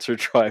 Meltzer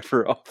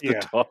driver off the Yeah.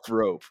 top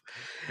rope.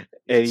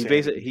 And he Insanity.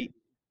 basically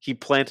he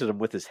planted him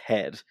with his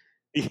head.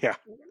 Yeah.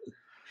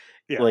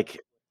 Yeah. Like,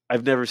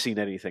 I've never seen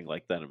anything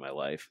like that in my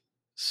life.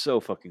 So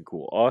fucking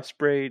cool.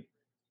 Osprey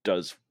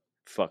does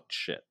fucked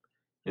shit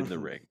in the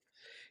Mhm. ring.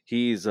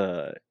 He's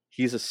a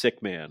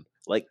sick man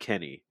like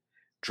Kenny,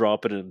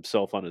 dropping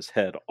himself on his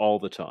head all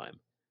the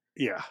time.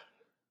 Yeah.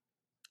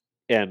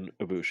 And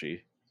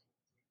Ibushi,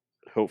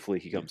 hopefully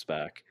he comes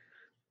back.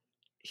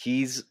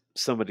 He's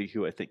somebody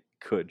who I think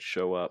could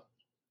show up.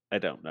 I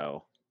don't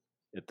know,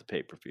 at the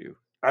pay-per-view.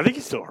 I think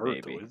he's still hurt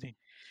Maybe. though, isn't he?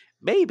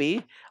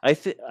 Maybe. I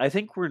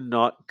think we're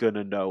not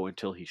gonna know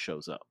until he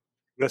shows up.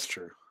 That's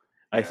true.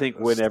 I Yeah, think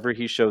whenever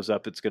he shows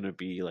up, it's gonna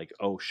be like,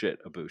 oh shit,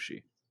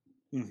 Ibushi.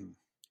 Mhm.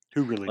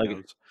 Who really Like,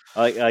 knows?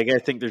 I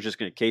think they're just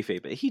gonna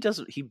kayfabe it. He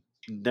doesn't. He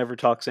never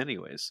talks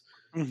anyways,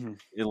 Mhm.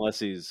 unless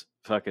he's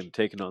fucking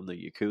taking on the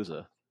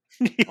Yakuza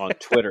on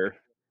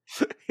Twitter.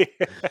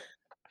 Yeah.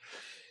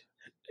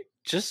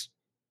 Just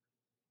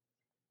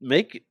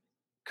make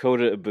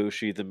Kota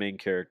Ibushi the main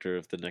character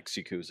of the next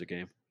Yakuza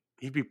game.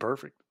 He'd be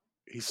perfect.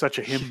 He's such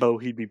a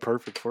himbo. He'd be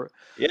perfect for it.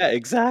 Yeah,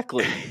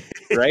 exactly.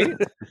 Right?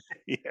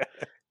 Yeah.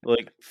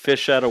 Like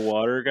fish out of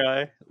water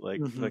guy. Like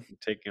Mhm. fucking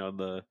taking on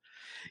the.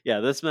 Yeah,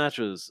 this match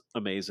was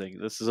amazing.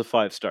 This is a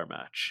 5-star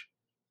match.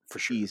 For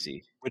sure.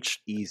 Easy.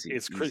 Which Easy.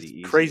 it's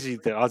easy. crazy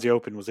that Aussie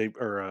Open was a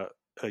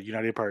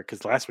United Empire,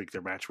 because last week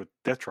their match with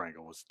Death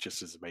Triangle was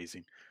just as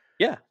amazing.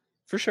 Yeah,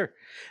 for sure.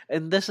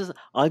 And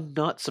I'm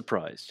not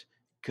surprised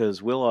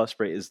because Will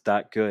Ospreay is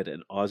that good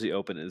and Aussie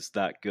Open is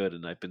that good,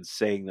 and I've been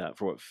saying that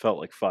for what felt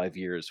like 5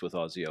 years with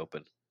Aussie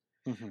Open.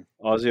 Mhm.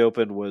 Aussie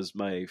Open was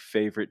my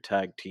favorite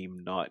tag team,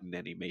 not in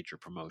any major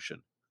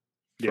promotion,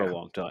 for Yeah. a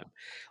long time.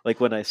 Like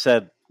when I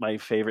said my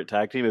favorite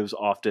tag team, it was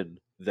often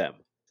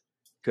them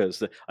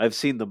because I've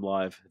seen them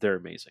live. They're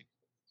amazing.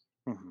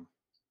 Mhm.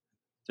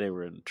 They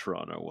were in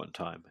Toronto one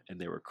time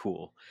and they were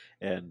cool.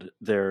 And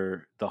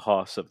the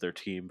Hoss of their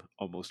team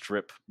almost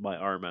ripped my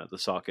arm out of the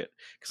socket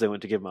because I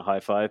went to give him a high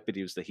five, but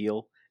he was the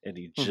heel and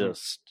he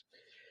just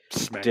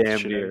Smacked the damn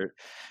shit out of near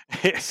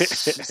it.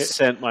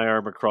 sent my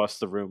arm across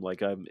the room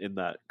like I'm in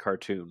that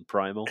cartoon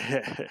Primal.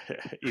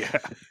 Yeah.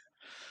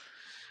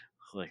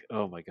 Like,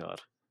 oh my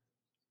god.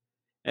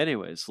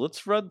 Anyways,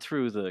 let's run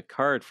through the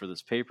card for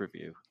this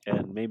pay-per-view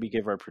and maybe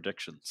give our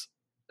predictions.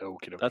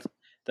 Okay.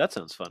 That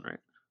sounds fun, right?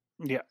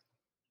 Yeah.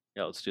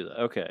 Yeah, let's do that.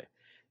 Okay.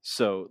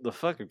 So the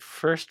fucking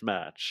first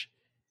match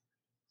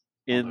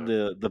in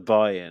the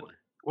buy-in.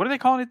 What are they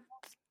calling it?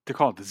 They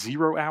call it the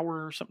 0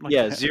 hour or something like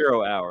Yeah, that.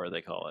 0 hour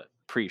they call it.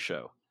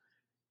 Pre-show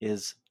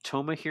is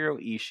Tomohiro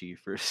Ishii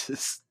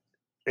versus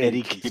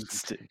Eddie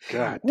Kingston.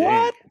 God dang.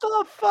 What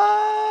the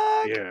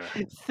fuck?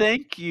 Yeah.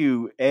 Thank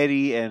you,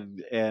 Eddie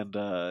and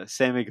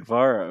Sammy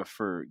Guevara,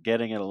 for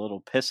getting it a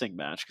little pissing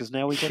match because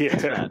now we get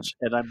this match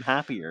and I'm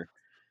happier.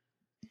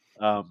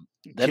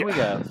 Then we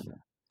have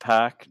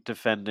Pac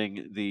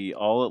defending the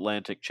All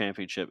Atlantic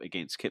Championship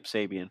against Kip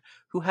Sabian,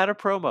 who had a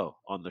promo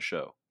on the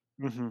show.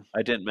 Mm-hmm.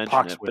 I didn't mention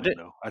Pac's it, winning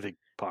though. I think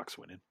Pac's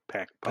winning.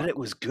 Pac it wins.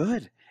 was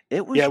good. It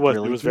Yeah, was it was. It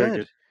really was very good.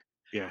 good.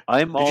 Yeah.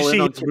 I'm Did you all in see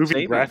on his Kip moving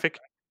Sabian. graphic?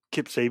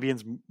 Kip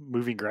Sabian's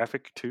moving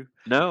graphic too.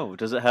 No,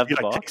 does it have He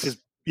the like takes his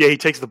box? he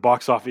takes the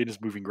box off in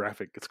his moving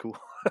graphic. It's cool.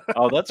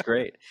 Oh, that's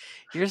great.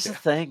 Here's the Yeah.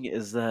 thing: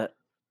 is that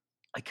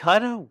I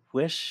kind of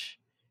wish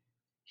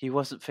he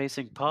wasn't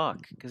facing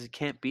Pac because he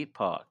can't beat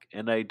Pac,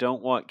 and I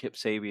don't want Kip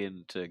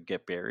Sabian to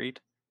get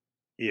buried.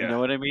 You Yeah. know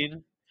what I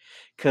mean?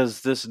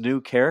 Because this new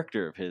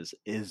character of his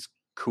is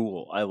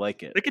cool. I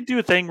like it. They could do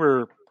a thing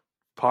where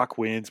Pac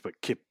wins, but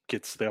Kip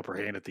gets the upper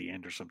hand at the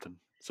end or something.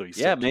 So he Yeah,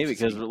 still keeps maybe his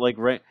because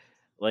heat.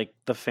 like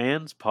the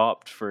fans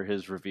popped for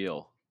his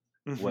reveal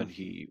Hmm. when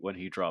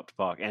he dropped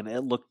Pac, and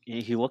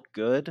he looked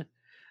good.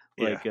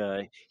 Yeah.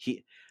 Like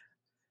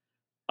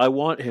I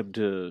want him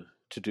to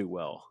do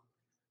well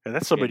And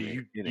that's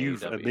somebody in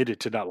you've AEW. admitted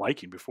to not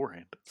liking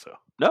beforehand. So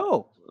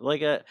No,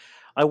 like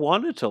I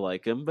wanted to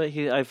like him, but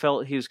I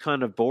felt he was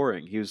kind of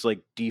boring. He was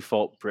like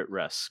default Brit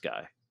Rest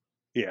guy.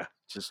 yeah.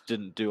 Just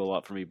didn't do a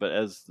lot for me. But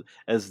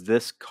as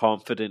this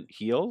confident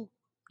heel,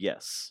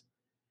 yes,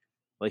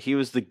 like he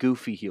was the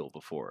goofy heel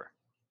before,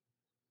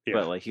 Yeah.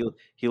 but like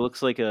he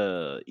looks like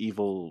a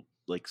evil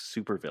like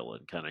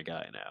supervillain kind of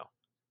guy now,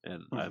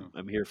 and Hmm.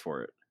 I'm here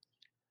for it.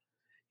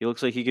 He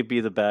looks like he could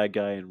be the bad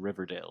guy in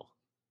Riverdale,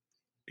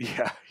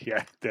 Yeah.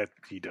 Yeah. That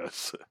he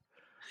does.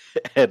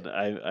 and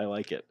I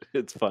like it.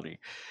 It's funny.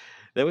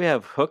 Then we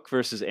have Hook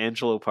versus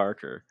Angelo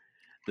Parker.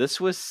 This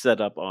was set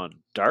up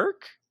on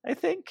Dark, I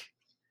think.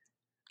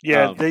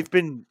 Yeah. They've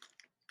been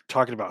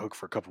talking about Hook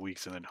for a couple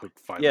weeks, and then Hook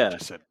finally Yeah,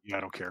 just said, "Yeah,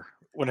 I don't care."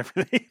 Whenever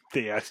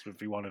they asked him if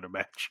he wanted a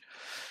match.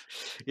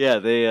 yeah.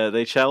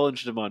 They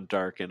challenged him on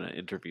Dark in an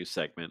interview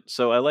segment.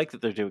 So I like that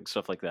they're doing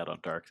stuff like that on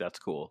Dark. That's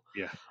cool.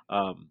 Yeah.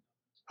 Um,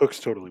 Hook's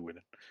totally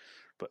winning.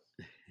 But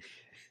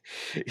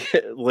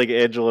like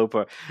Angelo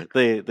Parker,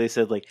 they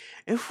said like,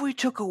 if we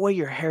took away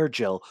your hair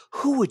gel,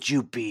 who would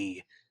you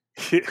be?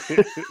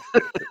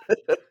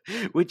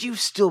 Would you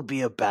still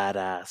be a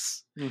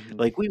badass? Mhm.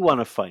 Like we want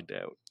to find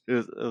out.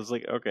 It was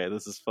like, okay,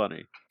 this is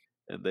funny.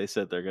 And they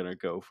said they're gonna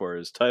go for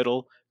his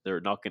title.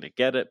 They're not gonna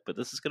get it, but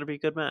this is gonna be a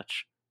good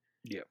match.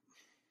 Yeah.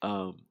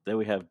 Then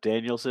we have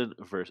Danielson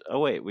versus. Oh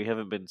wait, we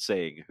haven't been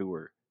saying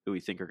who we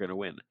think are gonna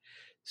win.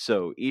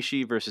 So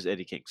Ishii versus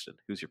Eddie Kingston.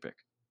 Who's your pick?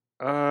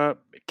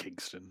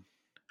 Kingston.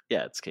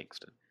 Yeah, it's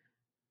Kingston.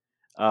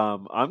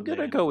 I'm And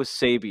gonna then go with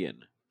Sabian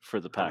for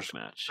the I Pac was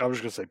match. I was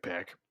gonna say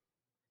Pac.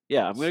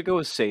 Yeah, I'm gonna go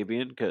with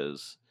Sabian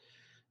because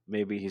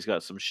maybe he's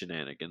got some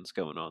shenanigans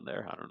going on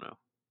there. I don't know.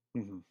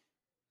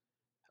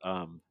 Hmm.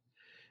 Um,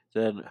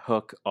 then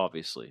Hook,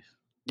 obviously,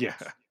 Yeah.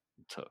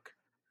 it's Hook.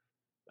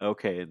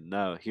 Okay,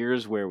 now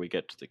here's where we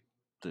get to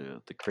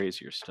the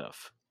crazier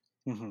stuff.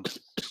 Hmm.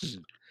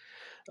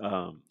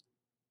 um,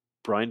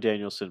 Bryan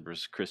Danielson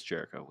versus Chris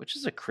Jericho, which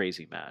is a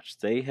crazy match.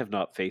 They have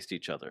not faced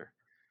each other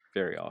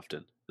very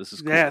often. This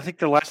is Yeah, I cool. think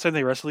the last time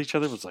they wrestled each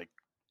other was like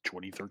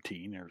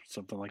 2013 or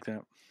something like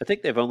that. I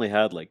think they've only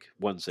had like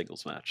one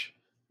singles match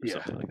or Yeah.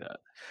 something like that.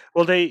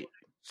 Well,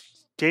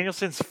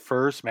 Danielson's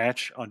first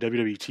match on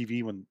WWE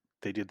TV when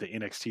they did the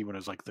NXT when it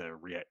was like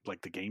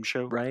the game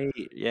show. Right?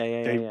 Yeah, yeah,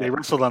 yeah, They yeah.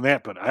 wrestled on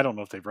that, but I don't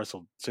know if they've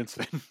wrestled since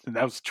then. And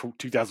that was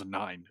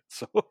 2009.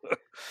 So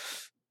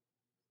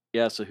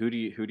Yeah. So who do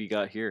you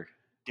got here?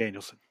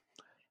 Danielson.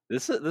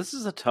 This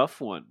is a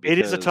tough one It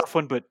is a because tough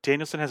one, but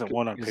Danielson hasn't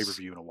won on pay per because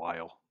view in a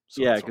while.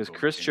 So yeah, that's why I'm because going with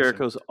Chris Danielson.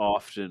 Jericho's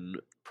often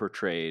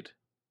portrayed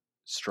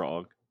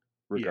strong, Yeah.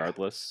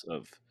 regardless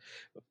of.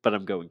 But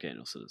I'm going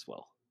Danielson as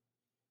well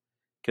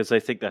because I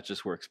think that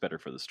just works better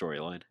for the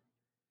storyline,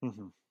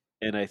 Hmm.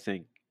 and I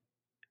think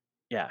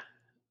yeah,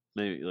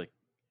 maybe like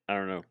I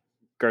don't know.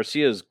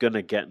 Garcia's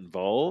gonna get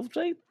involved.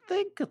 I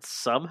think it's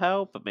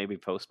somehow, but maybe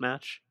post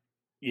match.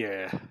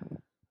 Yeah.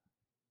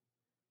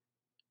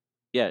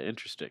 Yeah,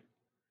 interesting.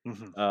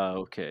 Hmm.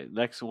 Okay,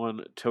 next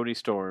one: Tony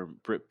Storm,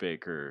 Britt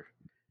Baker,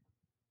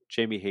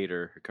 Jamie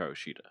Hayter, Hikaru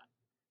Shida.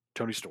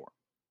 Tony Storm.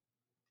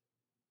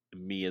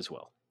 Me as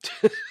well.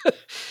 It's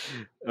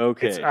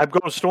Okay. I'm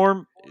going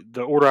Storm.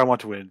 The order I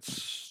want to win: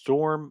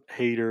 Storm,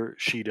 Hater,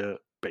 Sheeta,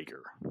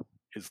 Baker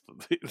is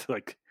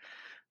like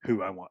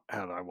who I want.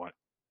 How do I want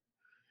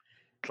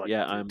like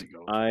Yeah, for it to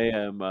go? I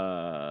am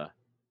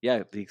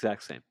yeah, the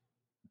exact same.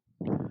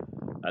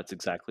 That's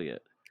exactly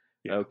it.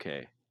 Yeah,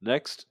 Okay.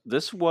 Next,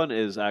 this one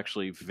is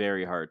actually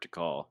very hard to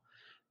call.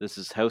 This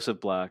is House of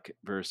Black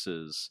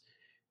versus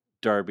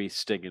Darby,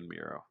 Sting, and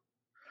Miro.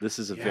 This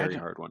is a yeah. very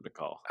hard one to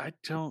call I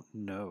don't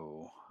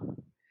know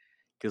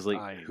because, like,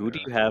 either. who do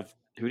you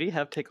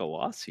have take a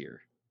loss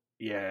here?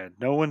 Yeah,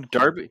 no one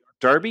can.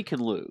 Darby can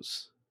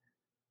lose.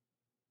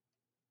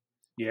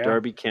 Yeah,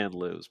 Darby can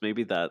lose.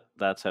 Maybe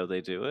that's how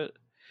they do it.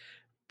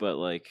 But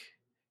like,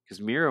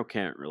 because Miro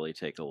can't really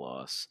take a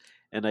loss,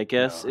 and I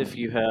guess no. if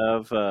you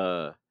have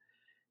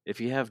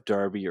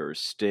Darby or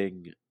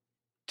Sting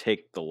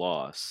take the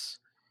loss,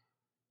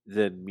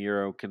 then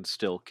Miro can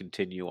still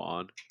continue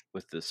on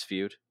with this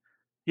feud.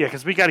 Yeah,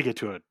 because we got to get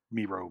to a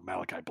Miro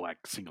Malachi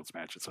Black singles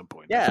match at some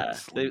point. Yeah,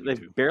 they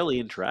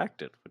barely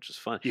interacted, which is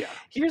fun. Yeah.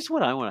 Here's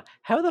what I want to.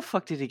 How the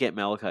fuck did he get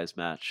Malachi's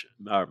match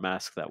or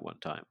mask that one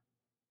time?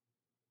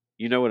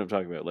 You know what I'm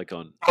talking about, like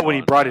on. Oh, when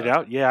he brought it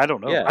out, yeah, I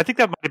don't know. Yeah. I think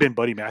that might have been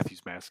Buddy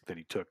Matthews' mask that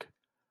he took.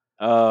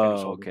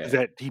 Oh, okay. Is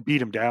that he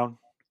beat him down?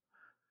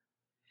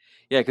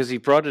 Yeah, because he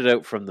brought it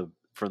out from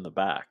the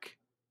back.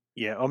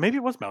 Yeah, or maybe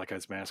it was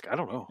Malachi's mask. I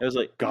don't know. It was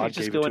like God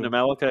just go into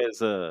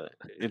Malachi's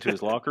into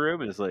his locker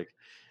room and it's like,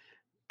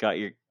 got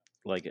your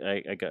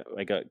I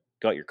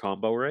got your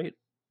combo right.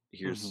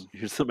 Here's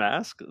the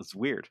mask. It's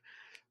weird.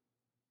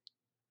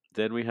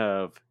 Then we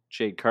have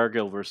Jade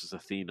Cargill versus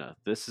Athena.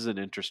 This is an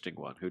interesting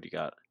one. Who do you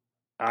got?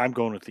 I'm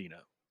going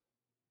Athena.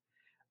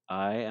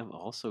 I am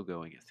also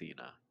going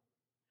Athena.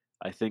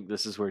 I think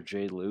this is where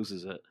Jade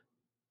loses it.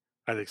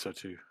 I think so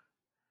too.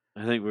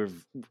 I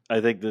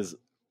think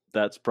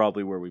that's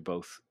probably where we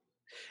both,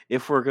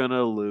 if we're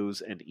gonna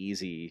lose an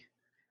easy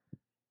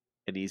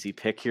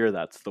pick here,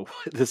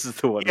 this is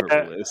the one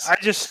where we lose. I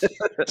just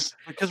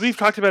because we've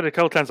talked about it a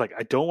couple times. Like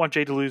I don't want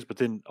Jade to lose, but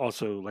then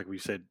also like we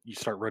said, you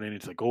start running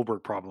into the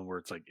Goldberg problem where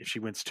it's like if she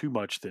wins too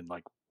much, then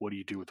like what do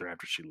you do with her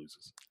after she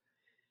loses?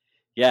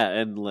 Yeah,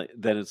 and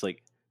then it's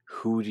like,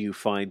 who do you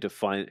find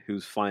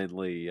who's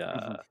finally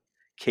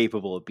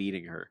capable of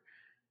beating her?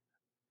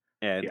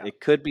 And it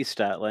could be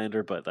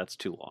Statlander, but that's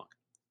too long.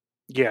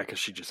 Yeah, because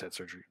she just had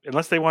surgery.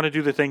 Unless they want to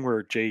do the thing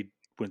where Jade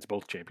wins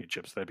both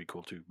championships, that'd be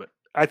cool too. But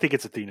I think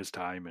it's Athena's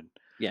time, and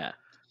yeah,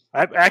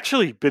 I've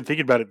actually been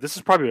thinking about it. This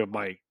is probably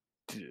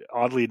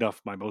oddly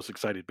enough, my most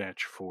excited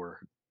match for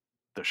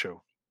the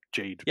show: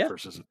 Jade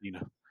versus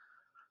Athena.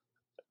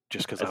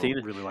 Just because I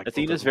really like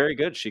Athena's very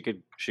good. She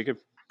could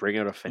bring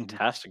out a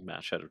fantastic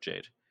match out of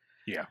Jade.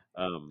 Yeah.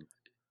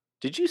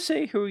 Did you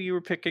say who you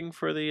were picking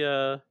for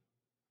the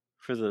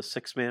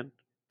 6-man?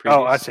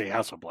 Oh, I say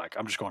House of Black.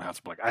 I'm just going House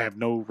of Black. I have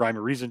no rhyme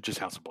or reason, just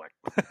House of Black.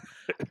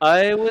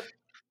 I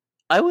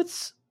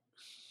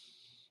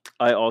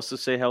also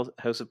say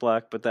House of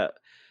Black, but that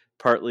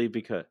partly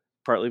because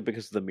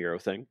of the Miro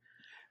thing,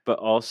 but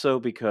also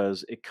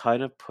because it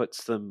kind of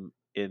puts them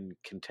in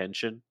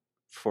contention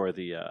for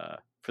the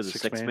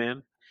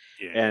 6-man.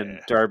 Yeah. And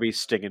Darby,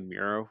 Sting, and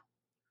Miro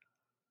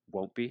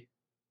won't be.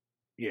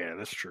 Yeah,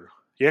 that's true.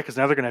 Yeah, because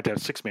now they're going to have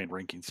 6-man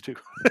rankings too.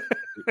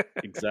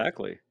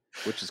 Exactly,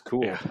 which is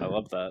cool. Yeah. I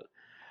love that.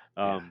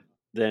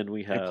 Then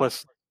we have... And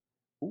plus...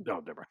 Oh,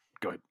 never mind.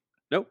 Go ahead.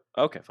 Nope.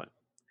 Okay, fine.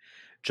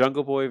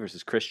 Jungle Boy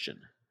versus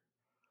Christian.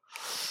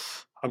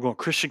 I'm going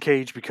Christian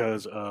Cage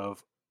because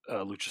of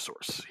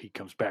Luchasaurus. He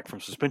comes back from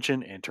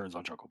suspension and turns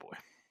on Jungle Boy.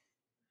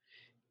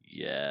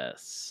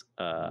 Yes.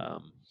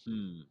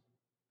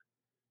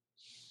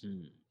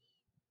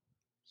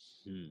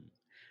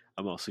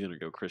 I'm also going to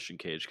go Christian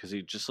Cage because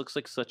he just looks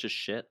like such a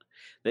shit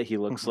that he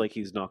looks like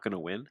he's not going to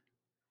win,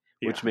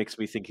 which makes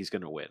me think he's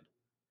going to win.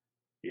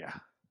 Yeah.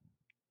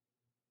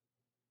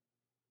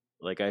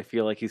 Like, I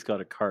feel like he's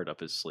got a card up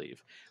his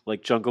sleeve.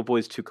 Like, Jungle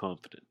Boy's too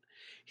confident.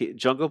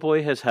 Jungle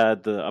Boy has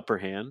had the upper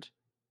hand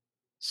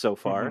so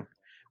far,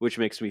 which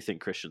makes me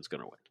think Christian's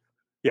going to win.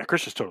 Yeah,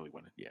 Christian's totally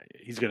winning. Yeah.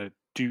 He's going to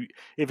do...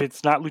 If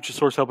it's not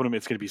Luchasaurus helping him,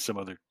 it's going to be some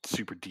other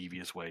super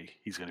devious way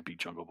he's going to beat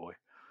Jungle Boy.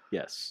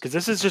 Yes. Because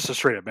this is just a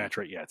straight-up match,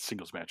 right? Yeah, it's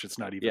singles match. It's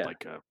not even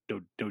like a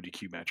no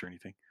DQ match or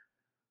anything.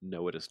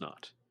 No, it is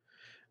not.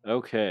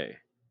 Okay.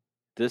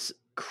 This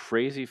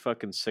crazy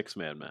fucking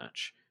 6-man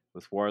match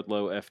with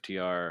Wardlow,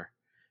 FTR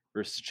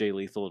versus Jay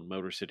Lethal and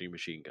Motor City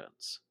Machine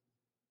Guns.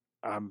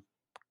 I'm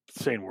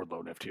saying Wardlow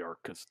and FTR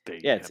because they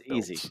it's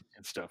easy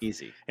and stuff.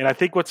 Easy. And I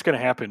think what's going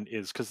to happen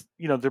is because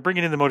they're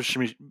bringing in the Motor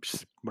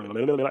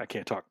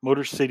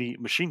City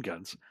Machine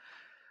Guns.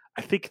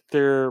 I think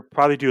they're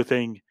probably do a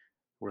thing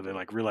where they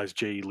like realize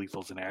Jay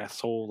Lethal's an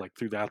asshole like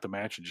throughout the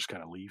match and just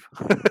kind of leave.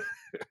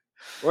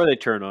 Or they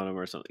turn on him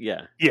or something.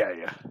 Yeah.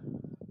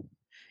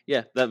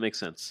 Yeah, that makes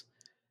sense.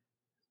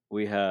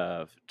 We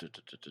have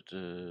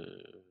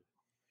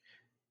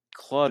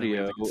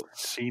Claudio,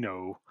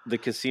 the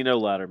casino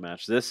ladder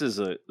match. This is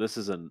a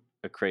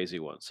crazy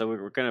one. So we're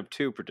going to have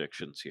two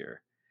predictions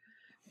here.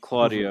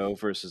 Claudio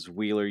versus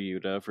Wheeler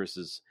Yuta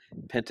versus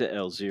Penta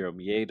El Zero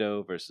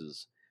Miedo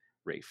versus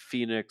Rey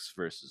Fenix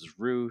versus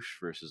Rush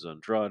versus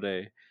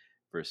Andrade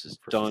versus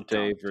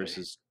Dante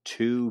versus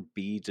To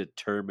Be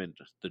Determined,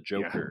 the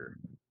Joker.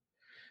 Yeah.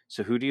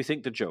 So who do you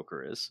think the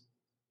Joker is?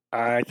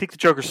 I think the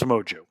Joker's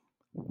Samoa Joe.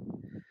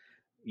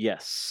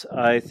 Yes.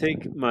 I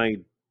think my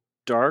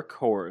dark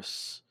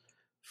horse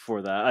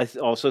for that, I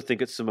also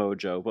think it's Samoa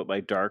Joe, but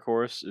my dark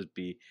horse would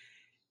be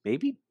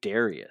maybe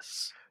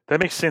Darius. That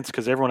makes sense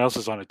because everyone else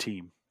is on a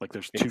team. Like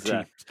there's two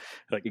teams.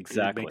 Like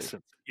exactly. It makes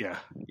sense. Yeah.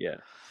 Yeah.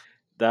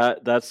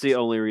 That's the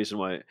only reason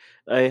why.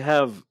 I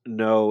have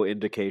no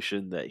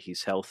indication that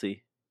he's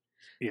healthy.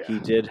 Yeah. He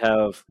did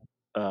have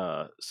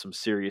some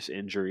serious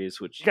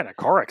injuries, which he got in a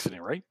car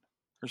accident, right?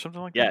 Or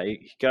something like that? Yeah,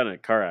 he got in a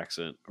car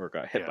accident or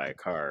got hit by a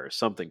car or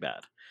something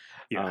bad.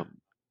 Yeah.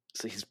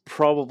 So he's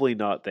probably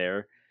not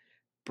there,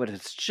 but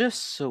it's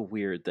just so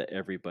weird that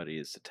everybody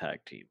is a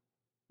tag team.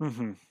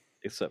 Mm-hmm.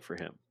 Except for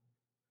him.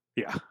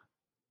 Yeah.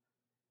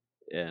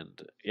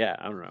 And yeah,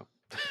 I don't know.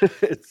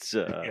 It's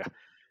Yeah.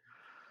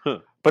 huh.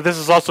 But this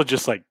is also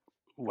just like,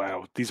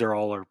 wow, these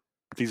are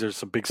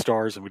some big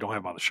stars, and we don't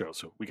have them on the show,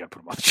 so we got to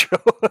put them on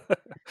the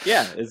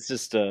Yeah, it's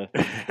just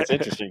it's show.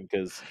 interesting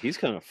because he's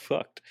kind of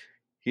fucked.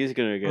 He's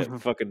gonna get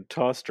Mhm. fucking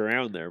tossed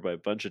around there by a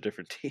bunch of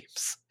different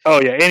teams. Oh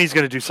yeah, and he's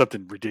going to do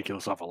something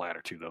ridiculous off a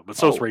ladder too, though. But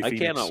so's Oh, Ray I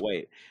Phoenix. cannot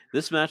wait.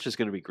 This match is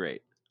gonna be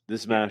great.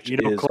 This Yeah, match is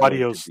going to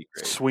Claudio's be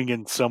great.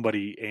 swinging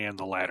somebody and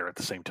the ladder at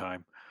the same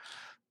time.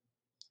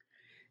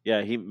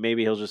 Yeah,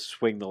 he'll just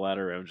swing the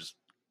ladder around, just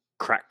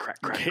crack,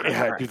 crack, crack, crack,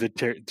 Yeah,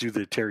 crack. do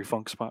the Terry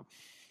Funk spot.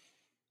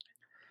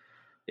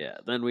 Yeah,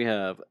 then we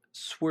have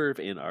Swerve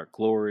in Our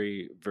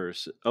Glory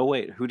versus. Oh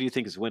wait, who do you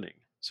think is winning?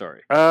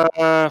 Sorry,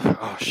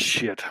 Oh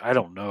shit, I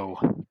don't know.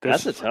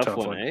 This that's a is tough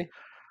one, eh?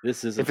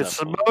 This is a If it's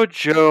tough one. Samoa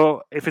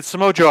Joe,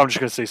 I'm just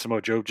gonna say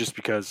Samoa Joe, just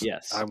because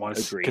Yes, I want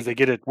to, agree. because they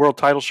get a world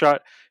title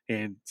shot,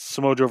 and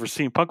Samoa Joe versus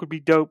CM Punk would be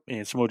dope,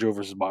 and Samoa Joe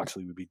versus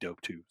Moxley would be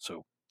dope too.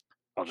 So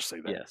I'll just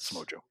say that Yes.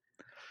 Samoa Joe.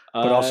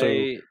 But also,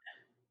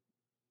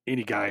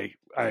 any guy,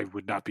 I Right.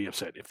 would not be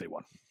upset if they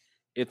won.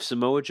 If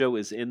Samoa Joe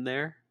is in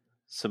there,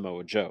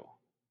 Samoa Joe.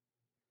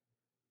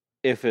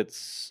 If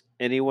it's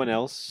anyone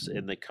else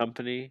in the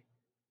company,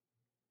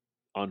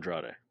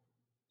 Andrade.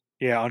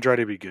 Yeah, Andrade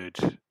would be good.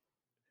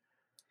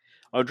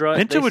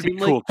 Andrade. Penta would be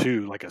cool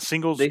too, like a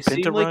singles They Penta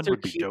seem like run they're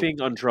would be dope. keeping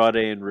Andrade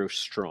and Rush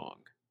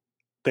strong.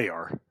 They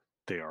are.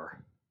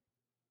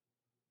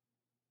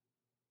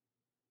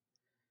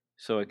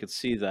 So I could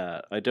see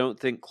that. I don't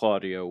think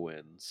Claudio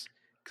wins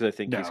because I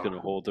think he's No. going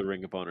to hold the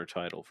Ring of Honor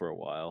title for a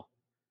while.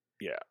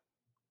 Yeah.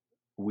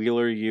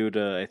 Wheeler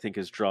Yuta, I think,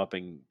 is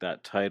dropping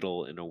that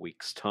title in a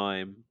week's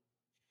time.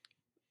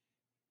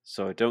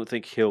 So I don't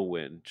think he'll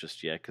win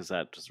just yet because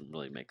that doesn't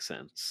really make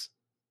sense.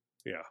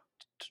 Yeah.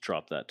 To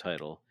drop that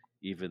title,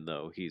 even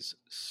though he's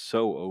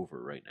so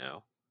over right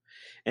now.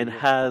 And Yeah.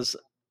 has,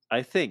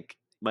 I think,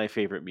 my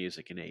favorite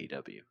music in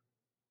AEW.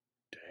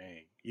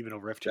 Dang. Even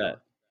over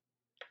FTR.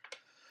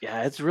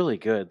 Yeah, it's really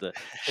good. The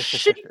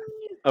shing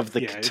of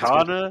the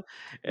katana,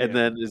 and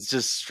then it's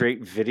just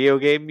straight video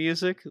game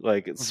music,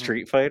 like it's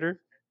Street Fighter.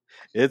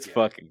 It's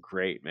fucking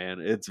great, man.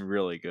 It's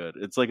really good.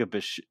 It's like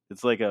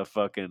it's like a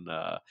fucking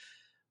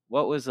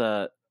what was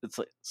it's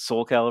like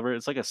Soul Calibur.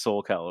 It's like a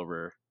Soul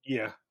Calibur.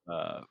 Yeah.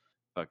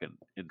 Fucking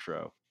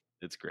intro.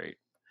 It's great.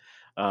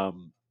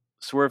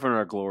 Swerve in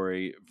Our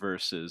Glory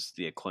versus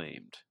the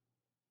Acclaimed.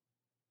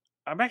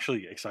 I'm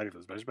actually excited for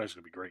this match. This match is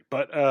going to be great.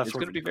 But it's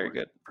going to be very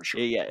good. For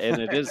sure. Yeah,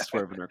 and it is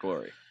Swerve in Our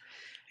Glory.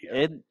 Yeah.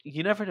 And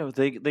you never know.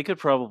 They could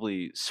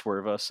probably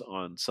swerve us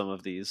on some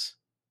of these.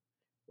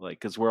 Like,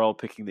 because we're all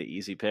picking the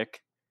easy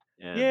pick.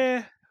 And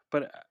yeah,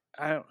 but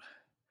I don't.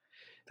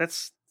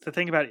 That's the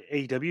thing about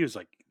AEW is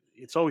like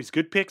it's always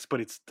good picks,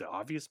 but it's the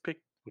obvious pick,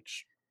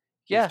 which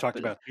we've talked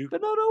about too.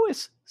 But not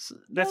always.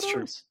 That's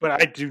true.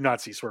 But I do not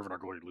see Swerve in Our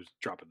Glory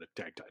dropping the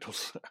tag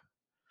titles.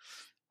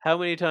 How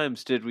many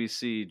times did we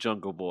see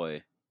Jungle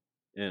Boy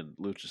and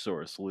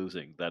Luchasaurus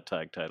losing that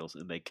tag titles,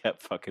 and they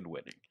kept fucking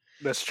winning?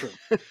 That's true.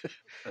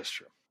 That's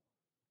true.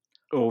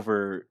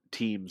 Over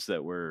teams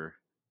that were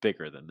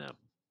bigger than them.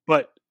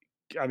 But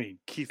I mean,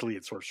 Keith Lee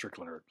and Swerve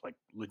Strickland are like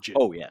legit.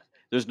 Oh yeah,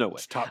 there's no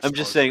way. I'm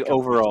just saying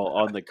overall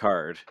on the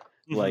card,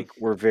 like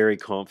we're very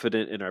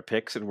confident in our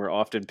picks, and we're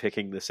often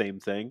picking the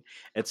same thing.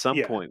 At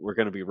some point, we're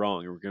going to be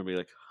wrong, and we're going to be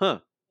like, "Huh,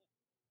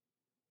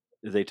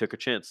 they took a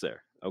chance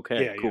there."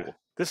 Okay, cool.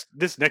 Yeah.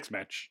 This next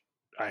match,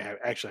 I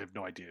actually have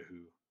no idea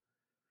who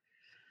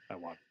I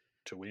want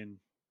to win.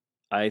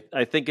 I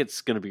think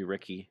it's going to be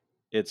Ricky.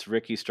 It's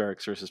Ricky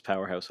Starks versus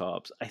Powerhouse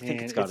Hobbs. I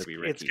think it's got to be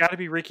Ricky. It's got to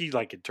be Ricky,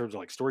 like in terms of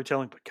like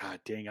storytelling. But god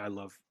dang, I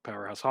love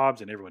Powerhouse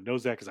Hobbs, and everyone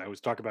knows that because I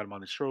always talk about him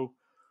on the show.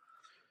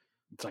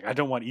 It's like I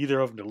don't want either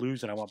of them to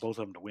lose, and I want both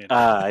of them to win.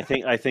 I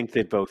think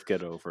they both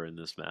get over in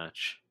this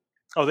match.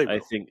 Oh, they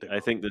will. I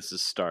think this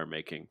is star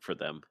making for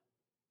them.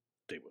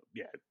 They will.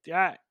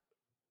 Yeah.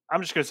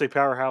 I'm just gonna say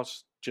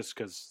Powerhouse just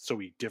because so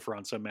we differ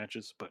on some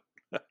matches, but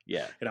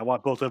yeah, and I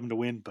want both of them to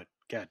win. But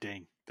god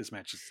dang, this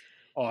match is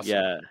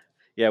awesome.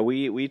 Yeah.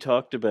 We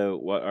talked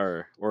about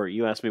or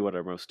you asked me what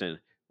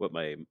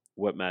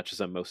what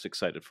matches I'm most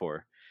excited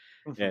for,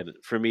 and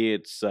for me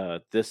it's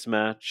this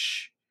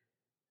match.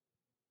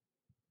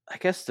 I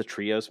guess the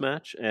trios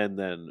match, and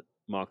then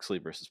Moxley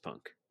versus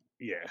Punk.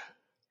 Yeah.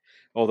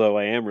 Although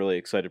I am really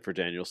excited for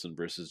Danielson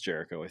versus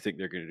Jericho. I think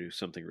they're going to do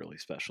something really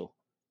special.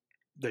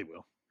 They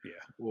will. Yeah.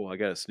 Oh, I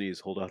got to sneeze.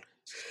 Hold on.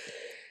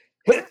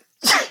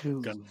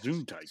 Gun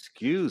zoom tight.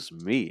 Excuse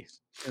me.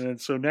 And then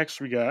so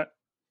next we got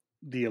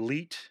the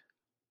Elite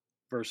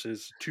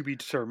versus to be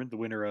determined, the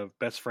winner of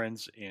Best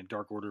Friends and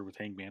Dark Order with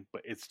Hangman,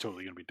 but it's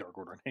totally going to be Dark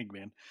Order and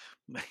Hangman.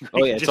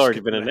 Oh yeah, it's already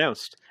been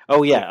announced.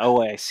 Oh yeah.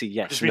 Oh, I see.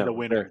 Yes. Just mean the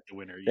winner.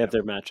 They have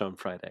their match on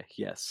Friday.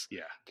 Yes.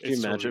 Yeah. Could you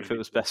imagine if it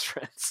was Best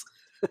Friends?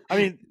 I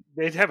mean,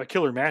 they'd have a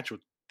killer match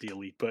with the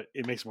Elite, but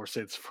it makes more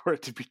sense for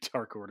it to be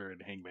Dark Order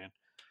and Hangman.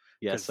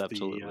 Yes,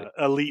 absolutely. The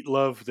Elite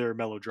love their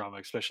melodrama,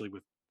 especially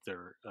with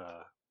their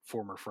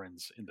former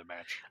friends in the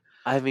match.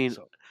 I mean,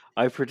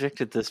 I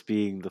predicted this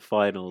being the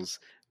finals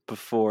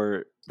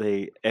before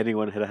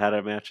anyone had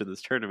a match in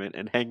this tournament,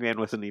 and Hangman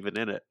wasn't even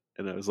in it.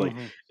 And I was like,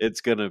 Mm-hmm.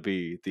 it's gonna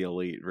be the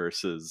Elite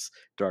versus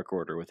Dark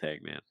Order with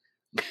Hangman.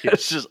 Yeah.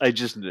 I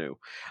just knew.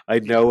 I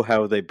know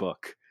how they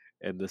book,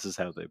 and this is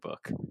how they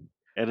book,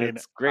 and And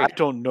it's I great.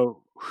 don't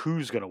know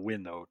who's going to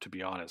win, though, to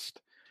be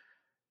honest.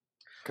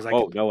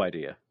 Because No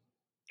idea.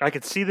 I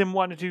could see them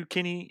wanting to do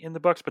Kenny in the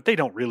Bucks, but they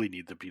don't really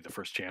need to be the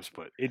first champs.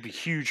 But it'd be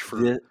huge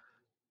for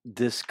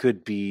This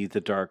could be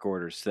the Dark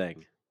Order's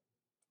thing.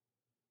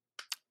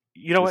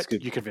 you know This what?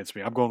 could You convinced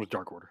me. I'm going with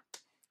Dark Order.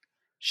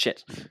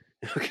 shit.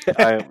 Okay,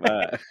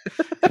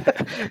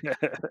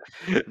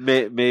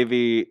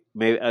 maybe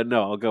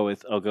no. I'll go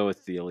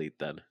with the Elite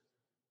then,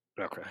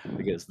 Okay.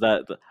 because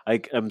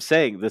I'm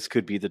saying this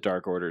could be the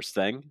Dark Order's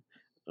thing.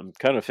 I'm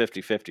kind of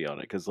 50-50 on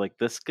it, because like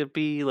this could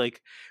be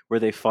like where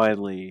they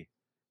finally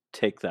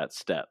take that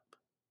step.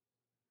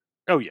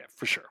 Oh yeah,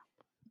 for sure.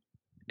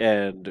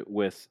 And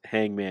with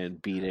Hangman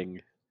beating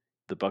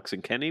the Bucks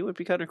and Kenny would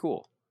be kind of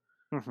cool.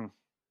 Mm-hmm.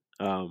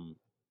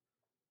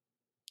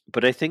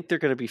 But I think they're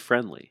going to be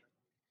friendly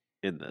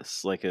in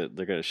this. Like they're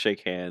going to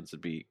shake hands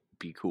and be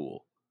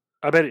cool.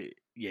 I bet it.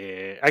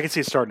 Yeah, I can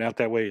see it starting out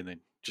that way and then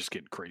just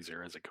getting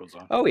crazier as it goes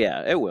on. Oh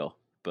yeah, it will.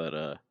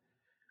 But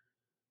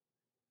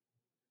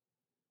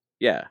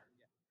yeah.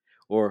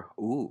 Or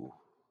ooh.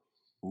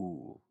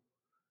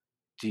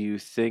 Do you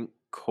think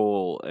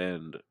Cole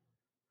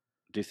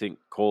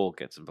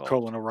gets involved?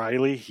 Cole and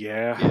O'Reilly,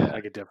 yeah, I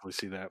could definitely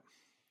see that.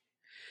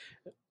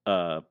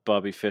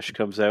 Bobby Fish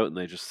comes out and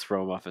they just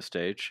throw him off a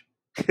stage.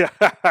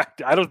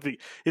 I don't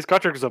think his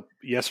contract was up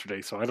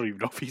yesterday, so I don't even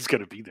know if he's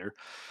going to be there.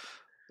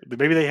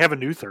 Maybe they have a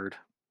new third.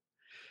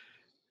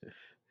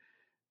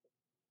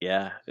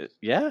 Yeah.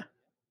 You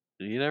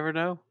never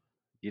know.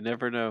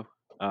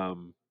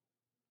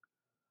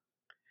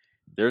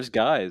 There's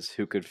guys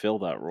who could fill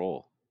that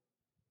role.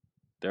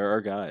 There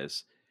are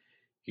guys.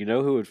 You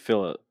know who would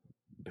fill it?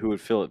 Who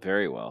would fill it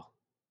very well?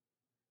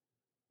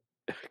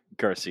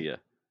 Garcia.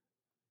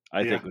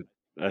 I think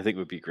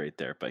would be great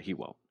there, but he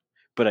won't.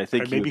 But I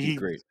think he would be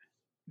great.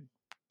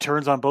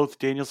 Turns on both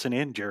Danielson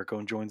and Jericho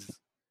and joins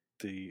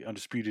the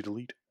Undisputed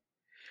Elite.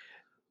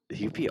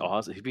 He'd be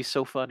awesome. He'd be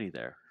so funny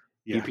there.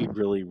 Yeah. He'd be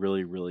really,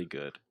 really, really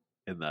good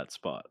in that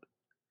spot.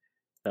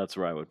 That's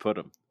where I would put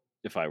him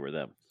if I were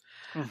them.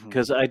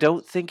 Because I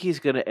don't think he's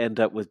going to end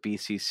up with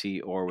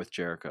BCC or with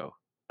Jericho.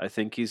 I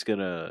think he's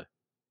gonna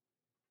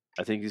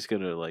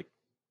like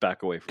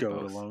back away from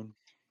both. Go alone.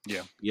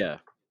 Yeah. Yeah.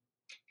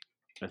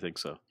 I think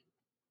so.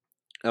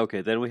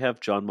 Okay, then we have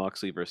Jon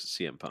Moxley versus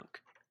CM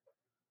Punk.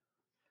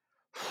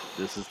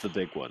 This is the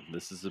big one. Who do you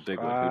think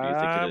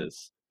it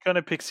is? I'm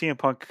gonna pick CM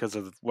Punk because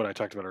of what I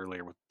talked about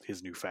earlier with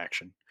his new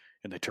faction,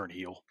 and they turn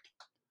heel.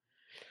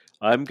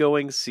 I'm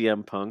going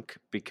CM Punk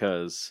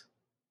because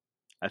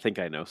I think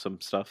I know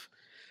some stuff.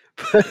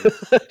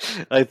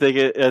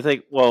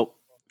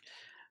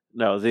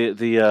 No,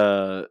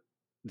 the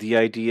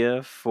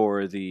idea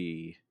for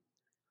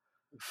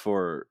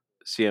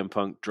CM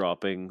Punk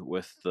dropping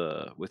with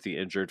the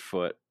injured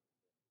foot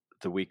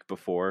the week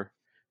before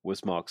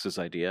was Mox's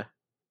idea.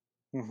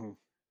 Mm-hmm.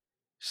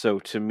 So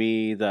to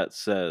me, that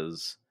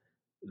says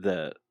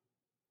that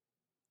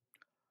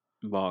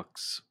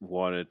Mox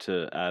wanted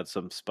to add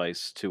some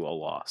spice to a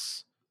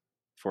loss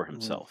for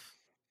himself.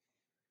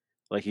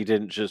 Mm-hmm. Like he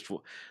didn't just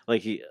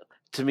like he.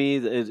 To me,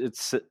 it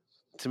says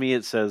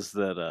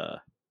that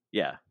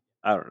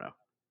I don't know.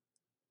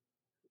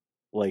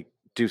 Like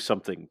do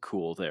something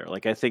cool there.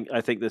 Like I think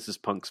this is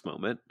Punk's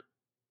moment.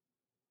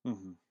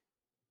 Mm-hmm.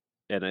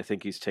 And I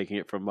think he's taking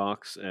it from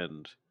Mox,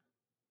 and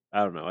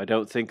I don't know. I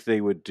don't think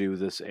they would do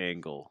this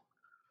angle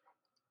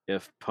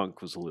if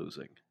Punk was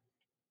losing.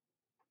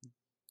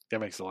 That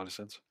makes a lot of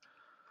sense.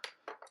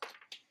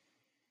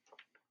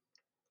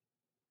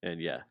 And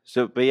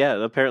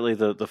apparently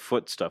the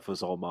foot stuff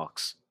was all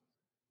Mox.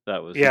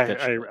 That was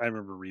I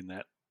remember reading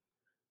that.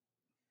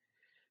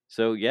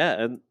 So yeah,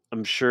 and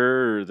I'm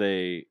sure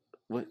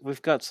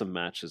we've got some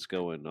matches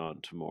going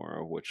on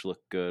tomorrow which look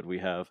good. We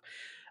have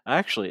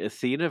actually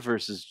Athena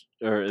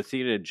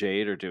and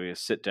Jade are doing a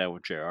sit down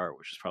with JR,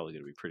 which is probably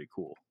going to be pretty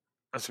cool.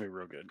 That's going to be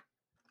real good.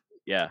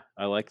 Yeah,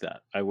 I like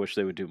that. I wish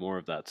they would do more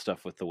of that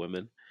stuff with the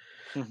women.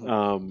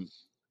 Mm-hmm.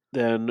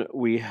 Then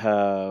we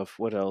have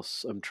what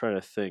else? I'm trying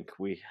to think.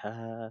 We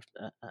have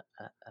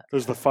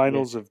there's the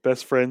finals of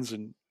Best Friends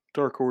and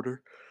Dark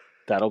Order.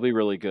 That'll be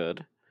really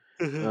good.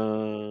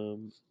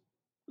 Mm-hmm.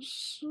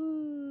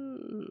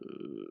 So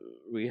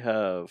we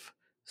have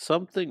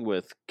something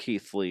with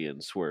Keith Lee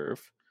and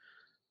Swerve.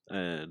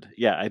 And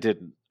I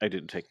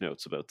didn't take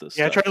notes about this.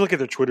 Yeah, I tried to look at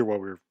their Twitter while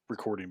we were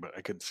recording, but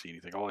I couldn't see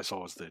anything. All I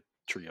saw was the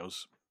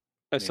trios.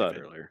 I saw it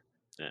earlier,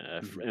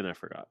 and I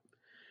forgot.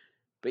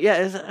 But yeah,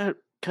 it's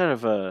kind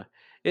of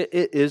it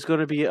is going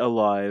to be a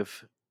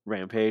live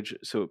Rampage,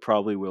 so it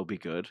probably will be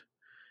good.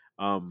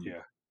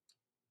 Yeah,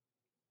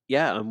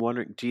 I'm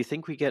wondering, do you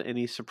think we get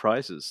any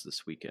surprises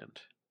this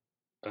weekend?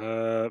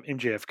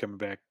 MJF coming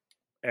back,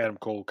 Adam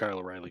Cole, Kyle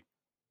O'Reilly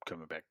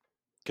coming back,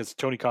 because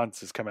Tony Khan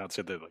has come out and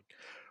said that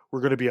we're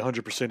going to be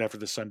 100% after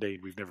this Sunday,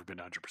 and we've never been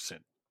 100%.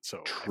 So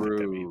I think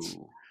that means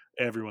True.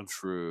 everyone's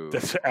True.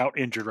 that's out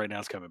injured right now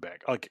is coming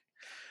back. Like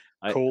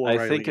I Cole I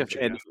O'Reilly, think if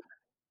MJF. any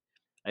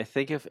I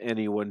think if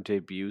anyone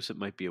debuts, it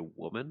might be a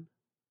woman.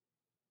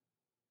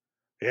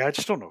 Yeah, I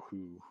just don't know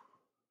who.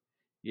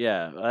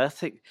 Yeah, I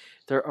think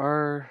there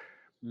are.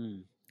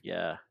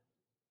 Yeah.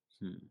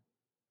 Hmm,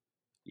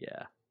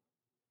 yeah.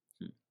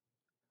 Hmm.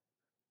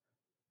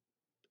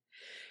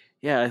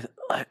 Yeah.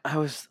 I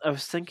was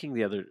thinking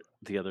the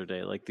other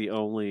day, like the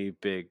only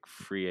big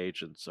free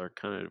agents are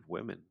kind of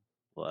women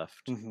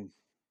left. Mm-hmm.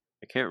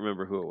 I can't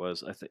remember who it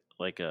was. I think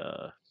like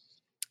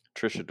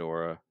Trisha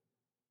Dora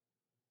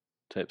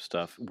type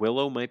stuff.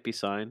 Willow might be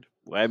signed.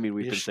 I mean,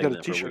 we've Yeah, been she's saying got a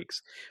that for T-shirt.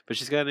 weeks, but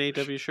she's got an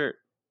AEW shirt.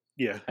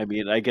 Yeah, I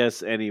mean, I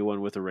guess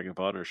anyone with a Ring of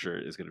Honor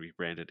shirt is going to be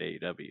branded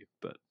AEW,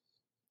 but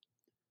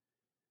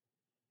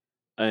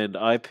and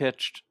I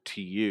pitched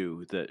to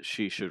you that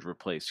she should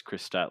replace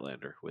Chris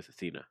Statlander with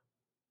Athena.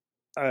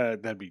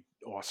 that'd be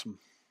awesome.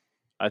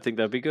 I think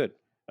that'd be good.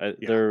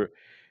 Yeah,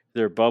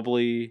 They're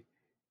bubbly.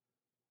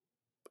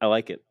 I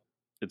like it.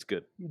 It's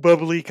good.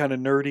 bubbly, kind of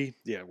nerdy.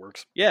 Yeah, it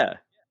works. Yeah,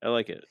 I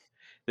like it.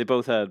 They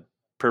both had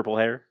purple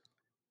hair.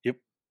 Yep,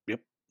 yep.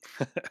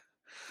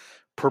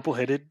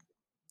 Purple-headed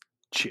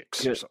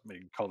chicks or Good. something.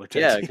 You call their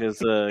tag Yeah, team.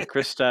 because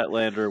Chris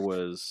Statlander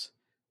was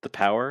the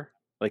power,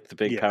 like the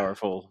big, Yeah.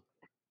 powerful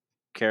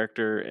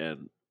character,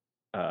 and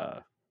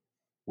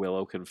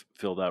Willow can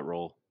fill that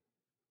role.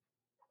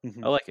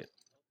 Mm-hmm. I like it.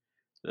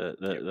 Yep.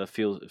 That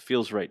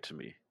feels right to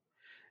me.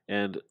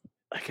 And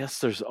I guess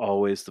there's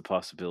always the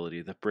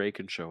possibility that Bray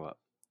can show up.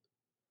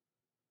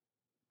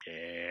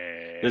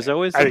 Yeah. There's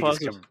always I the think he's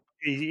possibility.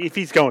 coming. If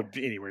he's going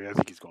anywhere, I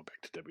think he's going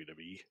back to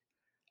WWE.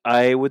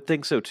 I would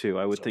think so too.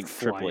 I would So think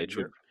Triple flying H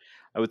would. jerk.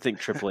 I would think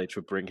Triple H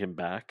would bring him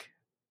back.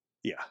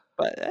 Yeah.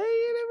 But hey,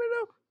 you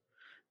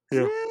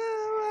never Yeah. know.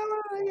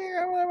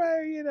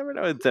 Yeah, you never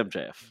know. It's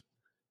MJF.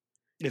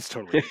 It's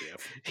totally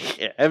MJF.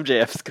 Yeah,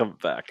 MJF's coming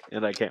back,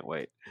 and I can't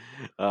wait.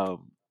 I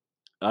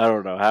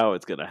don't know how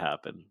it's gonna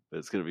happen, but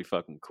it's gonna be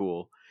fucking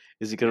cool.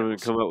 Is he gonna we'll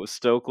come see. out with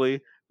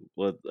Stokely?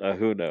 Well,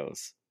 who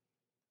knows?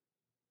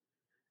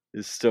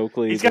 Is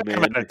Stokely He's the got to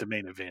come man? out at the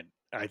main event,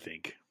 I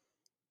think.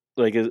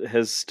 Like,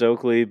 has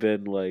Stokely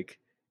been like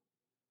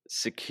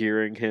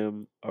securing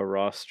him a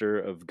roster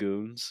of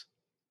goons?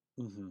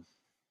 Mm-hmm.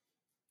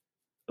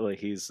 Like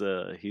he's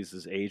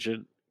his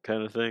agent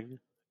kind of thing.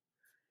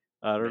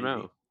 I don't Maybe.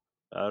 know.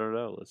 I don't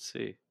know. Let's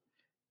see.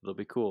 It'll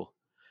be cool.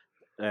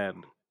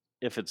 And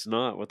if it's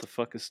not, what the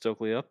fuck is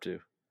Stokely up to?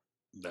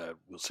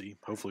 We'll see.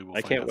 Hopefully, we'll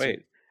I find can't out soon. wait.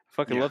 I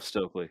fucking Yeah. love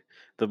Stokely.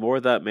 The more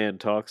that man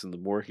talks and the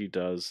more he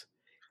does,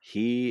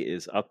 he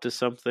is up to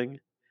something.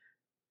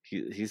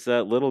 He's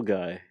that little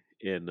guy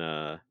in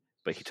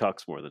but he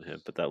talks more than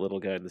him. But that little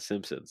guy in The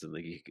Simpsons in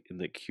the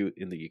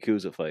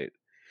Yakuza fight,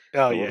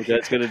 Oh, the yeah. little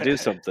guy's gonna do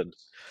something.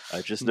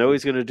 I just know Mhm.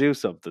 he's gonna do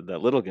something. That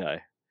little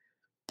guy.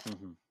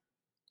 Mhm.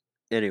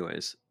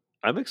 Anyways,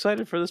 I'm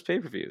excited for this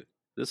pay-per-view.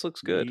 This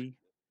looks good. Me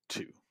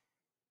too.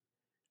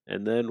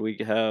 And then we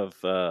have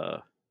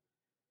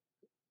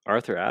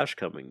Arthur Ashe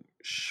coming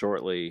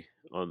shortly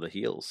on the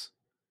heels.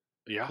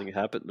 Yeah. I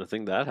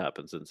think that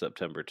happens in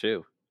September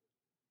too.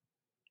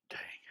 Dang.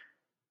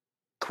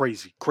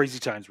 Crazy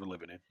times we're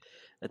living in.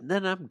 And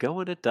then I'm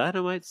going to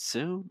Dynamite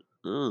soon.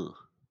 Ugh.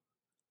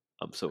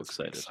 I'm so That's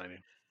excited.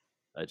 exciting.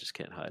 I just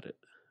can't hide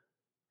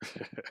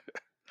it.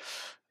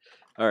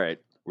 All right,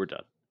 we're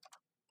done.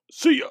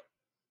 See ya.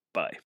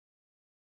 Bye.